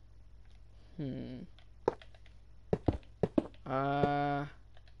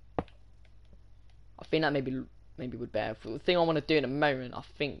think that maybe would better. For the thing I want to do in a moment, I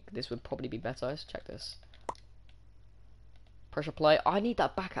think this would probably be better. Let's check this. Pressure plate. I need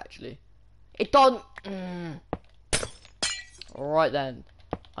that back actually. It don't. Alright then.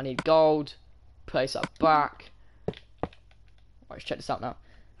 I need gold. Place that back. Right, let's check this out now.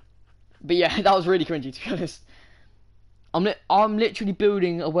 But yeah, that was really cringy to be honest. I'm literally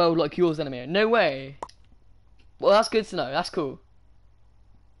building a world like yours, enemy. No way. Well, that's good to know. That's cool.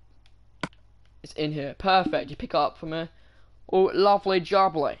 It's in here. Perfect. You pick up from here. Oh, lovely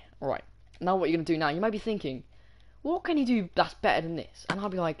jubbly. Alright. Now what you're going to do now. You might be thinking, what can you do that's better than this? And I'll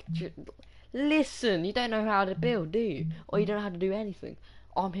be like, listen, you don't know how to build, do you? Or you don't know how to do anything.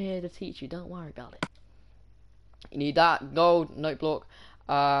 I'm here to teach you. Don't worry about it. You need that. Gold, note block.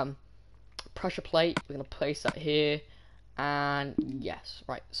 Pressure plate. We're going to place that here. And yes.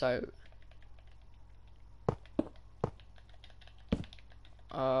 Right. So.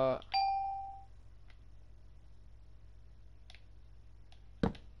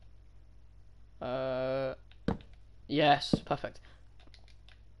 Yes, perfect.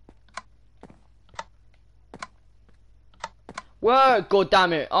 Whoa, god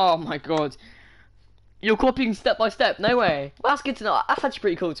damn it. Oh my god. You're copying step by step, no way. Well, that's good to know. That's actually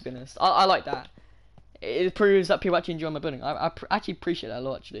pretty cool to be honest. I like that. It proves that people actually enjoy my building. I actually appreciate that a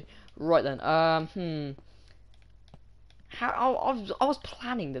lot actually. Right then, I was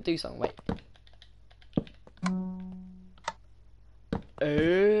planning to do something, wait.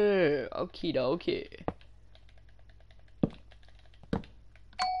 Oh, okie dokie.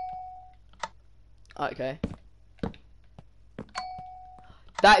 Okay.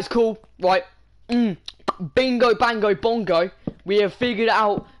 That is cool, right? Bingo, bango, bongo. We have figured it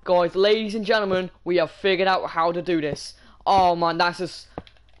out, guys, ladies and gentlemen. We have figured out how to do this. Oh man, that's just.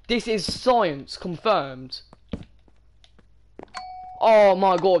 This is science confirmed. Oh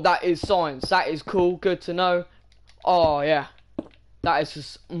my god, that is science. That is cool. Good to know. Oh yeah, that is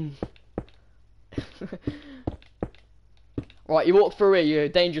just. Right, you walk through here. You're a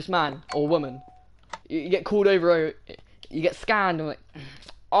dangerous man or woman. You get called over. You get scanned. And like,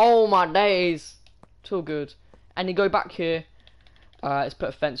 oh my days. It's all good. And you go back here. Let's put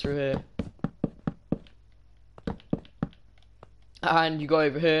a fence through here. And you go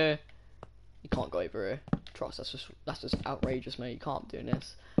over here. You can't go over here. Trust, that's just outrageous, mate. You can't be doing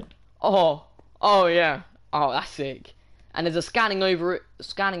this. Oh yeah. Oh, that's sick. And there's a scanning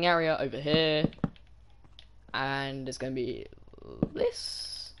area over here. And there's gonna be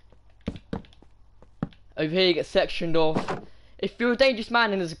this. Over here you get sectioned off. If you're a dangerous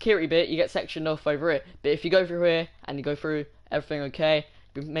man in the security bit, you get sectioned off over here. But if you go through here and you go through everything okay,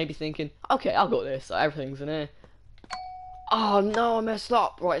 you're maybe thinking, okay, I've got this. Everything's in here. Oh no, I messed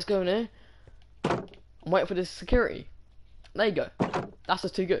up. Right, it's going here. I'm waiting for this security. There you go. That's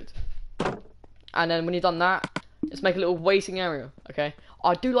just too good. And then when you've done that, let's make a little waiting area. Okay.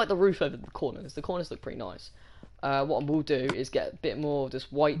 I do like the roof over the corners. The corners look pretty nice. What we'll do is get a bit more of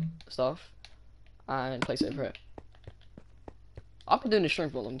this white stuff and place it over here. I've been doing this stream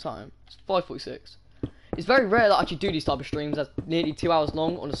for a long time. It's 5:46. It's very rare that I actually do these type of streams that's nearly 2 hours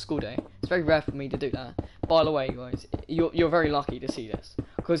long on a school day. It's very rare for me to do that. By the way, guys, you're very lucky to see this.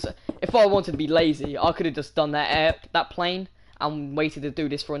 Because if I wanted to be lazy, I could have just done that plane and waited to do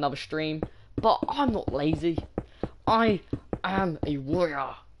this for another stream. But I'm not lazy. I am a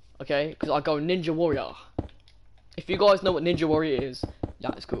warrior. Okay? Because I go Ninja Warrior. If you guys know what Ninja Warrior is,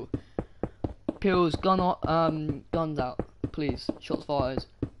 that is cool. Pills, guns out. Please. Shots fired.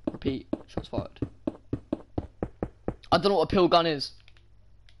 Repeat. Shots fired. I don't know what a pill gun is.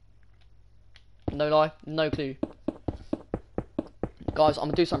 No lie. No clue. Guys, I'm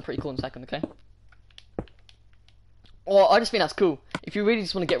gonna do something pretty cool in a second, okay? Oh, I just think that's cool. If you really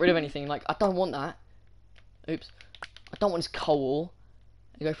just want to get rid of anything, like, I don't want that. Oops. I don't want this coal.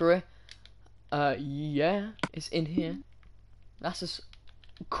 You go through here. Yeah. It's in here. That's just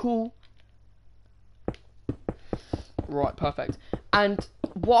cool. Right, perfect. And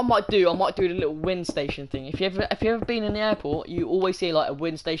what I might do the little wind station thing. If you ever been in the airport, you always see like a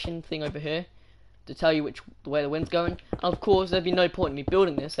wind station thing over here to tell you the way the wind's going. And of course, there'd be no point in me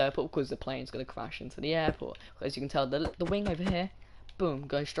building this airport because the plane's gonna crash into the airport. As you can tell, the wing over here, boom,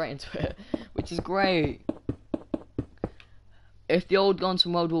 goes straight into it, which is great. If the old guns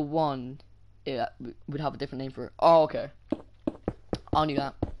from World War I Yeah, we'd have a different name for it. Oh, okay. I knew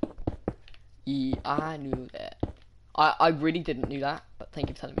that. Yeah, I knew that. I really didn't know that, but thank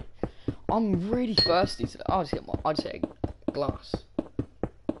you for telling me. I'm really thirsty today. I'll just get a glass.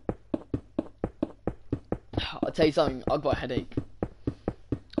 I'll tell you something, I've got a headache.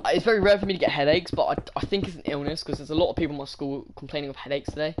 It's very rare for me to get headaches, but I think it's an illness, because there's a lot of people in my school complaining of headaches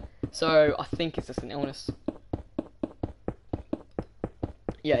today. So, I think it's just an illness.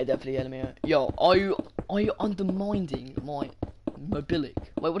 Yeah, definitely, enemy. Yo, are you undermining my mobility?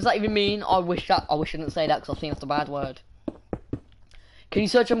 Wait, what does that even mean? I wish I didn't say that, because I think that's a bad word. Can you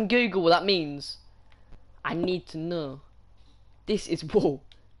search on Google what that means? I need to know. This is wall.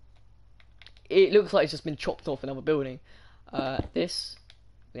 It looks like it's just been chopped off another building. This,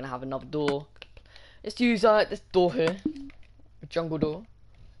 we're gonna have another door. Let's use this door here, jungle door,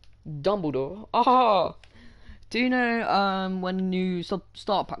 Dumbledore. Ah, do you know when the new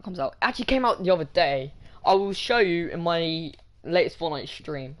starter pack comes out? It actually came out the other day. I will show you in my latest Fortnite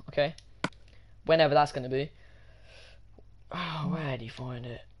stream. Okay, whenever that's gonna be. Oh, where do you find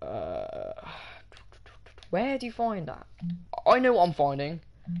it? Where do you find that? I know what I'm finding,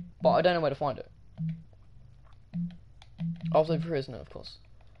 but I don't know where to find it. Also, prisoner, of course.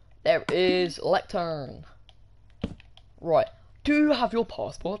 There is lectern. Right. Do you have your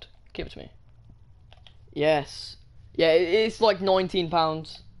passport? Give it to me. Yes. Yeah, it's like £19.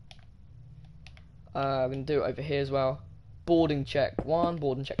 We're gonna do it over here as well. Boarding check 1,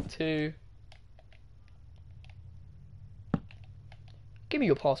 boarding check 2. Give me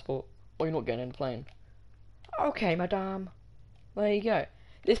your passport, or you're not getting in the plane. Okay, madame. There you go.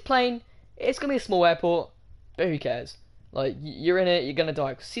 This plane, it's gonna be a small airport, but who cares? Like, you're in it, you're gonna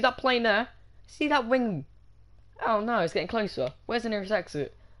die. See that plane there? See that wing? Oh no, it's getting closer. Where's the nearest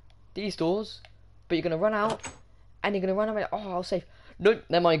exit? These doors. But you're gonna run out, and you're gonna run away. Oh, I'll save. Nope,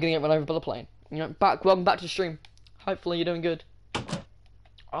 never mind, you're gonna get run over by the plane. You know, welcome back to the stream. Hopefully you're doing good.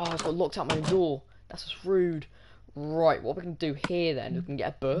 Oh, it's got locked out my door. That's just rude. Right, what we can do here then, we can get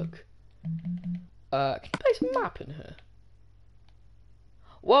a book. Can you place a map in here?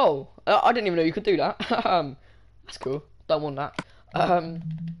 Whoa, I didn't even know you could do that. That's cool. Don't want that.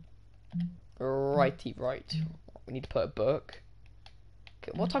 Righty, right. We need to put a book.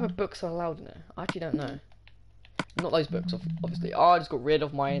 Okay, what type of books are allowed in there? I actually don't know. Not those books, obviously. Oh, I just got rid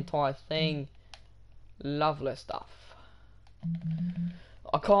of my entire thing. Lovely stuff.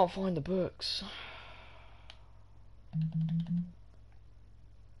 I can't find the books.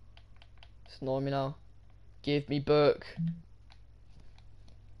 It's annoying me now. Give me book.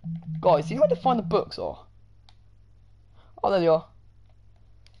 Guys, see where to find the books are? Oh, there they are.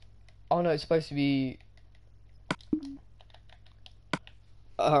 Oh no, it's supposed to be...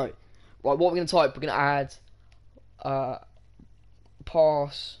 Alright. Right, what we're going to type, we're going to add...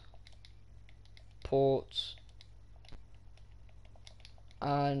 passports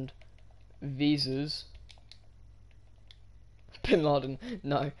and visas. Bin Laden.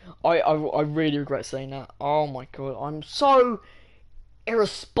 No, I really regret saying that. Oh my god, I'm so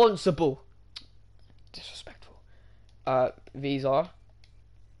irresponsible, disrespectful. Visa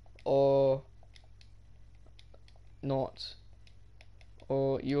or not,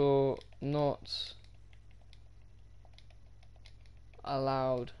 or you're not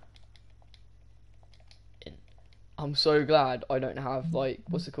allowed in. I'm so glad I don't have, like,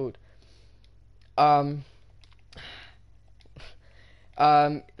 what's it called?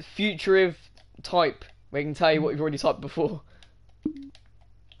 Future type, where you can tell you what you've already typed before.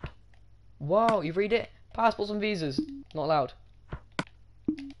 Wow, you read it? Passports and visas, not allowed.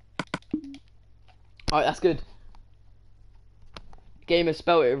 Alright, that's good. Gamer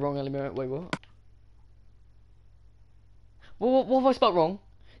spelled it wrong earlier. Wait, what? What have I spelled wrong?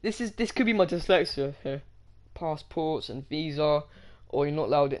 This could be my dyslexia here. Passports and visa, or you're not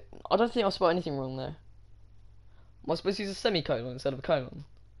allowed it. I don't think I spelled anything wrong there. Am I supposed to use a semicolon instead of a colon?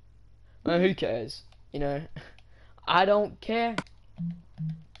 Well, who cares? You know, I don't care.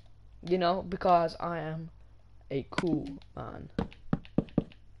 You know, because I am a cool man.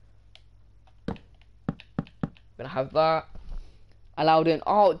 Gonna have that. Allowed in.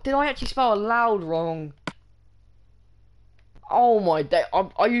 Oh, did I actually spell allowed wrong? Oh my day!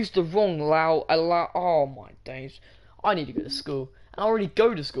 I used the wrong allow. Oh my days! I need to go to school, and I already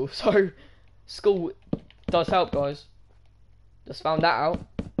go to school, so school does help, guys. Just found that out.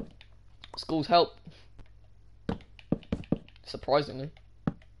 Schools help. Surprisingly,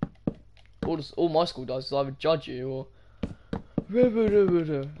 all my school does is either judge you or I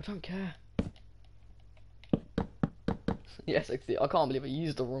don't care. Yes, I can't believe I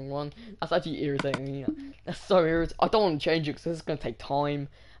used the wrong one. That's actually irritating me. That's so irritating. I don't want to change it because it's going to take time.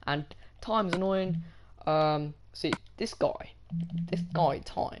 And Time's annoying. See, this guy,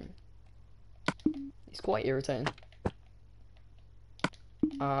 Time, he's quite irritating.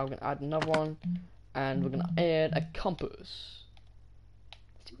 We're gonna add another one, and we're gonna add a compass.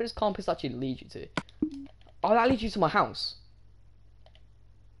 See where this compass actually leads you to. Oh, that leads you to my house.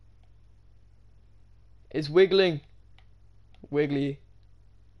 It's wiggling. Wiggly.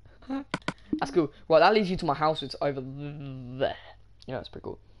 That's cool. Right, that leads you to my house. It's over there. Yeah, that's pretty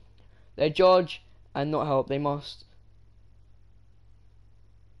cool. They judge and not help. They must.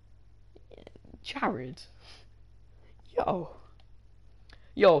 Jared.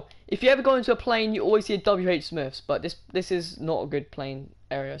 Yo, if you ever go into a plane, you always see a WH Smiths, but this is not a good plane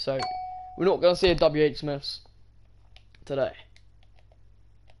area, so we're not gonna see a WH Smiths today.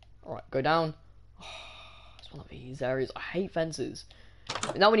 Alright, go down. Oh, it's one of these areas. I hate fences.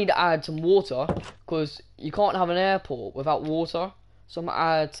 Now we need to add some water, because you can't have an airport without water. So I'm gonna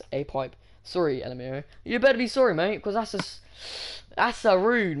add a pipe. Sorry, Elamir. You better be sorry, mate, because that's so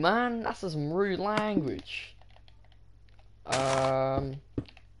rude, man. That's just some rude language.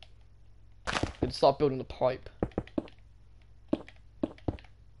 Let's start building the pipe.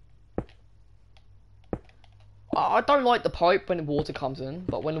 I don't like the pipe when the water comes in,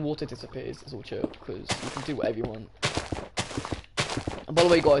 but when the water disappears, it's all chill, because you can do whatever you want. And by the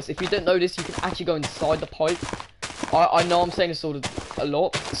way, guys, if you didn't know this, you can actually go inside the pipe. I know I'm saying this sort of a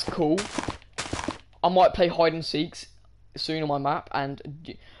lot. It's cool. I might play hide and seeks soon on my map, and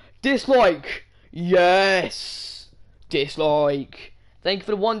dislike. Yes, dislike. Thank you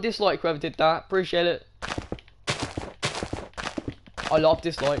for the 1 dislike, whoever did that. Appreciate it. I love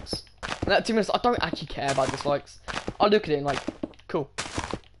dislikes. And that, to be honest, I don't actually care about dislikes. I look at it and like, cool.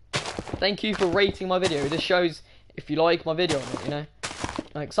 Thank you for rating my video. This shows if you like my video or not, you know.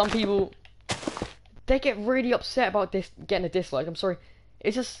 Like, some people, they get really upset about this getting a dislike. I'm sorry.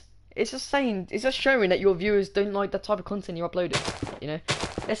 It's just showing that your viewers don't like that type of content you're uploading. You know.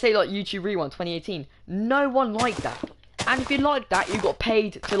 Let's say like YouTube Rewind 2018. No one liked that. And if you like that, you got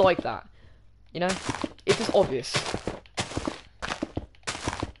paid to like that. You know? It's just obvious.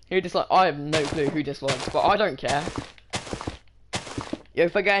 Who dislikes? I have no clue who dislikes, but I don't care. Yo,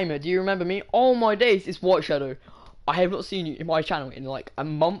 for gamer, do you remember me? Oh my days, it's White Shadow. I have not seen you in my channel in like a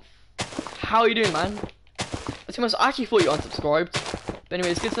month. How are you doing, man? I actually thought you unsubscribed. But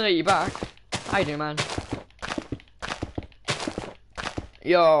anyway, it's good to know you're back. How you doing, man?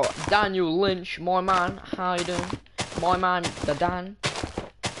 Yo, Daniel Lynch, my man. How you doing? My man, the Dan.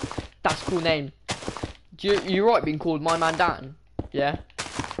 That's a cool name. You're right being called My Man Dan. Yeah.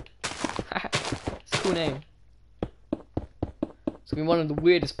 It's a cool name. It's gonna be one of the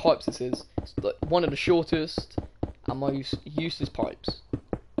weirdest pipes this is. It's like one of the shortest and most useless pipes.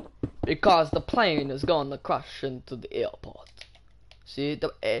 Because the plane has gone to crash into the airport. See,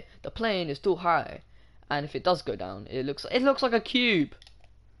 the plane is too high, and if it does go down, it looks like a cube.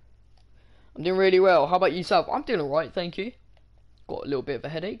 I'm doing really well. How about yourself? I'm doing alright, thank you. Got a little bit of a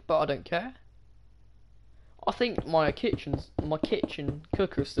headache, but I don't care. I think my kitchen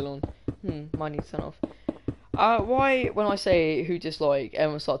cooker is still on. Might need to turn off. Why when I say who dislike,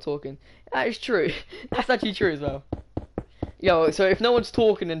 everyone start talking? That is true. That's actually true as well. Yo, so if no one's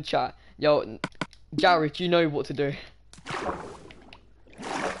talking in chat, yo, Jared, you know what to do.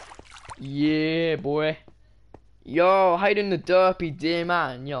 Yeah, boy. Yo, how you doing, the derpy dear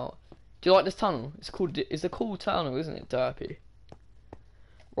man? Yo, do you like this tunnel? It's a cool tunnel, isn't it, derpy?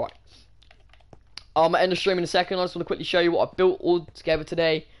 Right. I'm gonna end the stream in a second. I just want to quickly show you what I built all together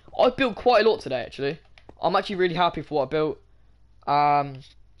today. I built quite a lot today, actually. I'm actually really happy for what I built.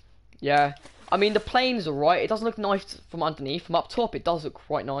 Yeah. I mean, the plane's alright. It doesn't look nice from underneath. From up top, it does look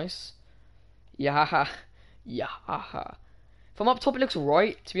quite nice. Yeah. From up top, it looks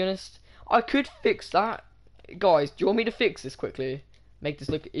alright, to be honest. I could fix that. Guys, do you want me to fix this quickly? Make this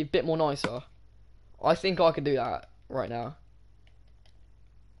look a bit more nicer. I think I can do that right now.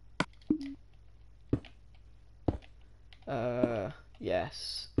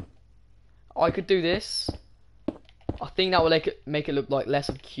 Yes. I could do this. I think that will make it look like less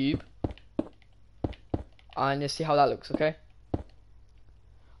of a cube. And let's see how that looks, okay?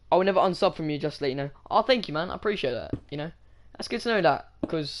 I will never unsub from you, just to let you know. Oh, thank you, man. I appreciate that, you know? That's good to know that,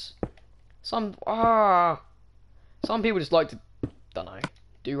 because some people just like to, don't know,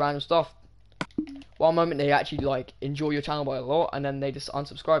 do random stuff. One moment they actually, like, enjoy your channel by a lot, and then they just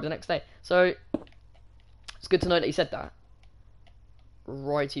unsubscribe the next day. So, it's good to know that you said that.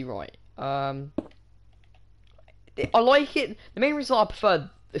 Righty right. I like it. The main reason I prefer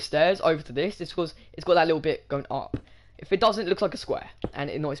the stairs over to this is because it's got that little bit going up. If it doesn't, it looks like a square, and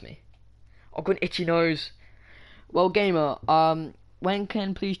it annoys me. I've got an itchy nose. Well, gamer, when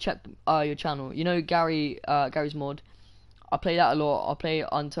can please check your channel? You know Gary's mod. I play that a lot. I play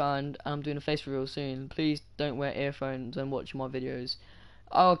Unturned, and I'm doing a face reveal soon. Please don't wear earphones when watching my videos.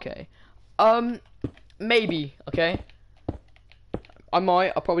 Okay. Maybe. Okay. I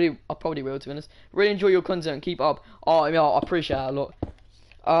might. I probably will. To be honest, really enjoy your content. Keep up. Oh, I mean, I appreciate that a lot.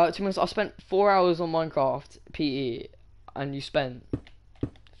 To be honest, I spent 4 hours on Minecraft PE, and you spent.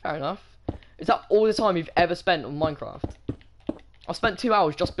 Fair enough. Is that all the time you've ever spent on Minecraft? I spent 2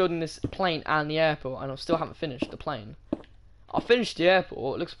 hours just building this plane and the airport, and I still haven't finished the plane. I finished the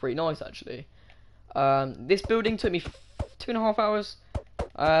airport. It looks pretty nice actually. This building took me 2.5 hours.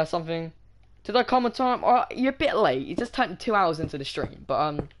 Something. Did I come on time? You're a bit late. You just turned 2 hours into the stream,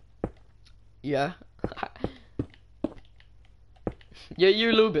 but yeah. Yeah,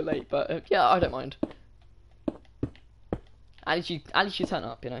 you're a little bit late, but yeah, I don't mind. At least you turn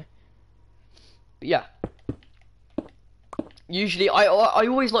up, you know. But yeah. Usually, I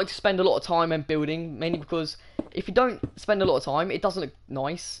always like to spend a lot of time in building, mainly because if you don't spend a lot of time, it doesn't look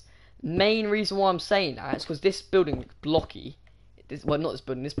nice. Main reason why I'm saying that is because this building looks blocky. Well, not this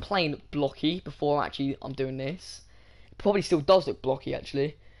building, this plane looked blocky before I'm doing this. It probably still does look blocky,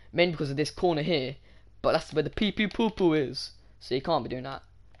 actually. Mainly because of this corner here. But that's where the pee-pee poo-poo is. So you can't be doing that.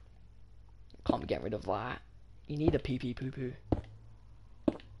 Can't be getting rid of that. You need a pee-pee poo-poo.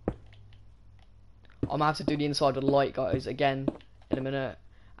 I'm gonna have to do the inside of the light, guys, again in a minute,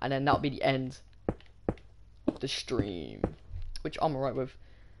 and then that'll be the end of the stream, which I'm alright with.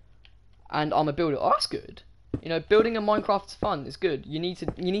 And I'm a builder. Oh, that's good. You know, building in Minecraft is fun. It's good. You need to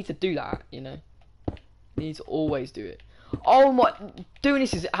do that. You know, you need to always do it. Oh my! Doing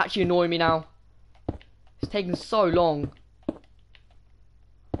this is actually annoying me now. It's taking so long.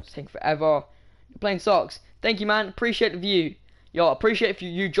 It's taking forever. You're playing socks. Thank you, man. Appreciate the view. Yo, appreciate if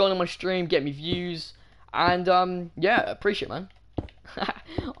you join on my stream, get me views, and yeah, appreciate, man.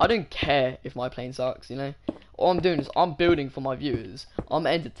 I don't care if my plane sucks, you know. All I'm doing is I'm building for my viewers. I'm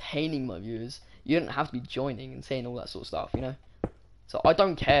entertaining my viewers. You don't have to be joining and saying all that sort of stuff, you know. So I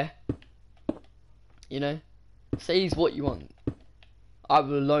don't care. You know, say what you want. I have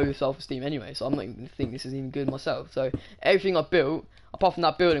a low self-esteem anyway, so I'm not even think this is even good myself. So everything I built, apart from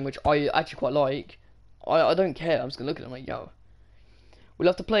that building, which I actually quite like, I don't care. I'm just gonna look at it and like, yo. We'll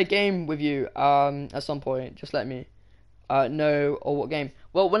have to play a game with you at some point. Just let me know or what game.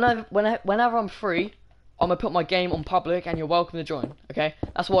 Well, whenever I'm free, I'm gonna put my game on public, and you're welcome to join. Okay,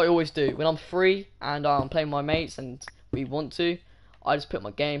 that's what I always do when I'm free and I'm playing with my mates and we want to. I just put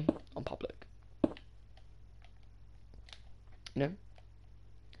my game on public. You know.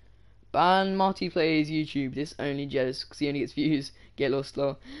 Ban Marty plays YouTube. This only jealous because he only gets views. Get lost,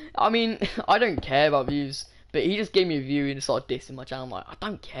 lol. I mean, I don't care about views. But he just gave me a view and started dissing my channel. I'm like, I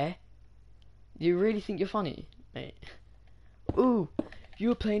don't care. You really think you're funny, mate? Ooh,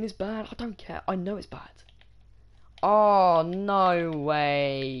 your plane is bad. I don't care. I know it's bad. Oh, no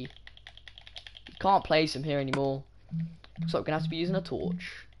way. You can't place him here anymore. So we're going to have to be using a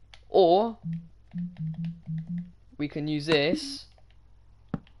torch. Or, we can use this.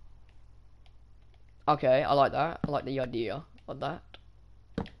 Okay, I like that. I like the idea of that.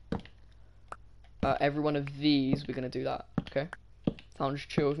 Every one of these, we're gonna do that. Okay, sounds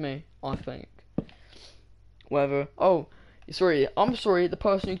chill with me. I think. Whatever. Oh, sorry. I'm sorry. The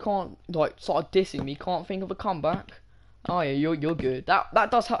person who can't like start dissing me can't think of a comeback. Oh yeah, you're good. That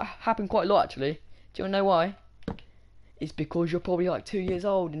does happen quite a lot actually. Do you wanna know why? It's because you're probably like 2 years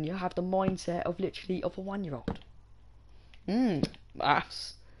old and you have the mindset of literally of a 1-year-old.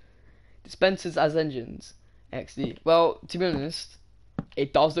 Maths. Dispensers as engines. XD. Well, to be honest,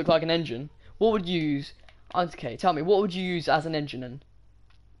 it does look like an engine. What would you use? Okay, tell me, what would you use as an engine then?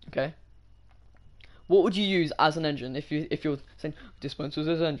 Okay. What would you use as an engine if you're saying dispensers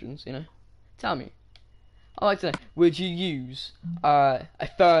as engines, you know? Tell me. I'd like to know, would you use a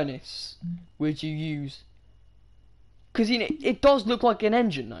furnace? Would you use... Because, you know, it does look like an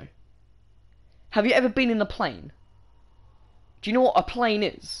engine, though. Have you ever been in a plane? Do you know what a plane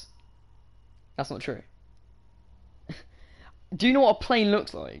is? That's not true. Do you know what a plane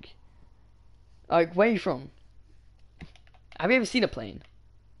looks like? Like, where are you from? Have you ever seen a plane?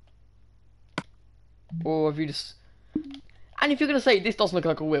 Or have you just... And if you're going to say this doesn't look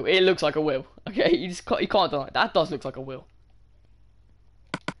like a wheel, it looks like a wheel. Okay, you can't deny it. That does look like a wheel.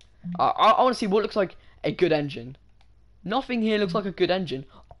 I want to see what looks like a good engine. Nothing here looks like a good engine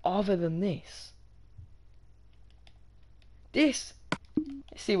other than this. This.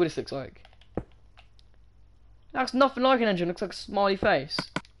 Let's see what this looks like. That's nothing like an engine. It looks like a smiley face.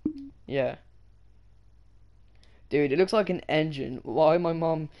 Yeah. Dude, it looks like an engine. Why my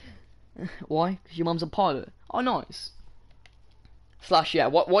mum... Why? Because your mum's a pilot. Oh, nice. Slash yeah.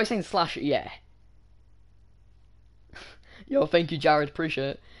 Why are you saying slash yeah? Yo, thank you, Jared. Appreciate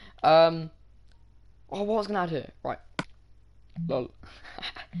it. Oh, what was I gonna add here? Right. Lol.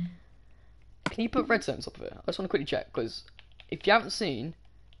 Can you put redstone on top of it? I just want to quickly check, because if you haven't seen,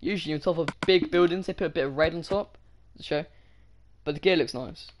 usually on top of big buildings they put a bit of red on top to show. But the gear looks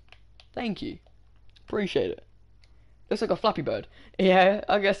nice. Thank you. Appreciate it. Looks like a Flappy Bird. Yeah,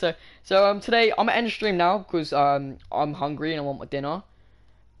 I guess so. So today I'm gonna end the stream now because I'm hungry and I want my dinner.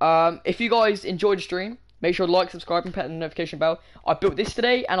 If you guys enjoyed the stream, make sure to like, subscribe, and hit the notification bell. I built this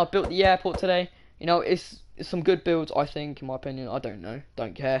today and I built the airport today. You know, it's some good builds, I think, in my opinion. I don't know,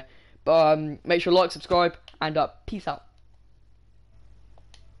 don't care. But make sure to like, subscribe, and peace out.